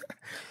test.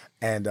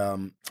 And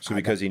so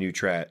because he knew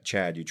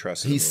Chad, you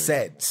trusted him? He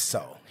said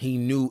so. He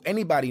knew,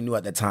 anybody knew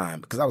at the time,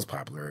 because I was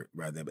popular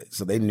right there.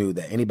 So they knew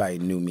that anybody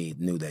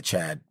knew that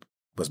Chad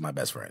was my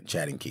best friend,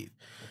 Chad and Keith.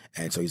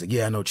 And so he's like,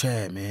 yeah, I know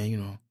Chad, man, you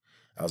know.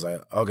 I was like,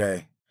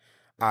 okay,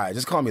 all right,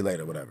 just call me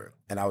later, whatever.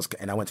 And I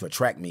went to a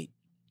track meet,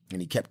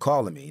 and he kept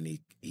calling me, and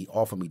he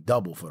offered me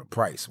double for the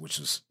price, which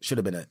should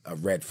have been a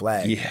red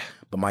flag. Yeah.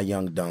 But my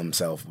young dumb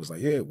self was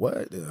like, yeah,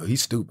 what?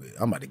 He's stupid.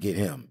 I'm about to get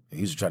him. And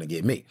he was trying to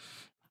get me.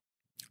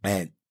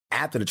 And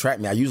after the track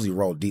meet, I usually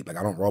roll deep. Like,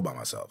 I don't roll by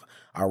myself.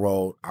 I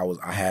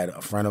had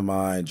a friend of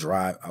mine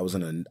drive. I was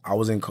in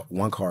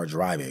one car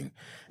driving,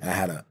 and I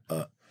had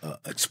a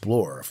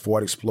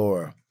Ford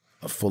Explorer,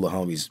 full of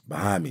homies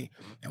behind me,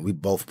 and we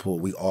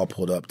all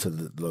pulled up to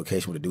the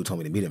location where the dude told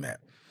me to meet him at.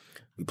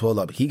 We pulled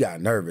up. He got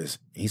nervous.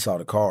 He saw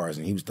the cars,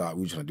 and he thought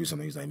we were trying to do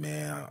something. He was like,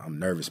 man, I'm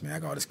nervous, man. I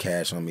got all this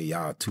cash on me.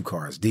 Y'all 2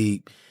 cars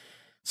deep.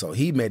 So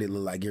he made it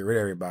look like get rid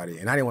of everybody,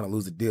 and I didn't want to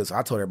lose the deal, so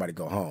I told everybody to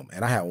go home.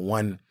 And I had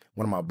one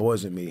of my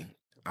boys with me.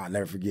 I'll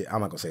never forget.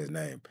 I'm not gonna say his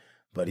name,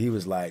 but he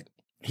was like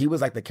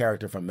the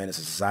character from Menace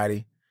to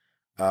Society.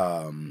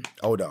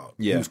 O-Dog.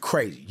 Yeah. He was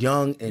crazy,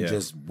 young and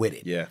just with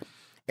it. Yeah.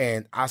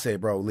 And I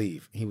said, bro,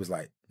 leave. He was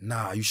like,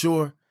 nah, you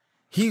sure?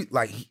 He's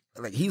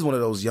one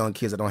of those young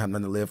kids that don't have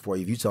nothing to live for.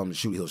 If you tell him to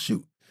shoot, he'll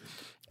shoot.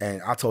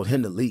 And I told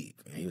him to leave.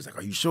 And he was like,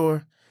 are you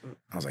sure?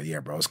 I was like, yeah,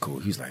 bro, it's cool.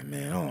 He's like,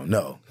 man, I don't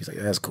know. He's like,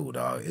 that's cool,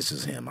 dog. It's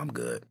just him. I'm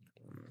good.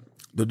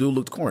 The dude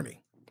looked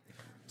corny.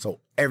 So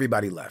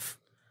everybody left.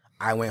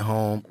 I went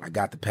home. I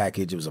got the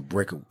package. It was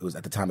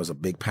at the time, it was a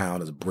big pound.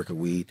 It was a brick of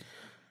weed.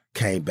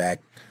 Came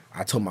back.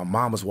 I told my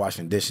mom was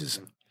washing dishes.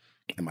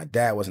 And my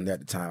dad wasn't there at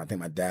the time. I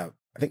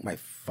think my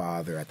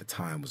father at the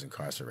time was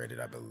incarcerated,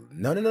 I believe.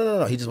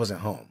 No. He just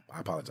wasn't home. I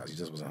apologize. He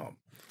just wasn't home.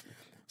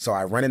 So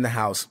I run in the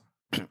house.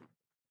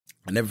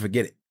 I never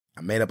forget it.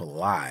 I made up a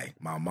lie.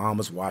 My mom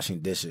was washing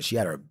dishes. She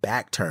had her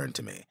back turned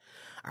to me.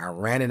 I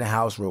ran in the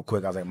house real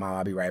quick. I was like, Mom,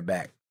 I'll be right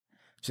back.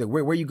 She said,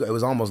 where you go? It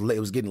was almost late.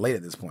 It was getting late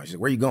at this point. She said,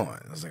 where you going?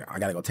 I was like, I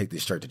got to go take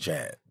this shirt to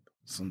Chad.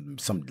 Some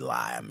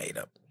lie I made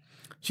up.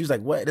 She was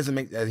like, what? It doesn't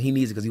make, he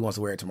needs it because he wants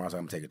to wear it tomorrow, so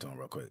I'm going to take it to him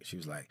real quick. She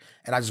was like,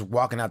 and I was just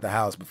walking out the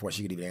house before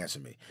she could even answer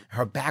me.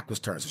 Her back was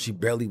turned, so she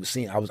barely was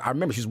seen. I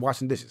remember she was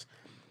washing dishes.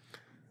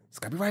 It's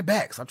got to be right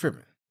back. Stop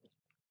tripping.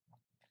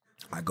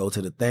 I go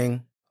to the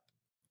thing,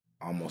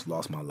 almost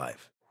lost my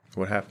life.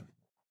 What happened?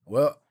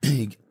 Well,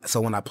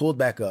 so when I pulled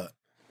back up,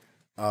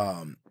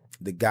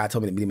 the guy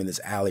told me to meet him in this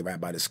alley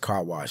right by this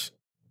car wash,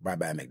 right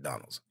by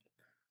McDonald's.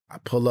 I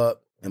pull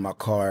up in my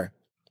car.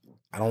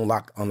 I don't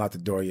unlock the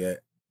door yet.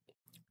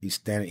 He's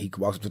standing. He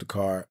walks up to the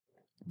car.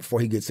 Before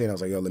he gets in, I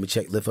was like, yo, let me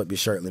check. Lift up your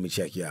shirt. Let me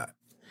check you out.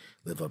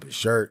 Lift up his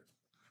shirt.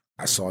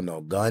 I saw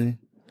no gun.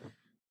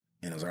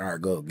 And I was like, all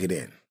right, go, get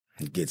in.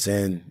 He gets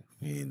in.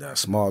 And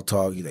small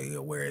talk. He's like,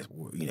 yo, where is,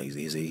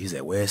 he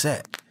said, where is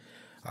that?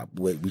 I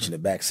reach in the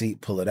back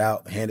seat, pull it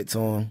out, hand it to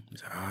him.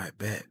 He's like, all right,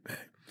 bet.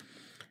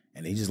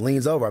 And he just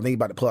leans over. I think he's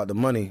about to pull out the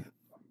money.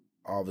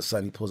 All of a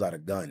sudden, he pulls out a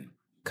gun,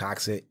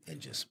 cocks it, and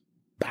just,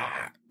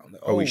 bah. I'm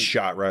like, he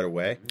shot right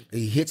away?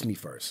 He hits me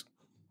first.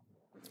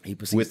 He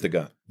proceeds with the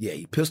gun? Yeah,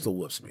 he pistol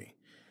whoops me.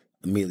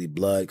 Immediately,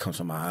 blood comes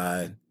from my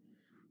eye.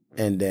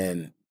 And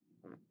then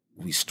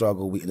we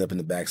struggle. We end up in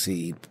the back seat.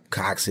 He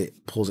cocks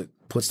it, pulls it,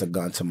 puts the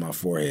gun to my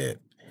forehead.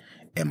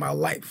 And my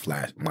life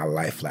flashed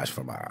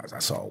from my eyes. I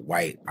saw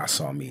white. I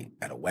saw me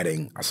at a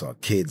wedding. I saw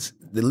kids.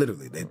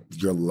 Literally,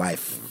 your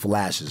life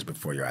flashes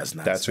before your eyes.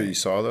 That's what you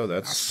saw, though?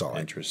 That's I saw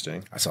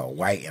interesting. I saw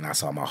white, and I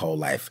saw my whole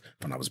life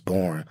when I was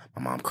born.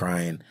 My mom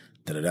crying,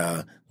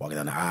 walking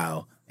down the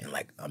aisle in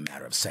like a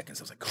matter of seconds.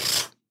 I was like,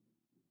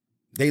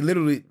 they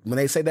literally, when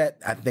they say that,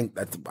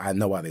 I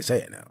know why they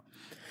say it now.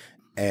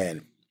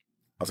 And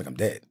I was like, I'm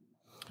dead.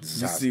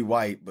 You see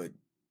white, but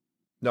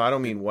no, I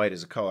don't mean white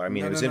as a color. I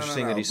mean, it was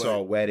interesting that he saw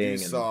a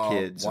wedding and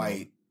kids.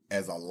 White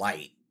as a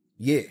light.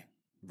 Yeah.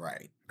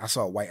 Right. I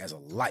saw white as a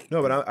light.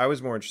 No, but I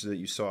was more interested that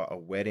you saw a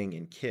wedding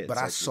and kids. But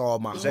I saw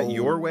my whole... Was that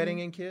your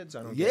wedding and kids?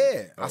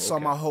 I saw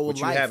my whole life.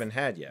 Which you haven't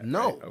had yet.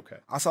 No. Right? Okay.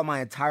 I saw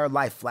my entire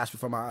life flash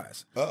before my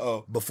eyes.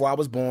 Uh-oh. Before I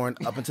was born,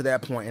 up until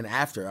that point, and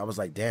after, I was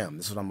like, damn,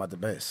 this is what I'm about to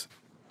miss.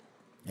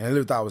 And I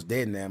literally thought I was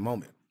dead in that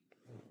moment.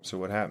 So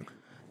what happened?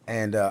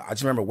 And I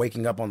just remember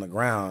waking up on the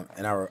ground,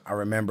 and I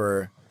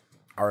remember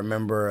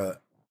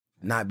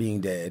not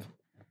being dead.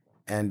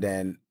 And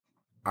then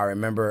I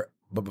remember,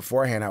 but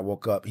beforehand I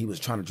woke up, he was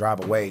trying to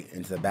drive away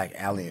into the back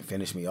alley and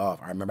finish me off.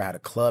 I remember I had a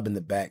club in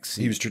the back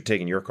seat. He was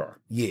taking your car?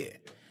 Yeah.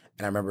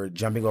 And I remember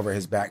jumping over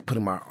his back,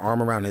 putting my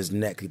arm around his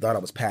neck. He thought I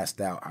was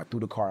passed out. I threw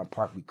the car in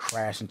park. We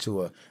crashed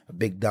into a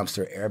big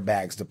dumpster,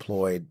 airbags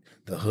deployed,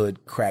 the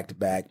hood cracked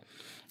back.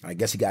 I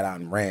guess he got out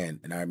and ran.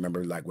 And I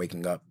remember like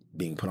waking up,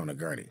 being put on a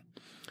gurney.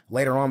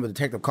 Later on, the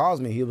detective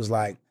calls me. He was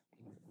like,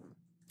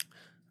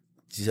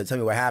 she said, tell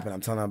me what happened. I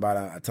tell him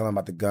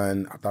about the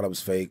gun. I thought it was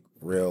fake,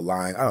 real,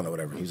 lying. I don't know,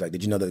 whatever. He was like,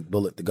 did you know the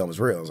gun was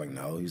real? I was like,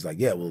 no. He was like,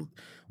 yeah, well,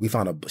 we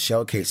found a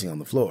shell casing on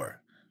the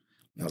floor.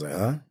 And I was like,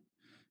 huh?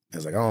 I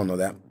was like, I don't know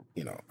that.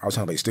 I was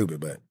trying to be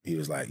stupid, but he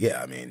was like,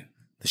 yeah, I mean,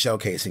 the shell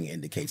casing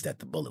indicates that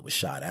the bullet was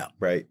shot out.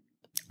 Right.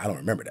 I don't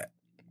remember that.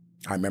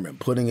 I remember him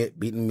putting it,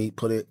 beating me,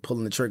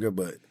 pulling the trigger,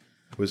 but.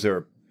 Was there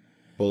a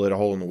bullet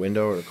hole in the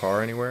window or the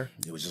car anywhere?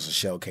 It was just a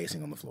shell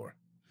casing on the floor.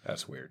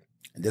 That's weird.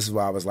 And this is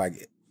why I was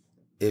like,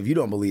 if you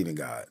don't believe in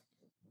God,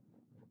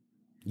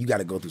 you got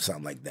to go through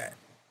something like that.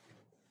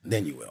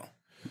 Then you will.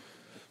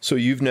 So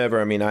you've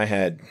never, I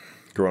had,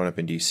 growing up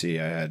in D.C.,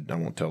 I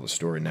won't tell the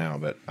story now,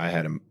 but I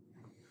had an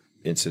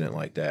incident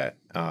like that.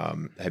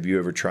 Have you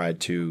ever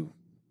tried to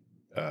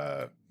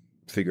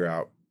figure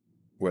out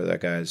whether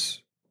that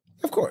guy's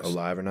of course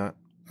alive or not?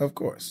 Of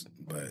course.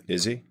 But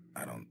is he?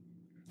 I don't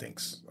think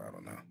so. I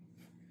don't know.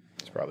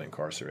 He's probably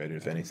incarcerated,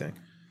 if anything.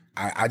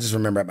 I just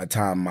remember at my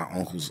time, my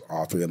uncles,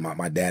 all three of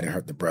my dad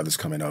and the brothers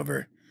coming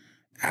over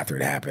after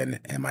it happened,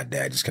 and my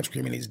dad just kept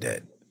screaming, he's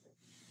dead.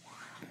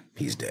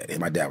 He's dead. And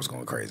my dad was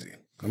going crazy.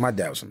 My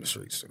dad was from the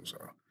streets too, so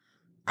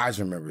I just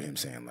remember him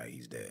saying, like,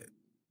 he's dead.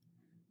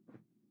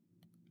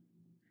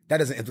 That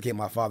doesn't implicate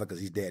my father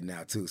because he's dead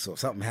now too, so if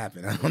something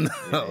happened, I don't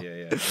know.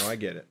 Yeah. No, I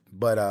get it.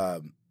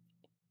 But,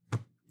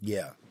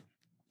 yeah.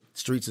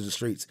 Streets are the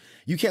streets.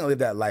 You can't live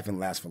that life and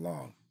last for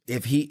long.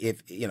 He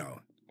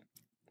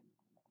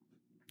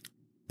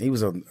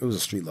was a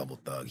street level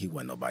thug. He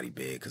wasn't nobody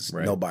big because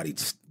nobody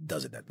just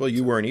does it that way. Well,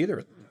 you weren't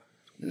either.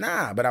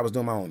 Nah, but I was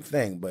doing my own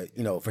thing. But,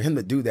 you know, for him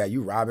to do that,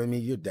 you robbing me,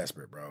 you're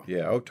desperate, bro.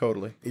 Yeah. Oh,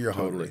 totally. You're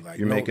totally. hungry. Like,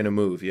 you're making a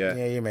move. Yeah.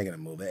 Yeah, you're making a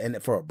move.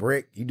 And for a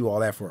brick, you do all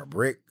that for a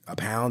brick, a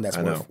pound, that's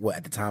worth, what,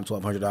 at the time,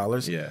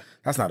 $1,200? Yeah.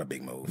 That's not a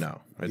big move. No.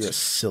 You're a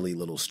silly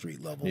little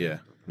street level. Yeah.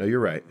 No, you're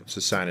right. It's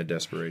a sign of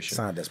desperation.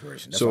 Sign of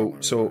desperation.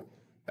 That's So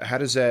how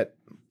does that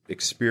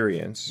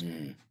experience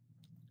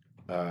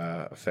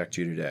affect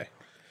you today?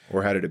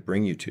 Or how did it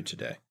bring you to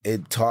today?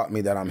 It taught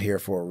me that I'm here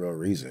for a real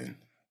reason.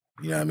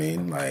 You know what I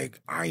mean? Like,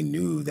 I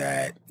knew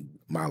that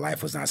my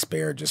life was not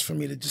spared just for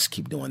me to just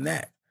keep doing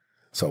that.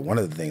 So one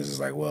of the things is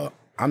like, well,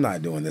 I'm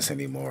not doing this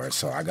anymore,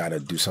 so I got to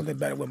do something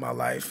better with my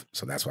life.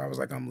 So that's why I was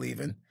like, I'm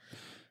leaving.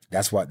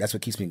 That's what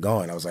keeps me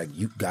going. I was like,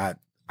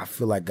 I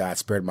feel like God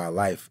spared my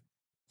life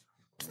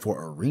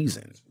for a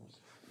reason.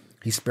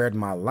 He spared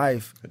my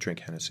life. I drink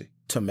Hennessy.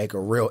 To make a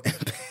real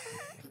impact.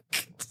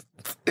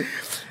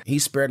 He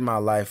spared my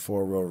life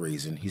for a real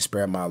reason. He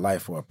spared my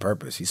life for a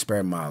purpose. He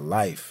spared my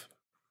life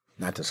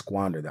not to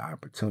squander the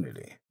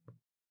opportunity.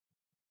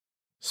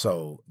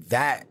 So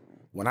that,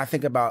 when I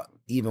think about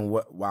even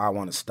why I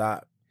want to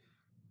stop,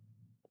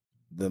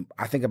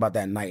 I think about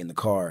that night in the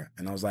car,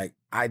 and I was like,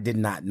 I did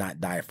not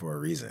die for a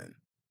reason.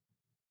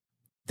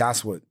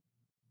 That's what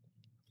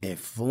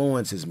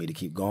influences me to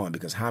keep going,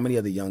 because how many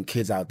other young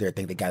kids out there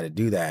think they got to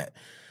do that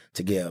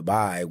to get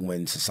by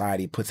when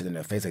society puts it in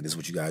their face like, this is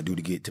what you got to do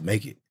to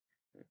make it.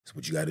 It's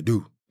what you got to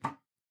do.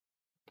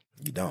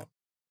 You don't.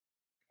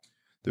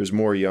 There's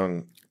more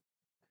young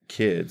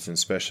kids, and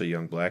especially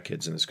young black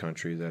kids in this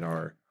country, that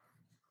are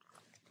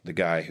the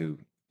guy who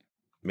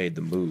made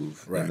the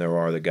move, right, and there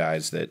are the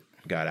guys that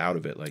got out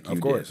of it, like you did.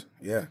 Of course,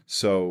 yeah.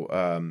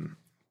 So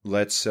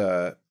let's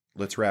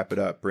wrap it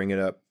up. Bring it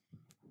up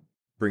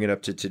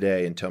to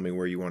today, and tell me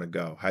where you want to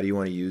go. How do you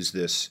want to use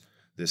this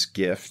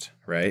gift,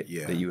 right?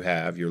 Yeah. That you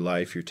have, your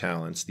life, your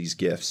talents, these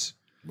gifts.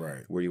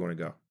 Right. Where do you want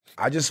to go?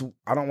 I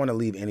don't want to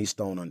leave any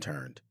stone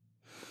unturned.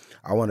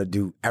 I want to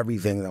do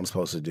everything that I'm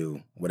supposed to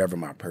do, whatever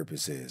my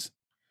purpose is.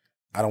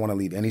 I don't want to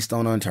leave any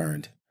stone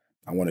unturned.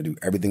 I want to do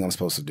everything I'm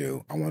supposed to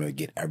do. I want to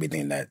get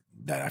everything that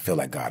I feel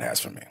like God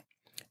has for me.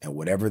 And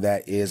whatever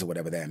that is, or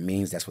whatever that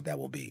means, that's what that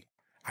will be.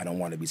 I don't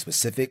want to be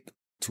specific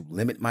to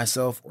limit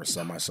myself or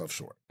sell myself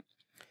short.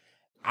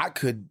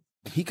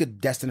 He could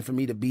destine for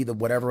me to be the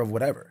whatever of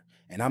whatever.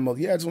 And I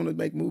just want to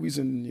make movies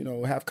and, you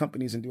know, have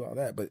companies and do all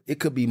that. But it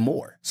could be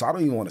more. So I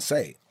don't even want to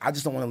say. I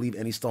just don't want to leave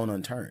any stone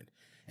unturned.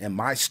 And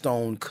my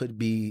stone could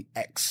be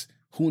X.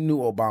 Who knew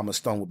Obama's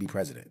stone would be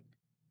president?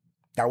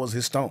 That was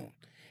his stone.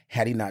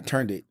 Had he not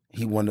turned it,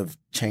 he wouldn't have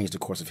changed the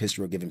course of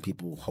history or given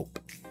people hope.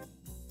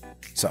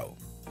 So.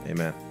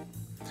 Amen.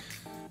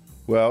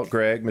 Well,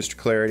 Greg, Mr.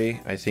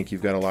 Clarity, I think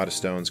you've got a lot of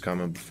stones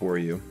coming before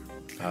you.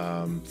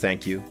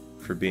 Thank you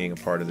for being a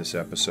part of this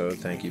episode.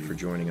 Thank you for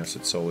joining us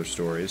at Solar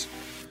Stories.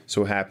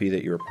 So happy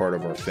that you're a part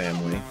of our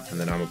family, and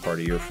that I'm a part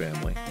of your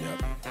family.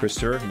 Yep.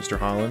 Krister, Mr.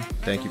 Holland,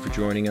 thank you for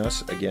joining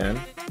us again.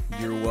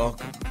 You're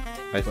welcome.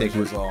 I think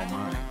it's all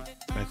mine.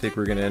 I think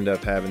we're going to end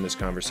up having this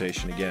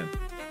conversation again.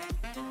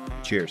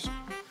 Cheers.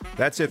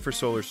 That's it for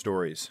Solar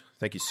Stories.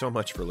 Thank you so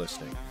much for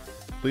listening.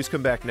 Please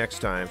come back next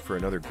time for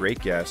another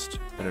great guest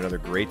and another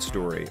great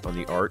story on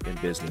the art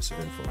and business of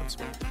influence.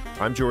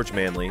 I'm George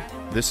Manley.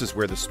 This is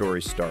where the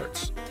story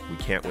starts. We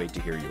can't wait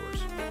to hear yours.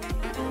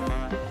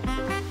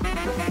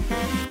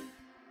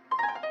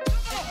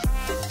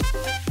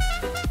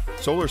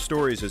 Solar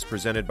Stories is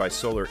presented by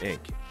Solar Inc.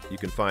 You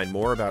can find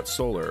more about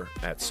Solar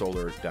at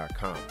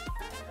solar.com.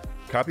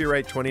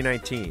 Copyright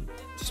 2019,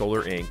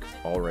 Solar Inc.,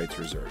 all rights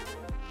reserved.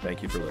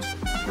 Thank you for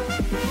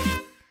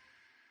listening.